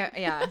okay.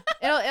 Yeah.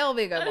 It'll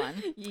be a good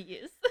one.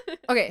 Yes.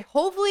 Okay.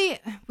 Hopefully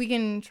we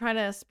can try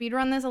to speed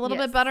run this a little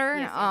bit better.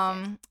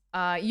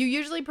 Yes. You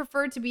usually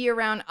prefer to be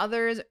around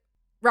others.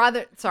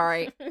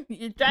 Sorry.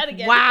 You tried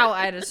again. Wow,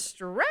 I had a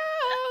stroke.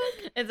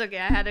 It's okay.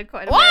 I had it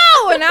quite a bit.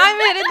 Wow, and now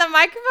I'm hitting the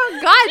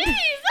microphone. God. Jeez.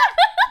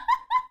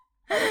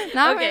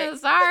 Okay.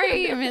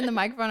 Sorry. I'm in the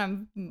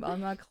microphone.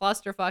 I'm a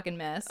clusterfucking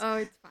mess. Oh,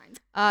 it's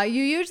fine.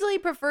 You usually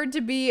prefer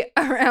to be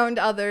around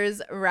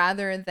others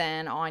rather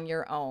than on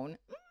your own.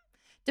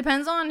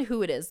 Depends on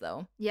who it is,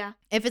 though. Yeah.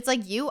 If it's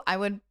like you, I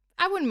wouldn't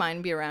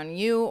mind be around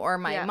you or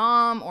my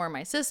mom or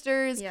my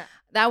sisters. Yeah.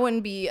 That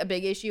wouldn't be a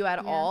big issue at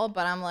all.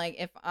 But I'm like,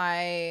 if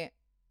I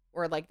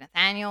were like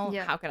Nathaniel,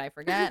 how could I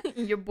forget?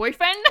 Your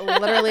boyfriend?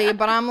 Literally.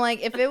 But I'm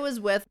like, if it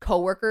was with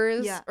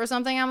coworkers or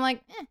something, I'm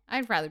like,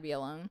 I'd rather be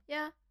alone.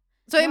 Yeah.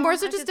 So it more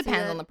so just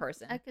depends on the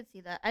person. I could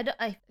see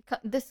that.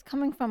 This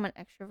coming from an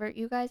extrovert,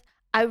 you guys,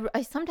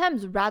 I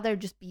sometimes rather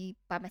just be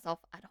by myself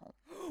at home.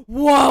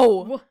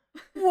 Whoa.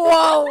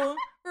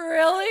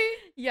 Really?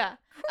 Yeah.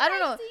 I don't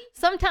know.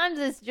 Sometimes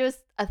it's just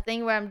a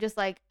thing where I'm just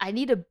like, I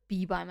need to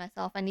be by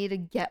myself. I need to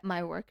get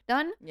my work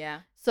done. Yeah.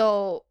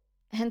 So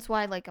hence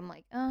why I'm like,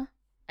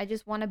 I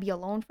just want to be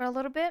alone for a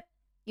little bit,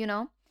 you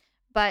know?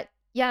 But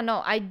yeah,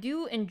 no, I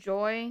do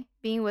enjoy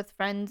being with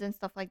friends and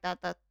stuff like that.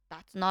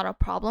 That's not a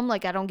problem.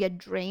 Like, I don't get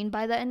drained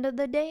by the end of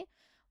the day.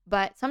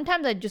 But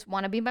sometimes I just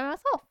want to be by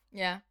myself.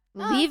 Yeah.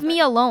 Leave me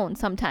alone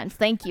sometimes.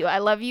 Thank you. I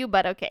love you,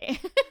 but okay.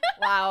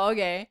 Wow,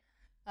 okay.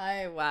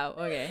 Wow,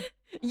 okay.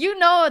 You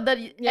know that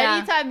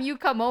anytime you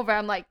come over,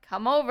 I'm like,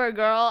 come over,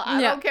 girl.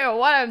 I don't care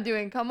what I'm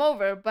doing. Come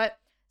over. But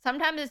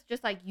sometimes it's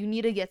just like you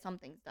need to get some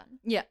things done.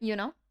 Yeah. You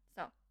know?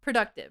 So.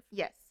 Productive.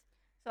 Yes.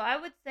 So I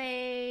would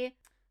say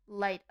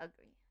light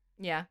agree.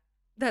 Yeah.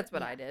 That's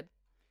what I did.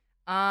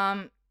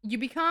 You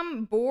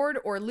become bored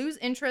or lose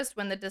interest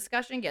when the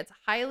discussion gets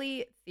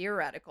highly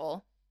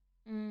theoretical.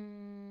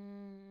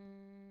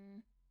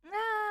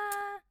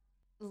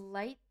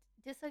 Light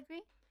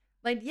disagree?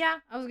 Yeah,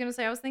 I was gonna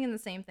say, I was thinking the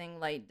same thing,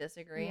 light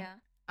disagree.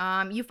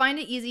 Yeah. You find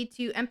it easy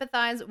to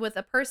empathize with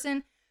a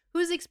person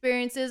whose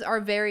experiences are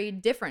very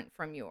different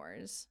from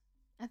yours.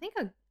 I think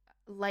a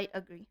light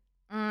agree.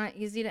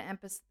 Easy to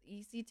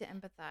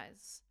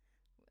empathize.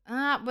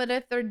 But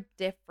if they're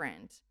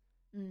different,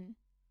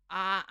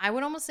 I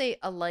would almost say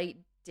a light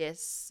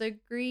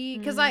disagree,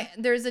 because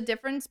there's a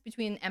difference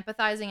between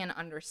empathizing and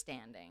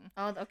understanding.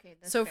 Oh, okay.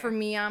 That's So fair. for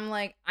me,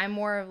 I'm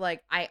more of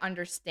like, I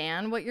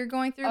understand what you're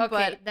going through.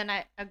 Okay, but then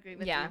I agree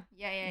with you.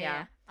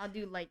 Yeah. I'll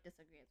do light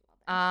disagree as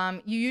well.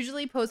 Then. You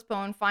usually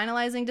postpone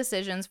finalizing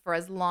decisions for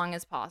as long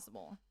as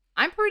possible.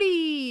 I'm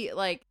pretty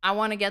like, I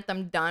want to get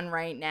them done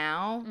right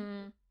now.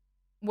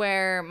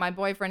 Where my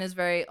boyfriend is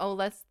very,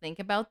 let's think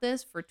about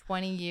this for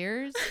 20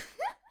 years.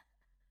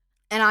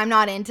 And I'm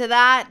not into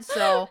that.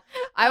 So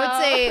I would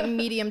say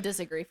medium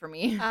disagree for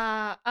me.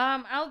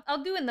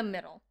 I'll do in the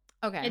middle.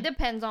 Okay. It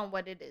depends on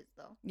what it is,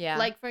 though. Yeah.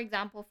 Like, for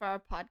example, for our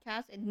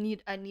podcast,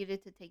 I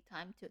needed to take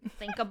time to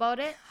think about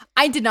it.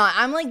 I did not.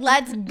 I'm like,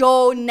 let's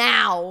go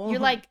now. You're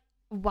like,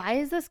 why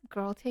is this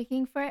girl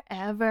taking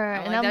forever?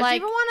 And I'm like, does she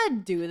even want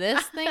to do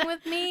this thing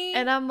with me?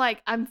 And I'm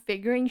like, I'm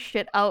figuring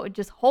shit out.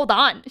 Just hold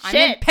on. I'm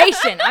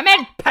impatient.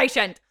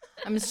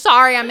 I'm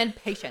sorry, I'm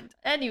impatient.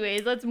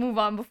 Anyways, let's move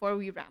on before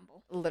we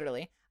ramble.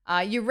 Literally.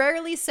 You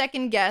rarely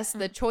second guess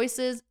the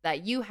choices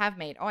that you have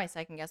made. I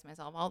second guess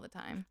myself all the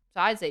time.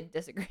 So I'd say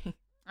disagree.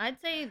 I'd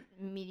say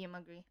medium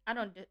agree. I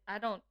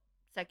don't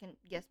second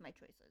guess my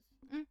choices.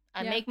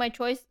 I make my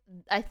choice.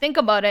 I think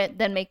about it,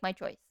 then make my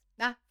choice.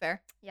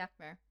 Fair. Yeah,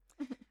 fair.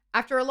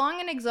 After a long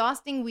and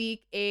exhausting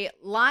week, a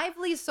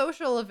lively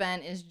social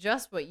event is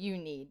just what you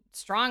need.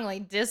 Strongly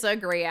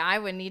disagree. I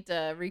would need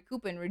to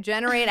recoup and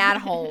regenerate at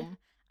home.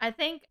 I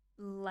think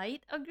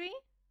light agree.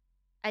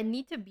 I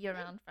need to be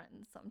around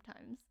friends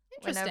sometimes.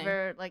 Interesting.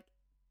 Whenever like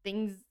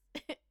things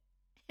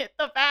hit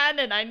the fan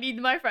and I need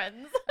my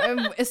friends.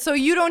 So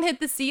you don't hit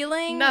the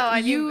ceiling? No,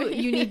 you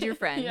need your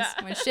friends. Yeah.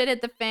 When shit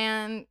hit the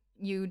fan,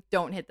 you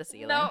don't hit the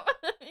ceiling. No,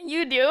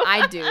 you do.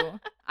 I do.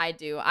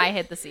 I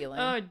hit the ceiling.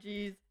 Oh,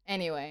 jeez.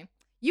 Anyway,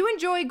 you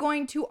enjoy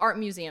going to art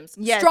museums.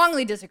 Yes.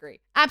 Strongly disagree.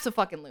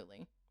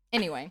 Absolutely.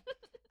 Anyway,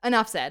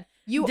 enough said.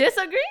 You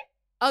disagree?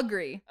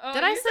 Agree. Oh,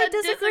 Did I say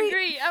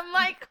disagree? I'm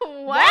like,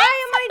 what? Why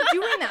am I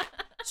doing that?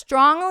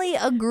 Strongly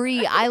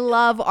agree. I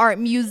love art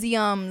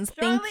museums.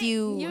 Thank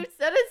you. You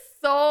said it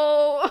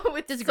so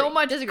with disagree. so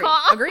much disagree.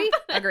 calm.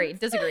 Agree.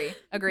 Disagree.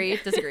 Agree.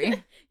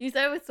 Disagree. You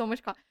said it with so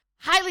much calm.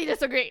 Highly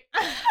disagree.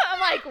 I'm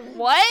like,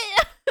 what?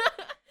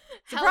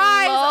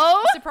 Surprise!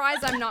 Hello? Surprise!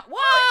 I'm not.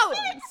 Whoa!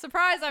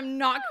 Surprise! I'm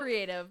not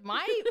creative.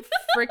 My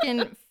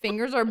freaking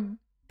fingers are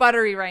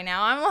buttery right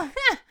now.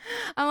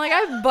 I'm like, I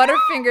have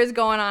butterfingers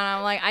going on.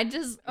 I'm like,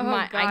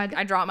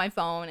 I dropped my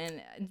phone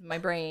and my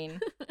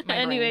brain.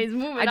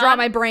 Moving on. I dropped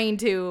my brain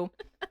too.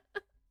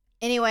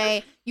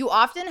 Anyway, you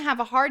often have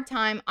a hard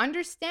time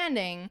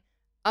understanding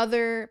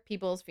other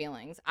people's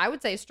feelings. I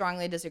would say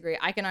strongly disagree.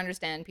 I can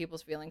understand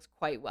people's feelings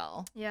quite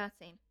well. Yeah,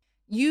 same.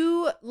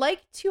 You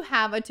like to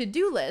have a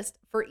to-do list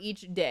for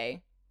each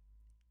day.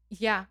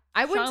 Yeah,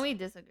 I would strongly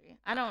disagree.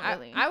 I don't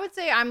really. I would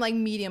say I'm like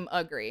medium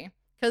agree,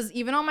 because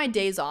even on my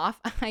days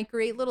off, I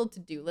create little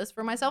to-do lists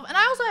for myself, and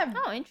I also have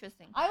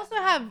interesting. I also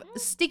have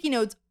sticky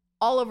notes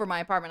all over my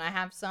apartment. I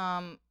have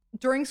some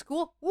during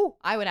school. Ooh,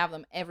 I would have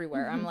them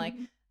everywhere. I'm like,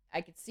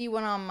 I could see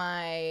one on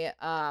my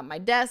my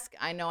desk.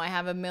 I know I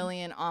have a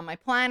million on my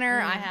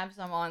planner. I have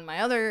some on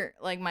my other,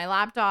 like my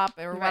laptop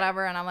or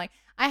whatever, and I'm like,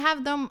 I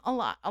have them a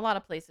lot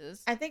of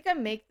places. I think I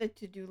make the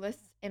to-do list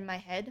in my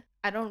head.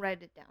 I don't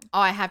write it down. Oh,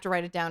 I have to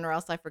write it down or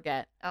else I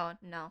forget. Oh,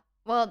 no.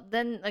 Well,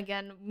 then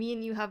again, me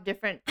and you have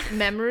different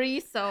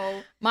memories,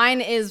 so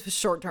mine is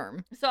short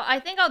term. So I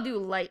think I'll do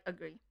light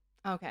agree.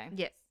 Okay.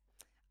 Yes.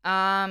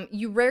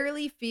 You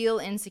rarely feel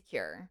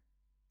insecure.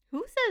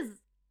 Who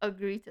says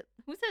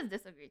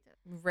disagree to?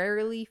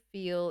 Rarely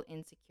feel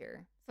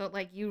insecure. So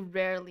like you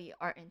rarely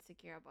are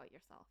insecure about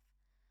yourself.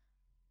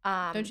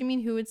 Don't you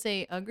mean who would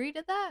say agree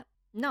to that?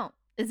 No.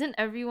 Isn't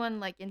everyone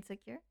like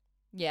insecure?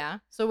 Yeah.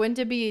 So wouldn't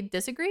it be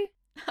disagree?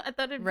 I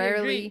thought it'd be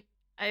rarely. Agree.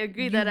 I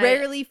agree you that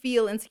rarely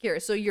feel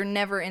insecure. So you're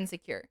never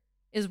insecure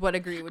is what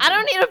agree would be. I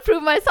don't need to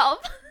prove myself.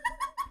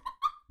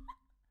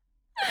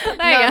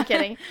 I'm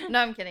kidding. No,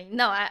 I'm kidding.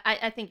 No,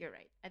 I think you're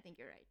right.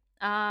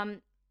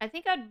 I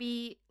think I'd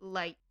be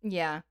light.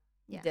 Yeah.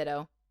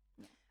 Ditto.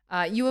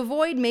 Yeah. You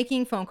avoid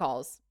making phone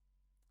calls.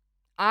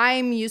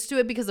 I'm used to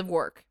it because of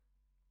work.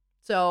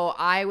 So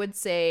I would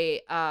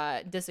say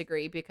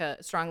disagree,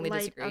 because strongly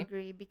disagree.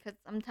 Agree, because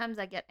sometimes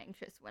I get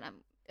anxious when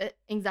I'm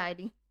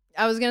anxiety.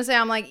 I was gonna say,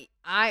 I'm like,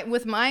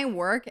 with my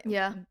work,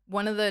 yeah,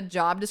 one of the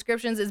job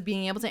descriptions is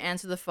being able to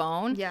answer the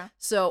phone. Yeah.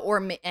 So or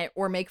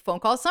make phone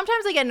calls.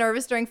 Sometimes I get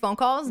nervous during phone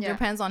calls. Yeah.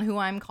 Depends on who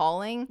I'm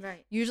calling.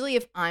 Right. Usually,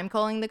 if I'm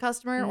calling the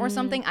customer or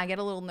something, I get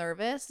a little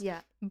nervous.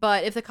 Yeah.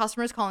 But if the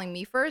customer's calling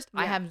me first,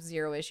 I have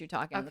zero issue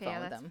talking on the phone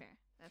with them. Fair.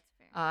 That's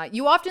fair.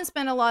 You often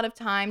spend a lot of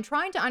time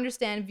trying to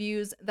understand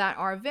views that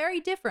are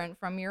very different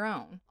from your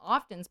own.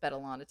 Often spend a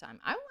lot of time.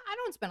 I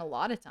don't spend a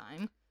lot of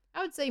time.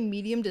 I would say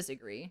medium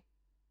disagree.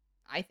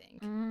 I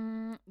think.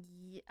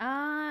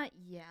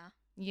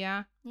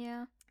 Yeah.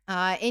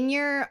 In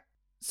your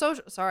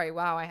social... Sorry,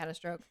 wow, I had a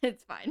stroke.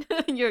 It's fine.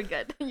 You're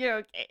good. You're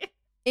okay.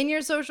 In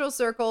your social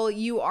circle,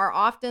 you are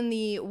often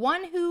the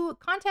one who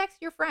contacts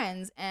your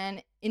friends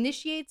and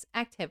initiates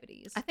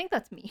activities. I think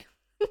that's me.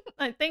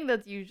 I think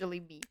that's usually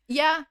me.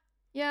 Yeah.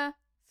 Yeah.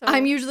 So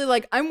I'm usually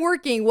like, I'm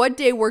working. What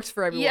day works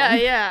for everyone?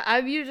 Yeah.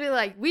 I'm usually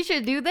like, we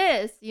should do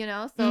this,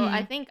 So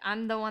I think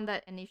I'm the one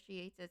that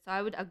initiates it. So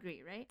I would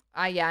agree, right?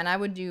 Yeah, and I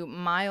would do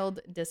mild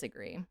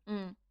disagree.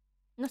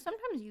 No,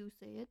 sometimes you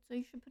say it, so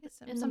you should put it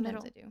in the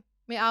Sometimes middle. I do.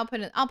 I mean, I'll put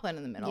it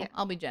in the middle. Yeah.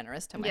 I'll be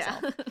generous to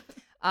myself.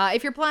 Yeah.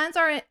 If your plans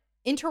are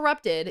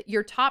interrupted,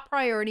 your top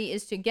priority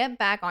is to get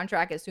back on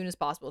track as soon as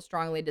possible.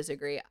 Strongly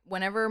disagree.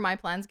 Whenever my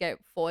plans get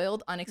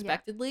foiled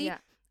unexpectedly,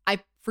 I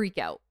freak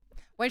out.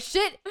 When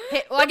shit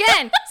hit, well,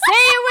 again, say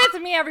it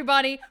with me,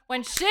 everybody.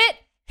 When shit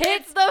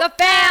hits the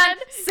fan,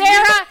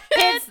 Sarah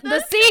hits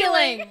the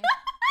ceiling.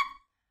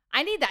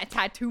 I need that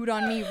tattooed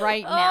on me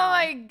right now. Oh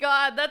my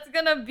god, that's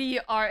gonna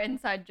be our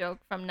inside joke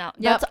from now.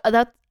 Yep.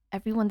 That's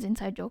everyone's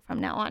inside joke from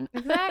now on.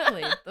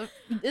 Exactly.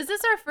 Is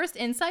this our first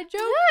inside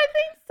joke? Yeah, I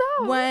think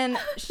so. When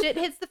shit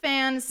hits the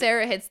fan,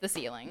 Sarah hits the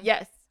ceiling.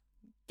 Yes.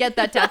 Get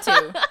that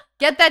tattoo.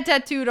 Get that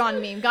tattooed on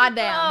me.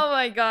 Goddamn. Oh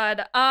my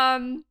god.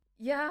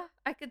 Yeah,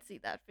 I could see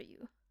that for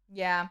you.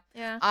 Yeah.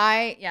 Yeah.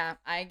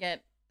 I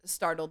get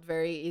startled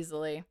very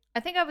easily. I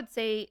think I would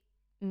say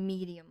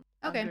medium.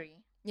 Okay. Agree.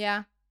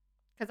 Yeah.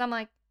 Because I'm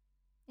like,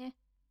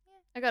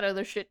 I got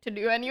other shit to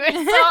do anyway.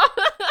 So.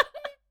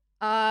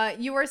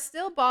 You are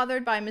still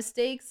bothered by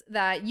mistakes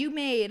that you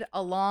made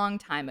a long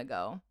time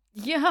ago.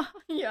 Yeah.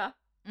 Agree.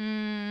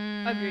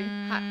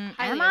 Highly Am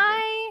agree.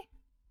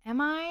 I?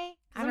 I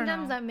don't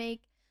know.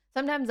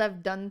 Sometimes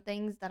I've done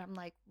things that I'm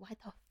like, why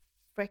the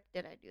frick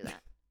did I do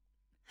that?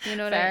 You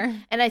know what Fair. I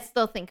mean? And I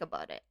still think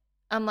about it.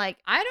 I'm like,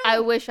 I I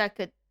wish I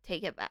could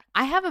take it back.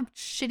 I have a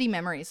shitty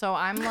memory, so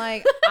I'm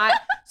like, I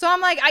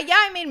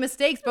made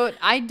mistakes, but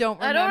I don't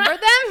remember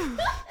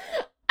them.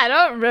 I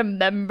don't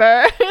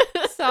remember.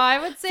 So I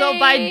would say, so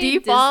by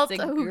default,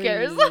 disagree. Who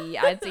cares?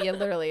 I'd say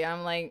literally.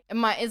 I'm like,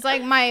 it's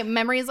like my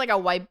memory is like a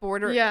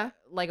whiteboard, or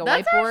like a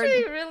That's whiteboard. That's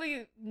actually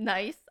really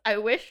nice. I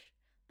wish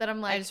that I'm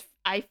like,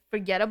 I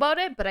forget about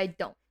it, but I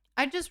don't.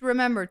 I just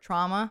remember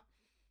trauma.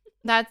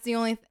 That's the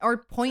only or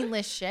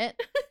pointless shit.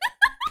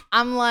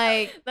 I'm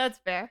like, that's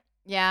fair.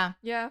 Yeah.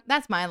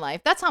 That's my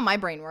life. That's how my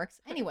brain works.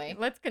 Anyway,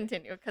 let's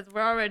continue because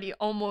we're already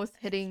almost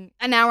hitting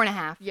an hour and a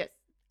half. Yes.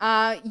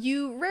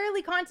 You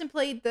rarely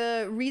contemplate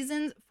the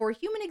reasons for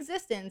human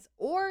existence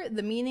or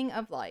the meaning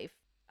of life.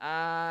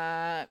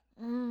 Light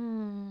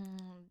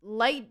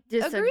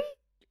disagree?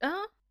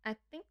 I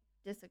think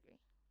disagree.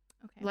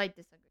 Okay. Light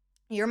disagree.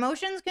 Your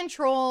emotions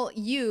control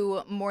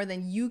you more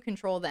than you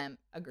control them.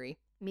 Agree.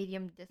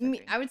 Medium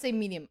disagree. I would say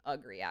medium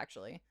agree,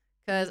 actually.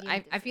 Because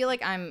I feel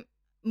like I'm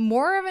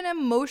more of an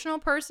emotional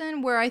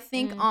person where I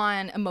think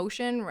on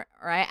emotion, or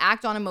I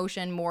act on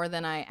emotion more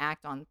than I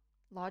act on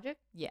logic.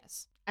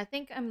 Yes. I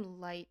think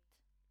I'm light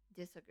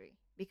disagree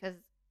because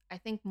I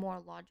think more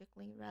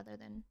logically rather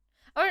than,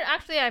 or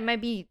actually I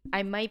might be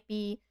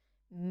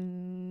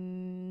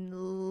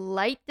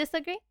light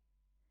disagree.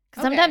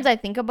 Because sometimes I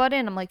think about it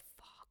and I'm like,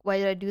 fuck, why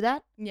did I do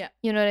that? Yeah.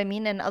 You know what I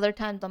mean? And other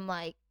times I'm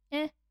like,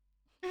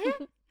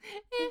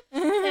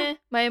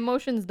 my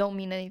emotions don't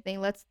mean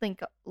anything. Let's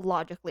think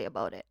logically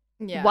about it.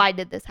 Yeah. Why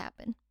did this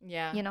happen?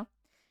 Yeah. You know?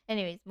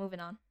 Anyways, moving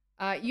on.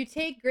 You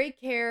take great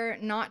care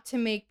not to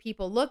make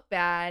people look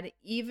bad,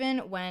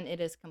 even when it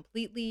is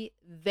completely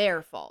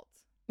their fault.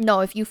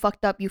 No, if you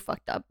fucked up, you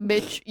fucked up.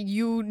 Bitch,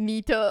 you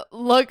need to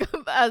look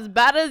as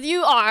bad as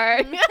you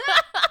are.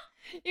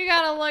 You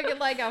gotta look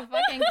like a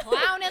fucking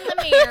clown in the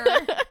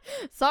mirror.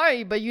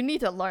 Sorry, but you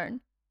need to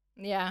learn.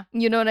 Yeah.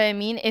 You know what I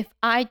mean? If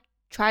I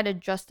try to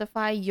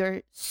justify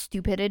your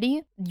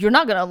stupidity, you're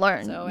not gonna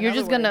learn. So you're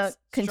just gonna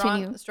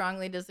continue.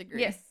 Strongly disagree.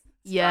 Yes.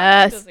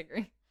 Yes.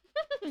 Disagree.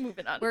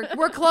 Moving on.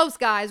 We're close,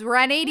 guys. We're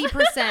at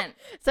 80%.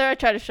 Sarah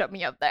tried to shut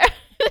me up there.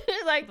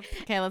 Like,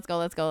 okay, let's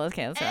go.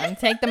 Okay,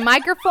 let's take the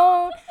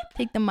microphone.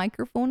 Take the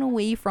microphone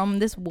away from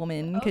this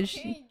woman because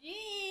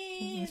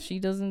she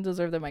doesn't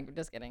deserve the microphone.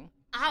 Just kidding.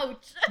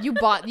 Ouch. You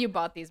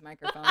bought these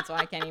microphones, so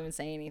I can't even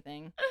say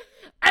anything.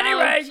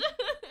 Anyway.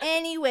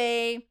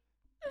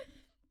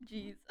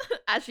 Jeez.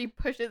 As she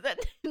pushes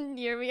it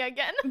near me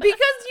again. Because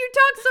you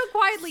talk so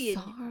quietly.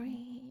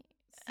 Sorry.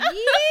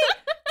 See?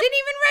 Didn't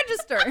even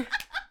register.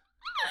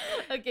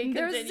 Okay, continue.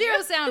 There's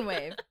zero sound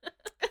wave.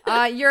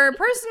 Your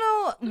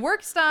personal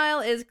work style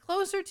is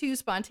closer to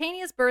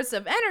spontaneous bursts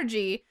of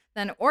energy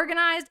than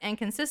organized and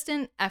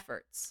consistent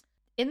efforts.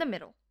 In the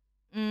middle.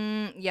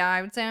 Yeah,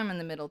 I would say I'm in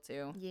the middle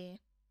too. Yeah.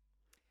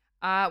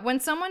 When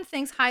someone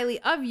thinks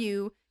highly of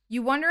you,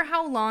 you wonder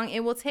how long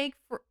it will take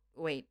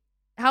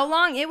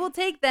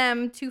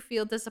them to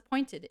feel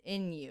disappointed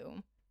in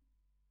you.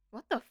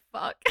 What the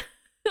fuck?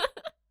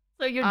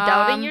 So you're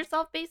doubting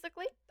yourself,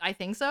 basically? I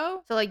think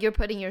so. So, like, you're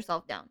putting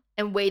yourself down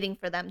and waiting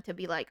for them to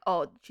be like,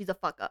 oh, she's a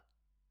fuck up.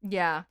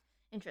 Yeah.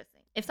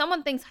 Interesting. If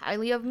someone thinks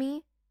highly of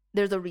me,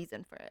 there's a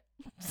reason for it.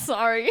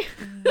 Sorry.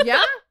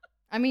 Yeah?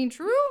 I mean,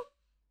 true.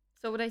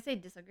 So would I say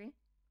disagree?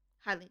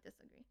 Highly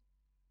disagree.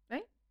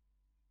 Right?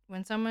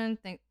 When someone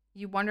thinks,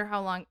 you wonder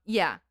how long.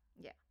 Yeah.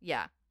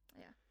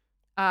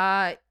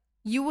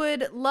 You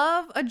would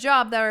love a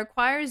job that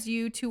requires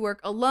you to work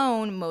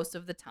alone most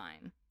of the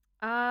time.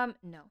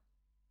 No.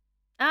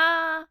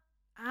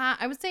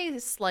 I would say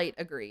slight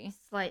agree.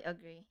 Slight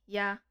agree.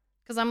 Yeah.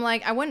 Because I'm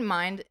like, I wouldn't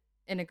mind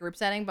in a group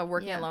setting, but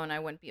working Yeah. alone, I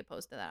wouldn't be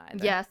opposed to that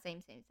either. Yeah,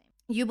 same.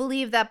 You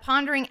believe that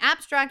pondering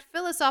abstract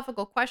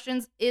philosophical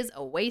questions is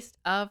a waste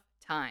of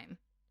time.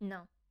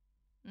 No.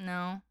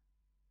 No.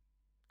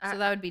 So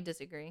that would be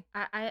disagree.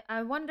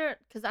 I wonder,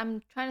 because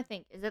I'm trying to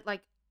think, is it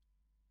like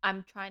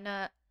I'm trying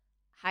to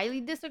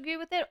highly disagree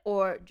with it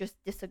or just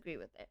disagree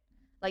with it?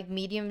 Like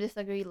medium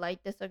disagree,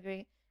 light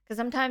disagree? Because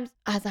sometimes,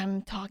 as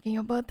I'm talking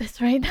about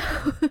this right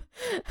now,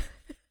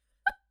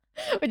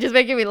 which is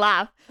making me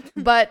laugh,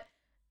 but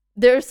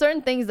there are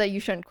certain things that you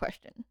shouldn't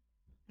question.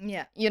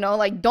 Yeah. You know,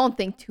 like don't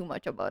think too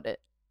much about it.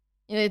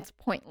 It's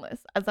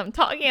pointless as I'm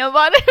talking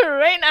about it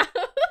right now.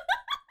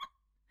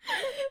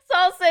 So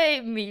I'll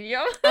say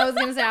medium. I was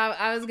gonna say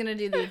I was gonna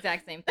do the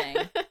exact same thing.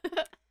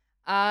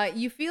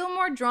 You feel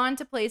more drawn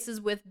to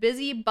places with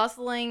busy,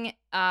 bustling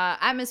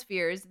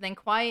atmospheres than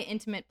quiet,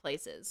 intimate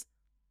places.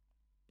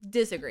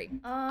 Disagree.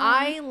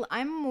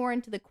 I'm more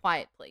into the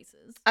quiet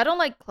places. I don't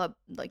like club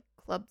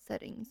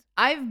settings.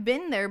 I've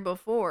been there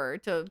before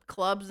to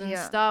clubs and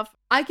stuff.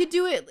 I could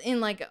do it in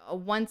like a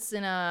once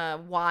in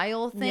a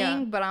while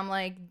thing, but I'm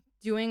like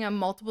doing a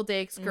multiple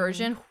day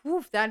excursion.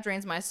 Whew, that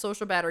drains my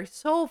social battery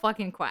so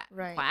fucking quick.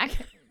 Right. Quack.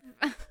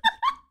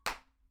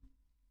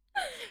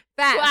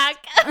 Fast. Quack.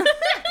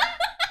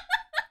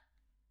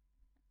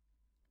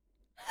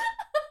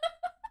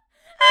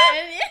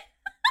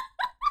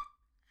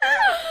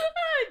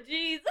 Oh,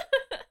 jeez.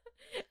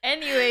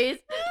 Anyways,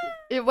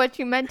 what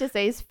you meant to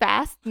say is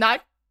fast,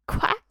 not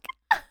quack.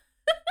 Shut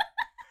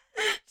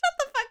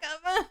the fuck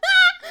up.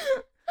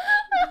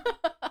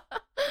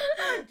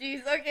 Oh,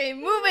 jeez. Okay,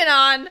 moving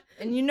on.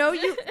 And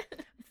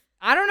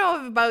I don't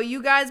know about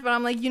you guys, but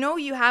I'm like,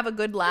 you have a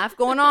good laugh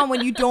going on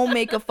when you don't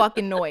make a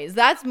fucking noise.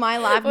 That's my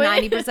laugh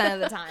 90% of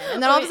the time.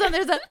 And then all of a sudden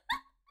there's a...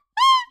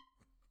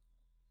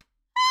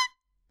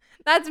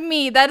 That's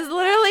me. That is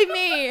literally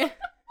me.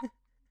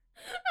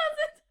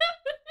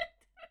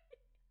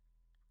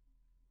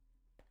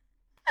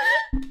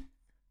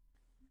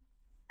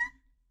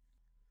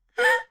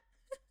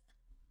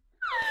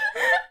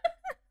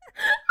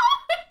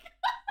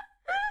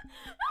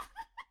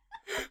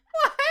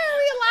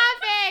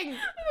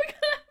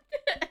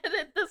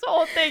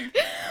 Thing.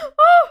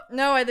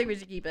 No, I think we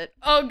should keep it.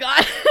 Oh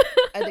God.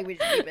 I think we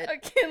should keep it.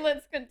 Okay,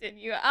 let's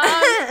continue.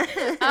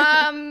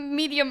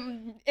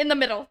 Medium in the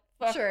middle.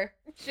 Fuck. Sure.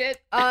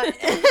 Shit.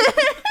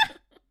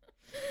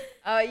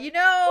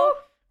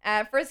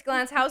 At first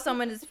glance, how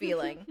someone is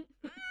feeling.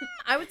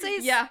 I would say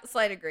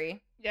slight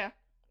agree. Yeah.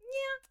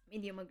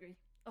 Medium agree.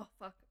 Oh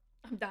fuck.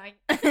 I'm dying.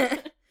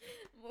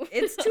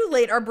 It's too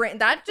late.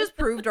 That just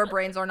proved our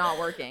brains are not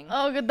working.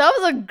 Oh, good. That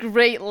was a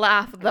great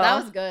laugh, though.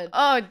 That was good.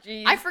 Oh,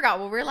 jeez. I forgot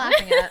what we were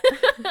laughing at.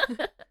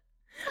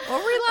 What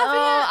were we laughing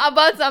at?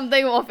 About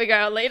something we'll figure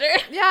out later.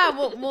 Yeah,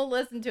 we'll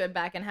listen to it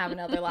back and have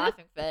another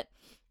laughing fit.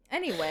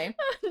 Anyway,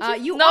 we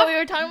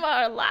were talking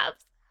about our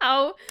laughs.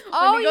 How?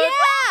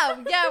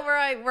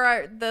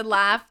 Where the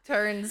laugh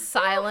turns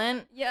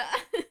silent. Yeah.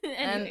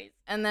 Anyways.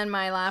 And then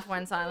my laugh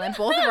went silent.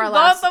 Both of our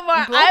laughs.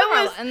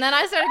 And then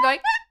I started going.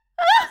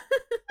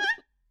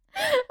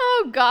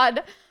 Oh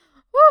God.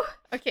 Whew.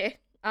 Okay.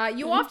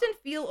 You often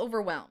feel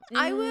overwhelmed.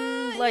 I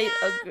would light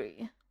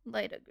agree.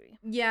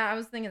 Yeah, I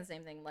was thinking the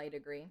same thing. Light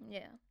agree.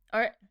 Yeah.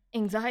 Or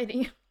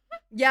anxiety.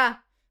 Yeah.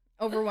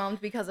 Overwhelmed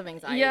because of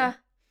anxiety. Yeah.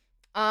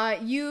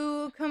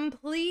 You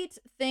complete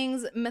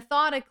things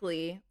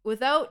methodically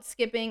without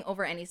skipping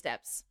over any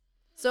steps.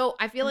 So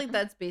I feel like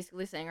that's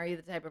basically saying, are you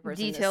the type of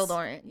person detailed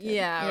oriented?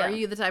 Yeah. Are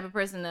you the type of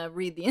person to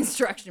read the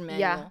instruction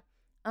manual?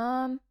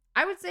 Yeah.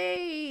 I would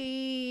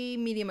say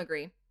medium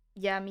agree.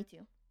 Yeah, me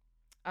too.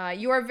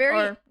 You are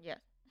very... Yeah,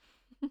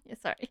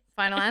 sorry.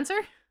 Final answer?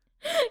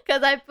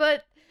 Because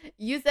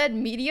you said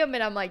medium,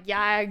 and I'm like, yeah,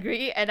 I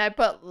agree. And I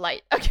put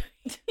light.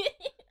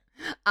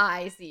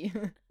 I see.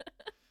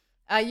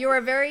 You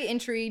are very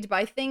intrigued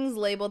by things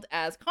labeled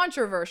as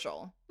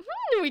controversial.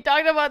 We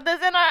talked about this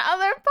in our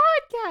other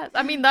podcast.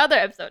 I mean, the other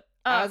episode.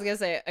 I was going to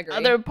say agree.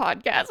 Other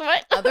podcast.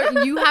 What?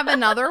 You have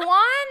another one?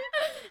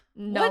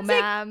 No,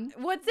 ma'am.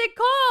 What's it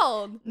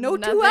called? No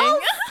Nothing. two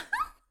else?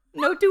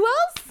 No two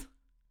else?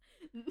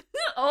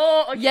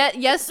 Oh, okay.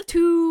 Yes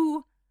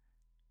to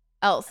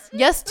else.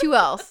 Yes to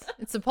else.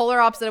 It's the polar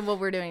opposite of what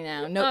we're doing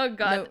now. No, oh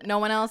God. No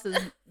one else is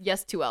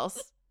yes to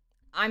else.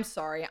 I'm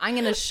sorry. I'm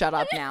going to shut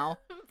up now.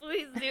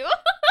 Please do.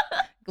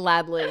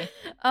 Gladly.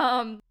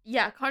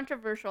 Yeah,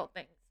 controversial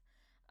things.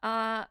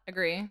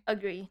 Agree.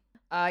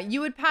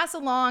 You would pass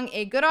along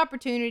a good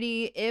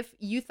opportunity if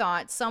you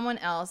thought someone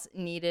else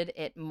needed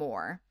it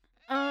more.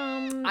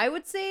 I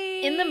would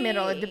say in the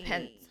middle. It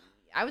depends.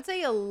 I would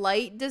say a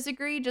light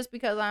disagree, just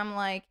because I'm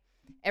like,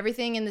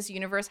 everything in this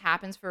universe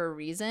happens for a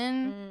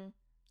reason.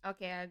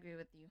 Okay, I agree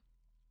with you.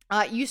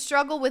 You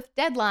struggle with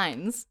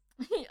deadlines.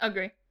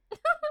 Agree.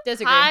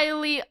 Disagree.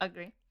 Highly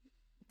agree.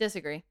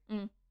 Disagree.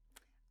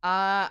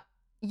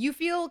 You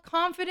feel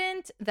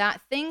confident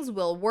that things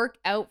will work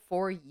out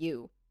for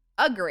you.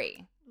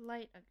 Agree.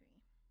 Light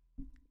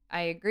agree.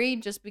 I agree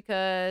just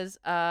because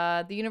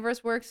the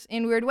universe works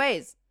in weird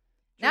ways.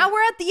 Now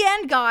we're at the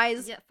end,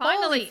 guys. Yeah,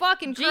 finally. Holy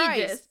fucking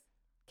Christ. Jesus.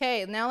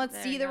 Okay, now let's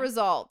There see you the go.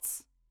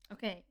 results.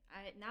 Okay,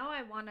 now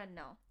I want to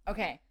know.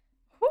 Okay.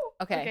 Whew.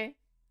 Okay.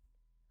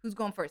 Who's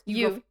going first?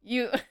 You.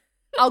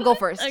 I'll go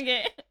first.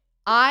 Okay.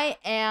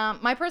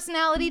 My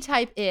personality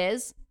type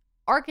is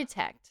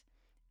architect.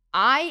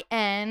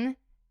 INTJT.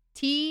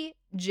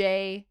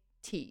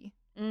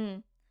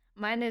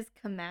 Mine is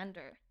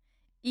commander.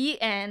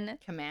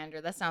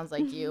 Commander, that sounds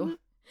like you.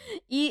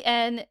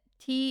 ENTJ-T.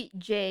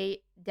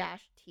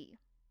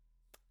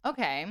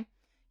 Okay.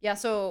 Yeah,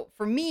 so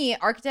for me,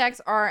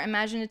 architects are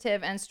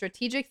imaginative and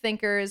strategic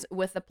thinkers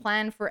with a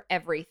plan for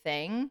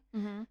everything.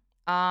 Mm-hmm.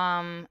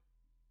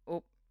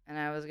 And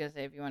I was gonna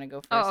say if you want to go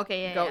first. Oh,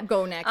 okay, yeah.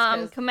 Go next.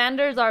 'Cause...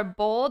 Commanders are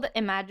bold,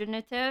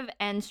 imaginative,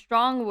 and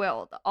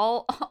strong-willed.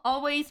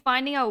 Always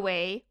finding a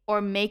way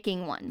or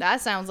making one.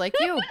 That sounds like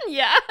you.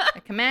 Yeah.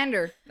 A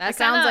commander. That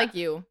sounds like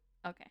you.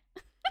 Okay.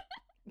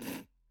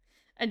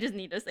 I just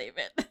need to save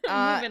it.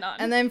 Moving on.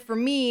 And then for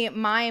me,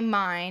 my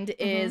mind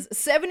is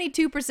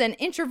 72%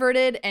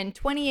 introverted and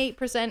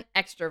 28%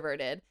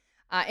 extroverted.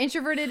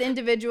 Introverted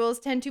individuals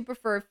tend to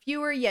prefer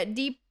fewer yet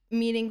deep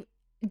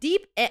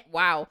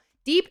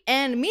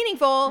and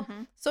meaningful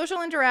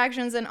social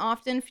interactions and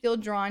often feel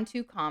drawn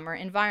to calmer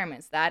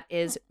environments. That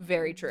is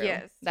very true.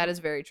 Yes. That is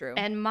very true.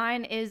 And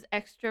mine is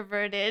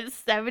extroverted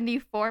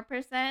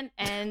 74%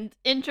 and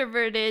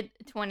introverted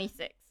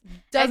 26%.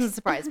 Doesn't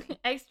surprise me.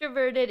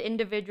 Extroverted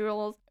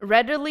individuals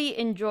readily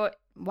enjoy.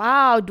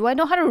 Wow, do I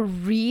know how to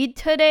read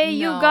today,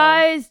 No. you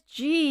guys?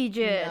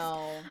 Jesus.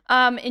 No.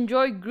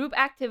 Enjoy group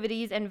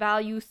activities and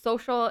value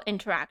social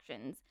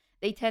interactions.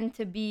 They tend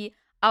to be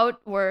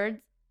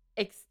outward,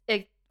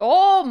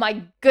 oh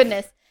my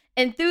goodness,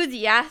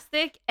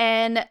 enthusiastic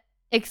and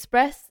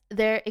express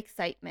their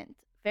excitement.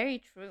 Very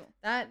true.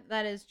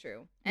 That is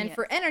true. And Yes.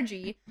 for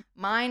energy,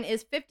 mine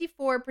is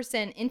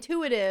 54%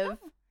 intuitive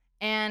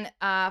and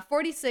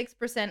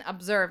 46%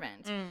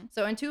 observant.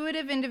 So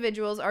intuitive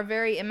individuals are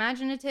very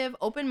imaginative,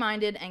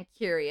 open-minded, and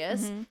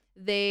curious.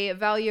 They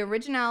value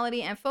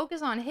originality and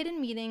focus on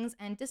hidden meanings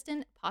and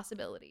distant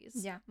possibilities.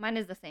 Yeah, mine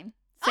is the same.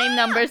 Same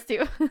numbers too.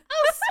 Oh,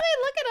 sweet.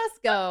 Look at us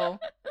go.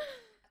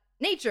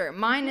 Nature.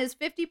 Mine is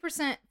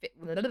 55%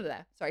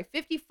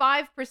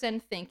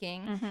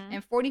 thinking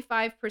and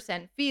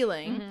 45%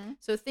 feeling.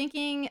 So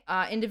thinking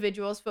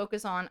individuals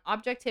focus on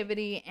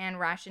objectivity and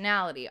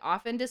rationality,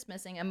 often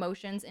dismissing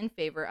emotions in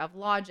favor of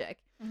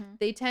logic.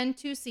 They tend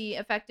to see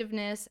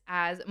effectiveness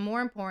as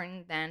more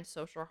important than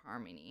social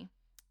harmony.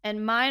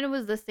 And mine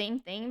was the same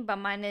thing, but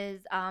mine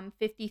is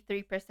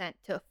 53%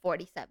 to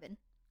 47%.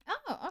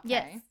 Oh, okay.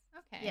 Yes.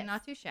 Okay, Yes.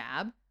 not too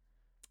shab.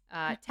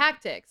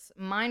 Tactics.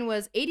 Mine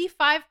was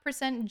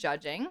 85%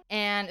 judging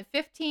and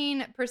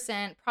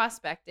 15%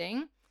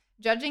 prospecting.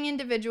 Judging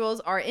individuals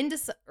are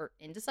indecisive?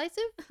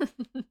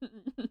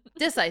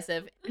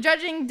 Decisive.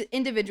 Judging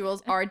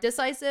individuals are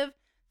decisive,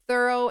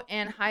 thorough,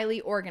 and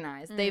highly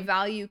organized. They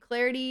value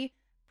clarity,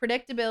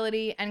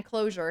 predictability, and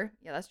closure.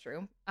 Yeah, that's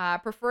true.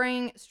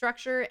 Preferring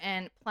structure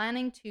and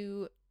planning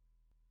to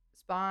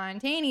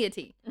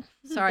spontaneity.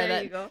 Sorry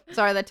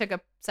that took a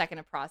second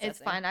of processing. It's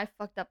fine. I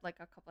fucked up like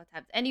a couple of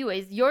times.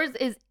 Anyways, yours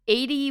is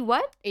 80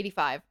 what?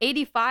 85.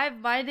 85.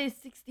 Mine is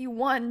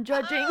 61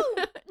 judging.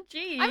 Oh.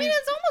 Jeez. I mean,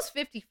 it's almost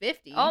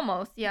 50-50.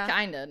 Almost, yeah.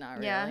 Kinda, not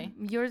really. Yeah.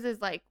 Yours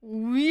is like,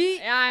 wee.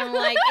 Yeah, I'm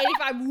like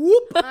 85,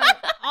 whoop.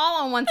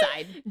 All on one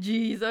side.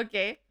 Jeez,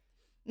 okay.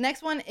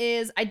 Next one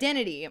is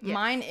identity. Yes.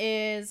 Mine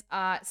is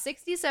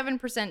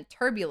 67%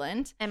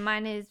 turbulent. And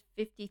mine is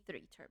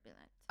 53 turbulent.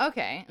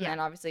 Okay. And Yeah. then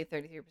obviously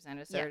 33%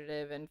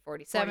 assertive and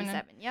 47.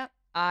 47, yep.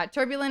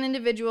 Turbulent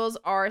individuals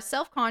are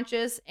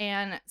self-conscious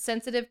and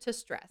sensitive to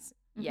stress.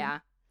 Yeah,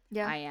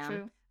 Yeah, I am.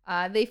 true.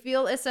 They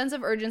feel a sense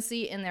of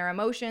urgency in their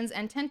emotions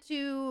and tend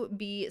to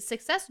be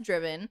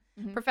success-driven,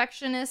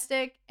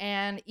 perfectionistic,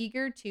 and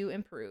eager to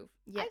improve.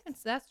 Yes. I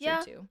think that's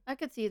true too. I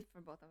could see it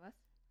for both of us.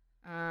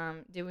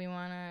 Do we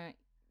want to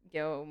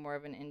go more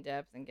of an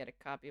in-depth and get a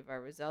copy of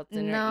our results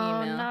in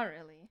our email? No, not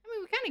really. I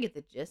mean, we kind of get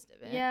the gist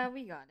of it. Yeah,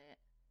 we got it.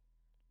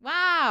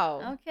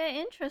 Wow. Okay,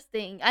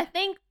 interesting. I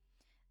think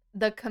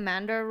the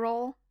commander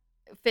role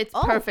fits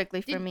perfectly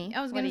for me.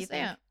 I was going to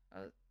say.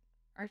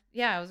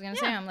 I was going to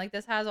say, I'm like,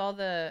 this has all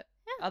the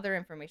other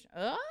information.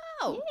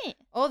 Oh. Yeah.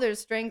 Oh,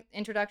 there's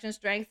introduction,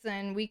 strengths,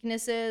 and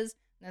weaknesses.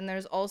 Then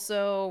there's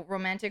also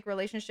romantic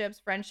relationships,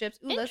 friendships.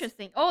 Ooh,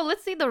 Interesting.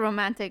 Let's see the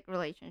romantic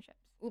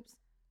relationships. Oops.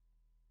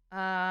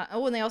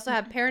 And they also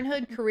have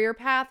parenthood, career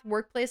path,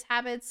 workplace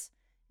habits,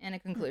 and a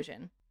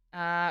conclusion.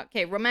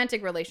 Okay,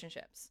 romantic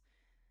relationships.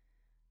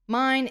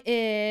 Mine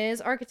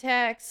is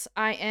architects,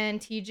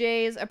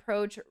 INTJs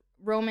approach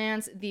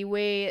romance the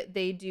way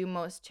they do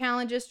most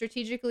challenges,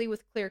 strategically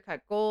with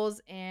clear-cut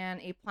goals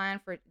and a plan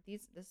for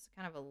these. This is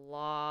kind of a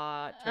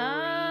lot to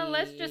read.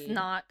 Let's just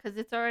not, because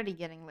it's already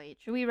getting late.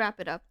 Should we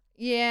wrap it up?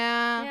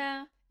 Yeah.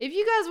 Yeah. If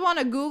you guys want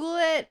to Google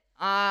it,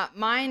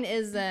 mine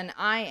is an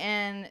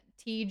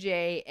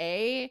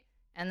TJA.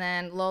 And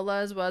then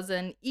Lola's was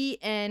an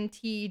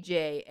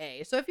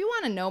ENTJA. So if you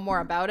want to know more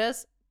about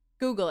us,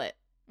 Google it.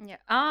 Yeah.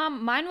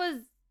 Mine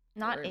was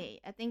not A.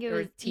 I think it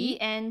was T?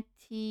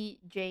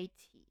 ENTJT.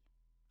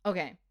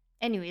 Okay.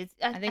 Anyways,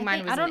 I think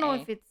mine was I don't know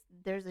an A. if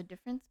there's a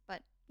difference,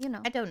 but you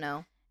know. I don't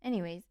know.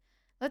 Anyways,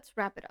 let's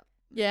wrap it up.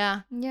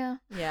 Yeah. Yeah.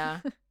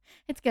 Yeah.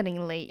 It's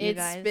getting late, you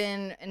guys. It's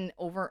been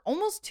over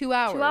almost 2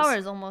 hours. 2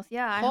 hours almost,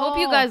 yeah. I hope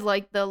you guys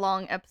like the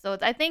long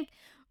episodes. I think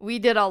we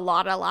did a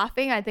lot of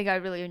laughing. I think I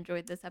really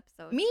enjoyed this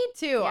episode. Me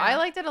too. Yeah. I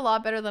liked it a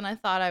lot better than I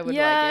thought I would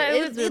Yeah,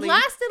 like it. it It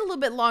lasted a little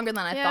bit longer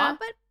than I thought,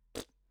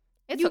 but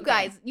it's you okay.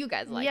 guys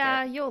like it.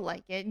 Yeah, you'll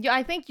like it. Yeah,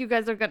 I think you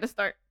guys are gonna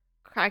start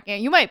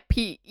cracking. You might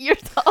pee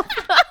yourself.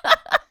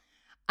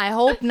 I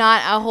hope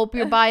not. I hope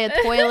you're by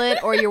a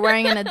toilet or you're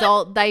wearing an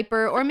adult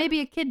diaper or maybe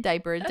a kid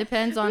diaper. It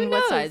depends on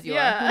what size you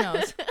are. Who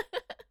knows?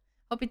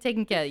 Hope you're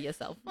taking care of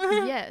yourself.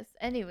 Yes.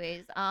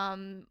 Anyways,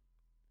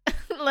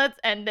 let's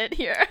end it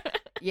here.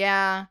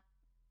 Yeah.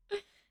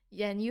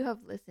 Yeah, and you have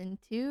listened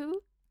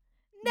to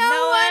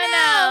No one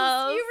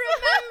else. You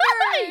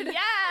remembered.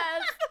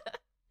 Yes.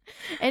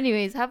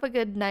 Anyways, have a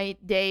good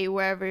night, day,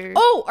 wherever.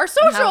 Oh, our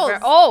socials.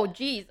 Oh,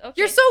 geez. Okay.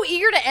 You're so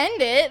eager to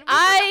end it.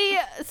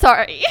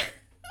 Sorry.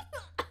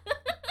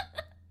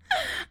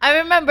 I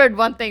remembered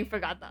one thing,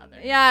 forgot the other.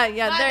 Yeah,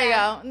 there you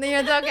go.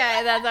 It's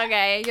okay. That's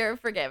okay. You're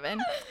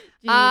forgiven.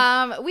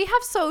 Jeez. We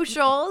have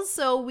socials.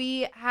 So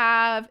we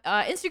have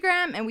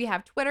Instagram and we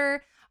have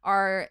Twitter.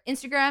 Our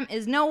Instagram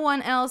is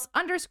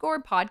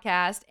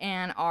 _podcast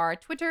and our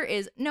Twitter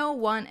is no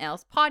one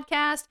else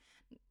podcast.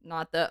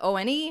 Not the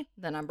ONE,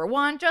 the number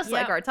 1, just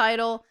like our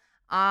title.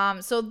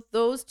 So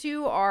those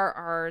two are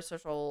our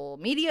social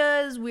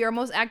medias. We are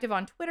most active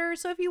on Twitter.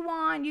 So if you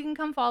want, you can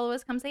come follow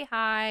us, come say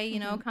hi, you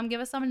know, come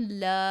give us some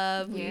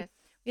love. Yes.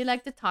 We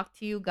like to talk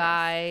to you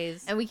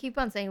guys. And we keep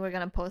on saying we're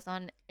going to post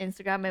on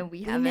Instagram and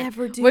we haven't.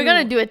 Never do. We're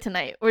going to do it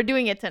tonight. We're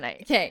doing it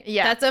tonight. Okay.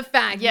 Yeah. That's a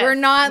fact. Yes. We're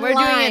not We're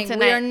lying. doing it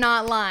tonight. We are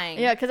not lying.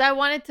 Yeah, because I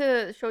wanted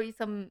to show you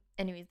some.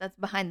 Anyways, that's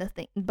behind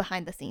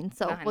the scenes.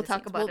 So we'll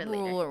talk about it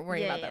later. We'll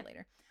worry about that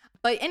later.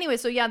 But anyway,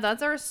 so yeah,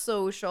 that's our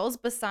socials.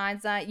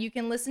 Besides that, you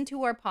can listen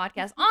to our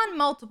podcast on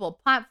multiple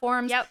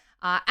platforms. Yep.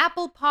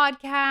 Apple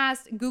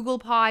Podcast, Google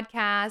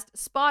Podcast,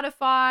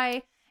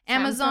 Spotify,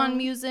 Amazon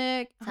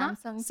Music,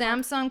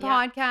 Samsung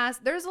Podcast.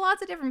 There's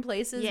lots of different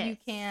places you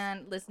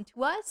can listen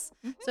to us.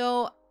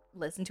 So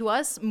listen to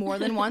us more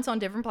than once on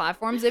different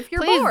platforms if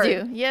you're bored.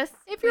 Please do. Yes.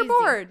 If you're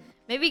bored.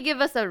 Maybe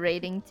give us a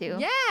rating too.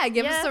 Yeah,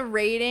 give us a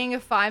rating, a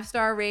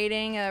 5-star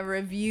rating, a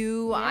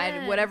review,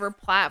 whatever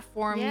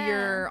platform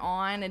you're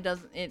on. It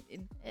doesn't. It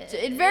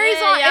varies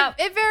on.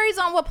 It varies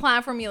on what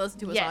platform you listen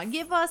to us on.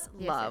 Give us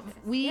love.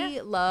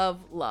 We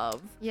love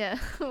love. Yeah,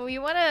 we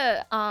want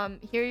to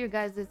hear your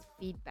guys'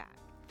 feedback.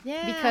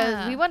 Yeah,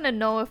 because we want to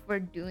know if we're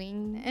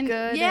doing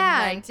good.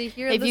 Yeah, and like, to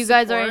hear if the you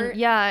support. guys are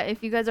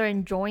if you guys are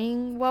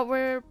enjoying what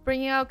we're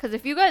bringing out. Because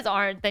if you guys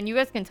aren't, then you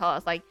guys can tell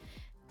us like,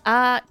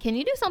 can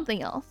you do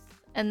something else?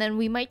 And then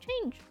we might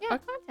change our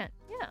content.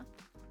 Yeah.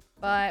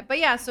 But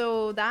yeah,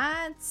 so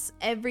that's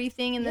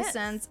everything in the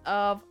sense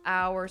of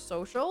our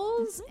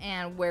socials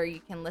and where you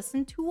can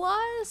listen to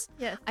us.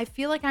 Yes. I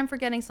feel like I'm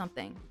forgetting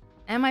something.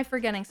 Am I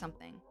forgetting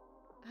something?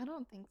 I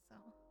don't think so.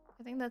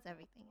 I think that's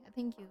everything. I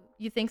think you.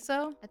 You think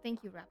so? I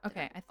think you wrapped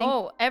Okay, it up. I think.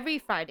 Oh, every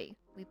Friday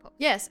we post.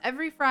 Yes,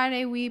 every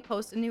Friday we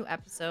post a new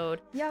episode.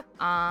 Yep.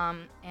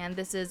 And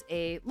this is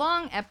a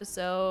long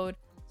episode,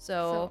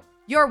 so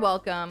you're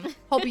welcome.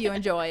 Hope you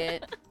enjoy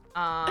it.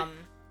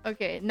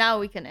 Okay, now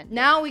we can end.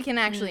 Now we can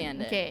actually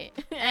end it. Okay.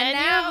 And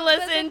now you've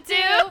listened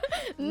to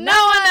No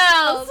One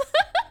Else.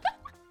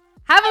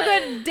 Have a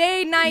good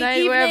day, night,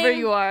 evening. Wherever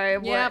you are.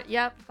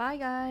 Yep. Bye,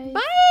 guys.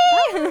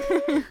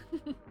 Bye.